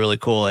that's really, really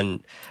cool.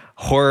 And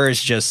horror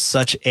is just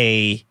such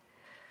a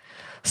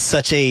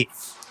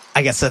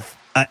I guess a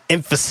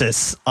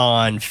emphasis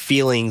on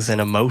feelings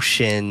and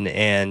emotion.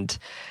 And,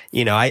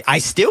 you know, I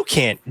still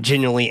can't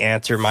genuinely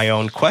answer my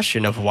own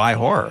question of why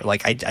horror.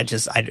 Like, I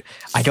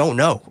don't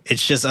know.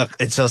 It's just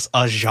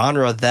a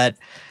genre that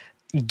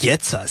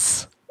gets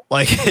us.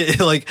 Like,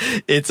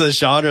 it's a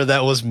genre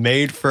that was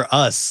made for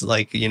us.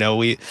 Like, you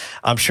know,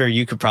 I'm sure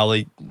you could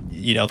probably,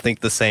 you know, think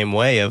the same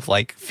way of,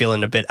 like,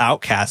 feeling a bit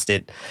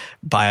outcasted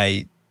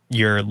by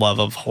your love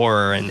of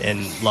horror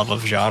and love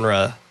of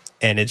genre.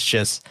 And it's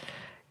just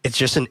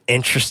an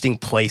interesting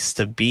place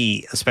to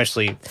be,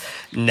 especially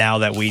now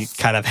that we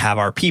kind of have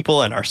our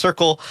people and our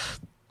circle.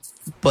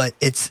 But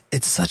it's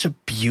such a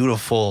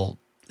beautiful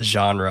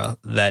genre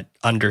that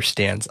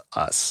understands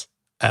us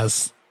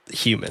as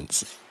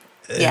humans.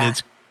 Yeah.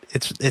 And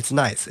it's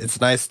nice.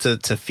 It's nice to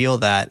feel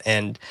that.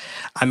 And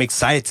I'm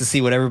excited to see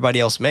what everybody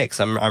else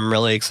makes. I'm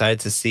really excited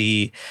to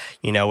see,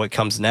 you know, what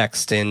comes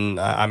next. And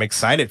I'm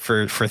excited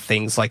for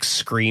things like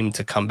Scream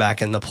to come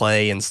back into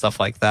play and stuff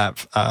like that,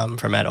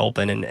 from Matt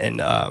Olpin and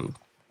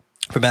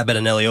from Matt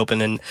Bettinelli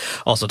Olpin and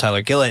also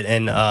Tyler Gillett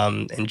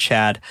and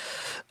Chad.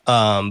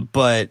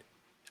 But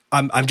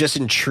I'm just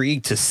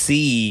intrigued to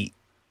see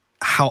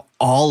how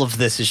all of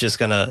this is just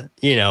gonna,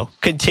 you know,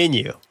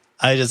 continue.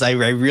 I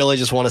really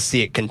just want to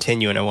see it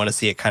continue, and I want to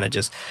see it kind of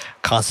just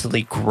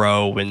constantly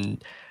grow and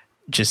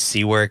just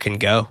see where it can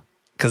go,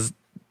 because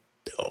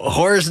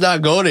horror's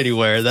not going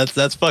anywhere.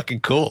 That's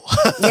fucking cool.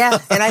 Yeah,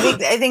 and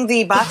I think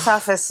the box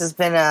office has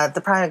been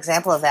the prime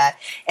example of that.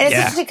 And it's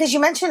interesting because you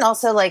mentioned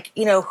also, like,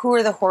 you know, who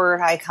are the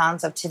horror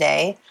icons of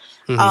today?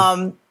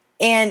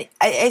 And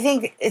I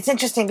think it's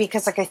interesting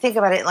because, like, I think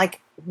about it, like,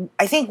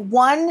 I think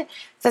one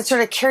that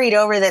sort of carried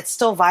over that's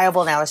still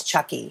viable now is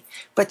Chucky.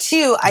 But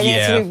two, I think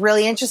it's going to be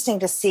really interesting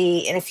to see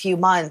in a few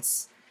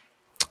months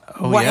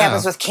what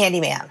happens with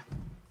Candyman.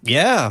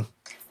 Yeah.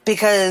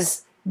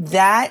 Because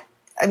that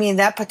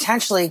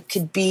potentially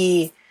could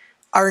be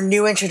our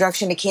new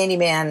introduction to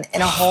Candyman,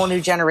 and a whole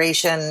new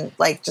generation,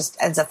 like, just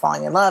ends up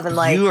falling in love. And,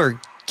 like, you are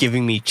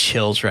giving me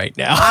chills right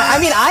now. I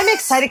mean, I'm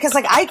excited because,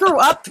 like, I grew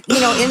up, you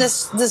know, in the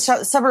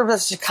suburb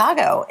of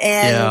Chicago,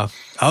 and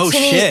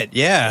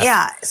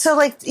yeah. So,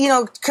 like, you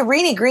know,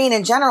 Cabrini Green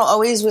in general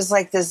always was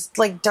like this,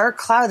 like, dark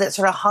cloud that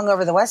sort of hung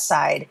over the West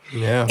Side.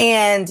 Yeah.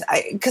 And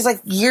because,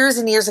 like, years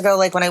and years ago,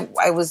 like, when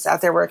I was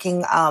out there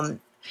working,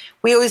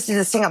 we always did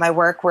this thing at my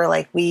work where,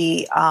 like,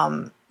 we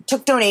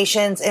took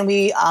donations, and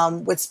we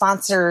would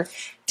sponsor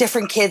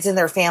different kids and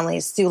their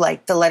families through,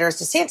 like, the Letters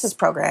to Santa's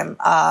program,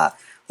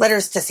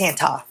 Letters to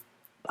Santa,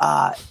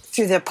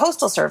 through the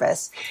postal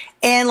service.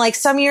 And, like,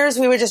 some years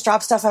we would just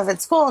drop stuff off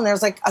at school, and there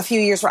was, like, a few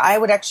years where I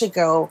would actually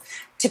go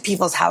to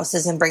people's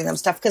houses and bring them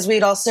stuff, because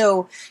we'd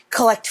also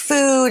collect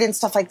food and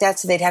stuff like that,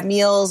 so they'd have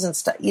meals and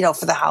stuff, you know,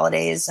 for the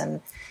holidays,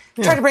 and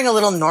try to bring a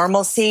little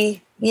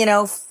normalcy, you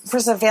know, for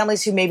some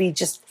families who maybe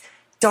just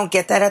don't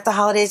get that at the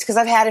holidays. Because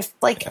I've had,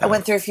 I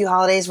went through a few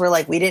holidays where,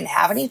 like, we didn't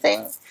have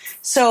anything.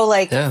 So,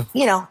 like,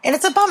 you know, and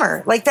it's a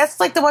bummer. Like, that's,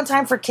 like, the one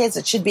time for kids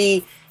that should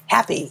be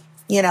happy,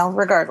 you know,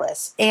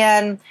 regardless.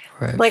 And,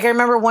 like, I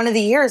remember one of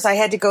the years I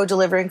had to go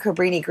deliver in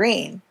Cabrini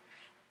Green.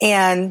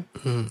 And,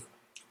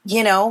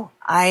 you know,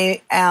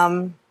 I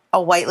am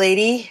a white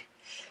lady,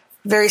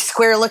 very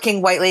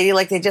square-looking white lady.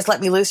 Like, they just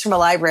let me loose from a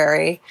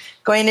library,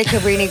 going to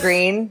Cabrini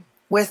Green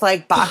with,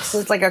 like,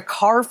 boxes, like a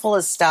car full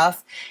of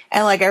stuff.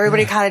 And, like,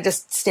 everybody kind of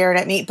just stared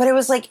at me. But it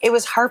was, like, it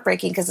was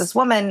heartbreaking because this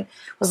woman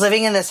was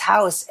living in this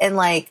house, and,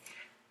 like,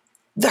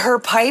 her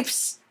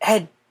pipes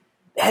had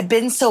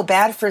been so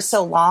bad for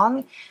so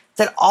long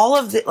that all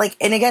of the, like,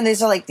 and again,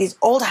 these are, like, these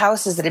old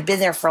houses that had been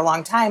there for a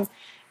long time.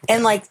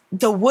 And, like,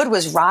 the wood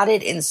was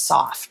rotted and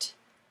soft.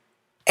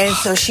 And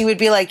so she would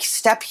be like,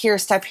 step here,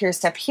 step here,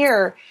 step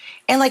here.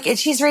 And, like, and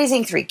she's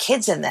raising 3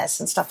 kids in this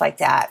and stuff like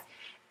that.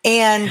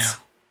 And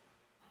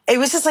it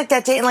was just like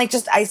that day. And, like,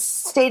 just, I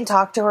stayed and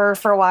talked to her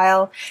for a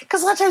while.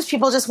 Because a lot of times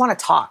people just want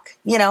to talk,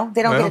 you know,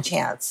 they don't get a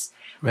chance.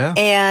 Yeah.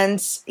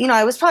 And, you know,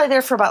 I was probably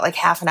there for about, like,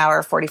 half an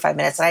hour, 45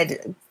 minutes. And I had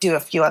to do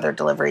a few other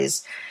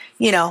deliveries,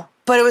 you know,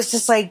 but it was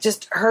just, like,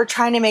 just her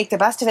trying to make the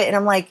best of it. And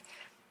I'm like,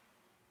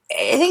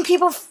 I think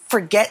people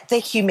forget the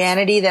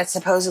humanity that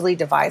supposedly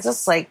divides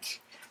us.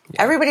 Like,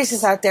 everybody's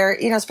just out there,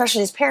 you know,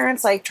 especially as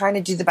parents, like, trying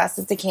to do the best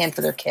that they can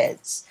for their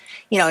kids,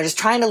 you know, just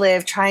trying to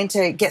live, trying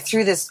to get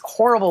through this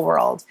horrible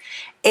world.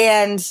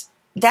 And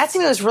that to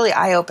me was really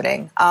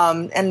eye-opening.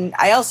 And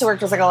I also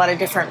worked with, like, a lot of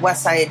different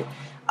West Side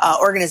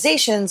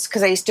organizations,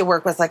 because I used to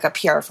work with, like, a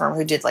PR firm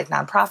who did, like,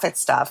 nonprofit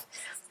stuff.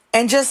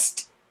 And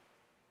just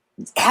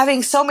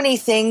having so many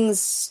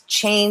things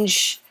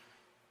change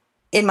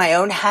in my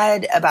own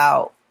head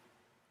about,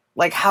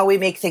 like, how we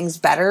make things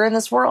better in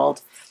this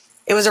world.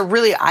 It was a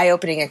really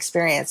eye-opening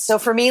experience. So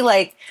for me,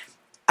 like,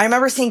 I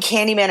remember seeing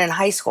Candyman in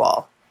high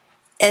school,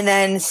 and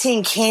then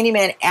seeing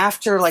Candyman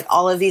after, like,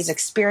 all of these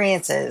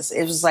experiences.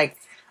 It was like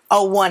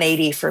a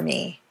 180 for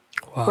me,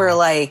 where,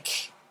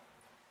 like,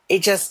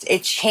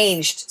 it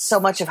changed so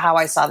much of how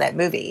I saw that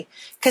movie.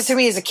 Because for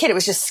me as a kid, it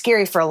was just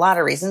scary for a lot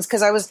of reasons,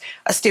 because I was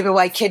a stupid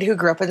white kid who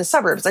grew up in the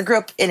suburbs. I grew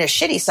up in a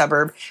shitty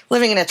suburb,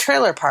 living in a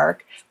trailer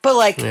park, but,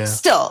 like,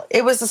 still,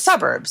 it was the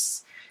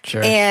suburbs.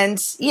 Sure.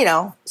 And, you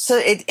know, so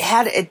it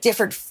had a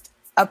different,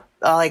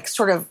 like,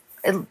 sort of,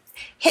 it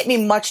hit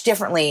me much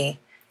differently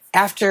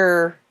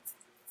after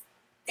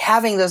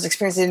having those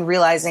experiences and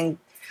realizing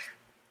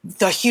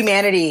the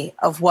humanity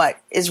of what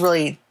is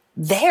really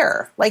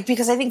there. Like,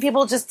 because I think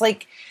people just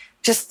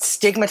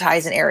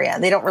stigmatize an area,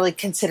 and they don't really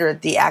consider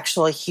the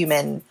actual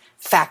human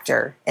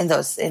factor in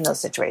those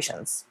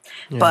situations.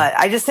 Yeah. But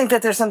I just think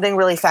that there's something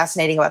really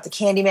fascinating about the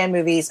Candyman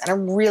movies, and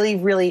I'm really,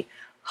 really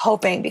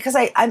hoping, because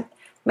I'm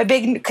my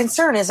big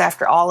concern is,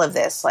 after all of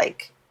this,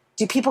 like,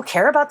 do people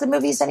care about the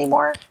movies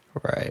anymore?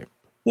 Right.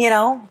 You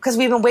know, because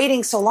we've been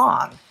waiting so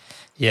long.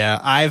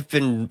 Yeah, I've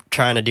been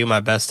trying to do my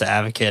best to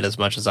advocate as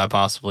much as I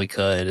possibly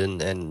could,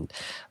 and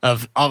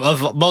of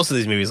most of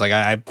these movies. Like,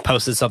 I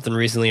posted something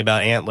recently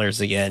about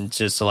Antlers again,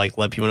 just to, like,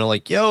 let people know,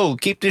 like, yo,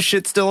 keep this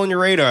shit still on your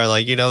radar.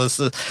 Like, you know,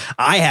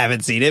 I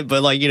haven't seen it,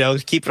 but, like, you know,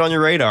 keep it on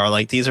your radar.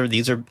 Like, these are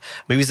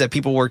movies that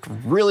people worked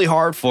really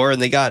hard for,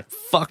 and they got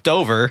fucked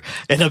over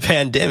in a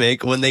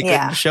pandemic when they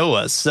couldn't show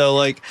us. So,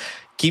 like,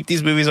 keep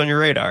these movies on your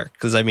radar,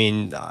 because, I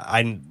mean,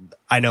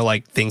 I know,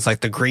 like, things like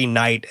The Green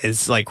Knight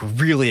is, like,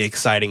 really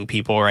exciting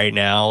people right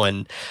now.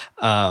 And,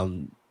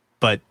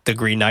 but The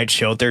Green Knight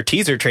showed their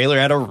teaser trailer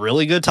at a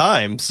really good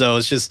time. So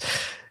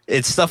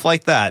it's stuff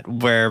like that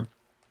where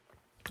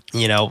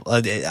You know,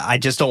 I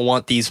just don't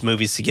want these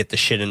movies to get the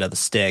shit into the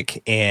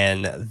stick,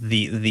 and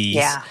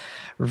these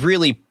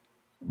really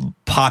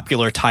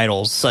popular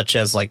titles such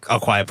as like A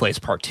Quiet Place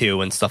Part 2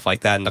 and stuff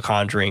like that, and The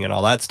Conjuring and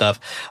all that stuff,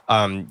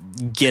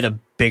 get a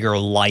bigger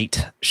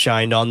light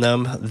shined on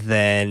them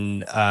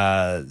than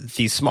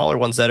these smaller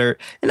ones that are,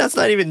 and that's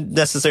not even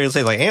necessarily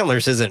say like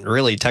Antlers isn't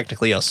really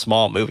technically a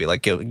small movie,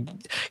 like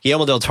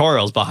Guillermo del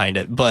Toro's behind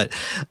it, but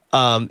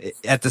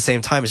at the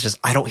same time, it's just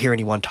I don't hear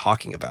anyone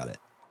talking about it,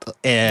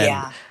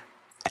 and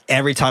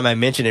every time I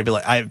mention it, it'd be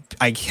like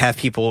I have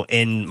people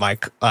in my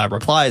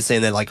replies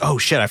saying that like, oh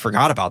shit, I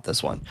forgot about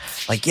this one.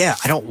 Like, yeah,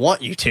 I don't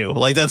want you to.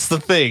 Like, that's the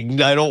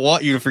thing. I don't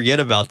want you to forget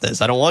about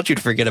this. I don't want you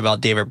to forget about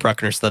David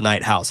Bruckner's The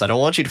Night House. I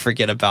don't want you to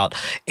forget about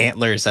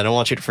Antlers. I don't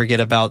want you to forget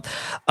about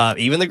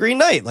even The Green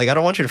Knight. Like, I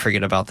don't want you to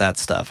forget about that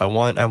stuff. I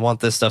want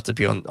this stuff to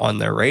be on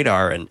their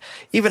radar. And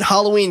even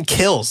Halloween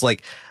Kills.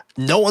 Like,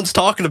 no one's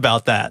talking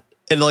about that.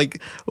 And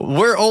like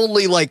we're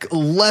only like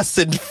less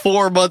than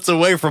 4 months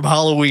away from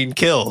Halloween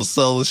Kills,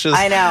 so it's just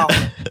I know,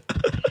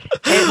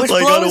 which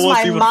like, blows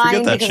my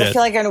mind because shit. I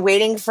feel like I've been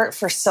waiting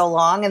for so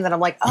long, and then I'm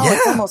like,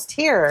 it's almost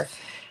here.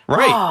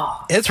 Right,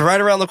 oh. It's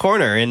right around the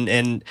corner,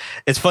 and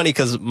it's funny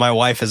because my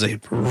wife is a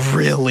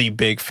really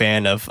big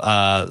fan of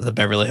the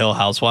Beverly Hills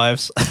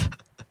Housewives.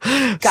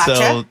 Gotcha.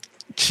 So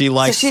she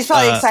likes. So she's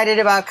probably excited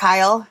about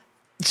Kyle.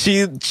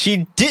 She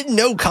didn't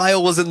know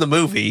Kyle was in the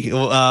movie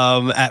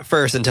at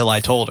first until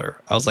I told her.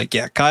 I was like,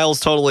 yeah, Kyle's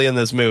totally in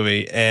this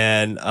movie,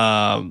 and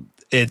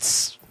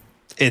it's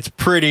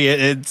pretty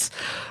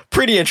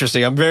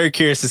interesting. I'm very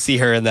curious to see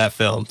her in that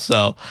film,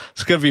 so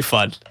it's gonna be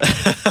fun.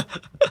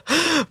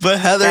 But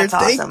Heather,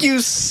 thank you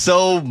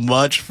so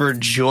much for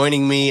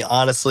joining me.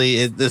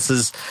 Honestly, this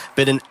has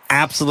been an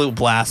absolute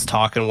blast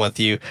talking with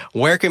you.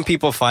 Where can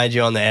people find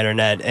you on the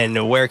internet,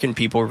 and where can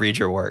people read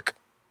your work?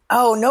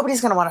 Oh,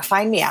 nobody's going to want to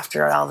find me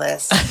after all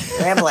this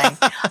rambling.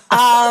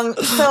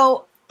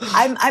 So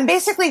I'm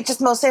basically just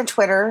mostly on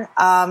Twitter.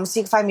 So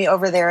you can find me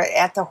over there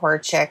at The Horror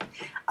Chick.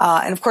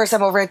 And of course,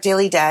 I'm over at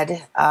Daily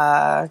Dead,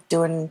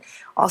 doing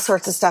all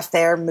sorts of stuff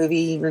there,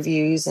 movie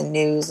reviews and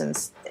news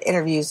and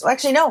interviews. Well,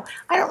 actually, no,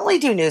 I don't really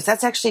do news.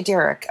 That's actually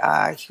Derek,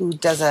 who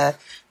does a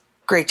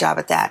great job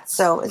at that.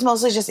 So it's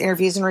mostly just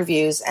interviews and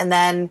reviews. And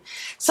then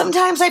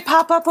sometimes I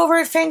pop up over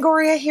at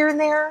Fangoria here and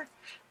there.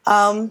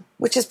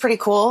 Which is pretty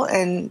cool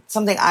and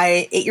something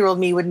 8-year-old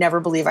me would never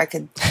believe I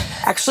could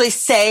actually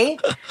say.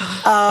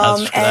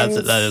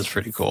 That is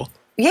pretty cool.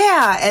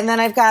 Yeah. And then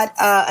I've got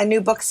a new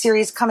book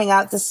series coming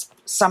out this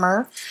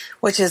summer,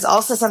 which is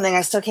also something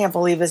I still can't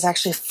believe is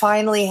actually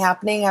finally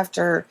happening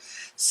after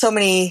so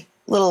many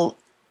little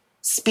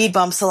speed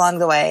bumps along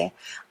the way.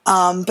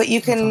 But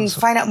you can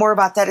find out more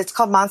about that. It's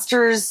called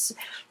Monsters.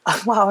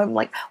 Wow. I'm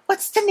like,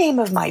 what's the name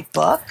of my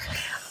book?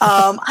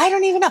 I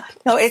don't even know.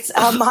 No, it's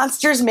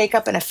Monsters,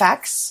 Makeup, and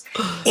Effects.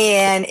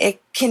 And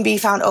it can be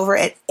found over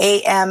at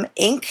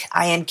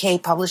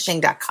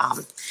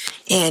amikpublishing.com.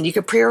 And you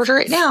can pre-order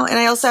it now. And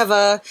I also have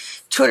a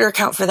Twitter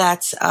account for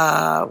that,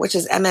 which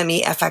is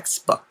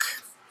MMEFX Book.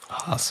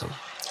 Awesome.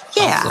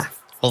 Yeah. Awesome.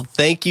 Well,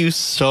 thank you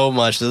so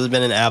much. This has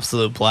been an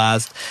absolute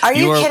blast. Are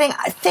you kidding?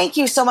 Thank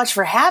you so much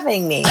for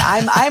having me.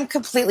 I'm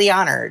completely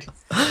honored.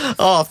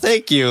 Oh,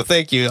 thank you.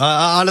 Thank you.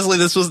 Honestly,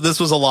 this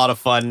was a lot of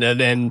fun.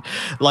 And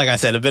like I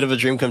said, a bit of a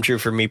dream come true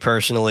for me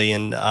personally.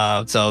 And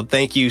so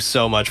thank you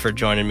so much for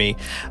joining me.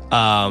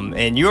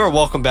 And you are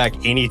welcome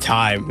back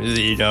anytime.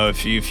 You know,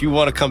 if you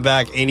want to come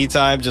back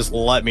anytime, just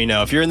let me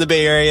know. If you're in the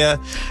Bay Area,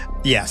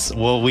 yes,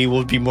 we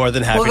will be more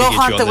than happy to get you on the show.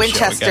 We'll go haunt the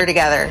Winchester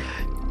together.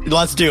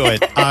 Let's do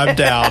it. I'm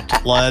down.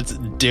 Let's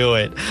do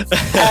it.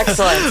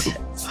 Excellent.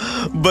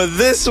 But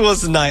this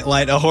was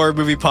Nightlight, a horror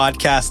movie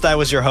podcast. I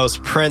was your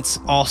host, Prince,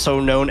 also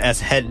known as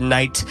Head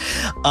Knight.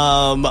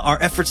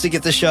 Our efforts to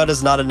get this show out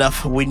is not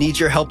enough. We need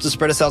your help to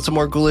spread us out to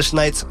more ghoulish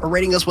nights.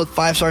 Rating us with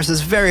 5 stars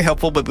is very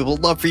helpful, but we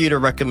would love for you to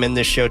recommend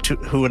this show to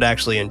who would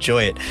actually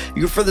enjoy it.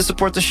 You can further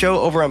support the show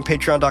over on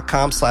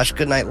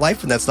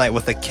patreon.com/goodnightlife, and that's night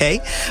with a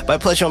K. By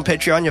pledging on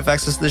Patreon, you have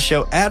access to the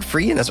show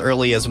ad-free and as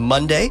early as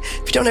Monday.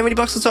 If you don't have any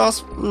bucks to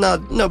toss,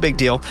 no big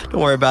deal.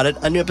 Don't worry about it.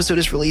 A new episode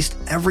is released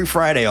every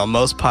Friday on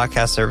most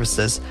podcast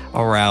services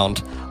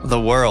around the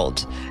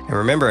world. And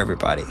remember,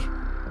 everybody,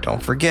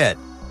 don't forget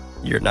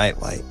your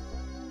nightlight.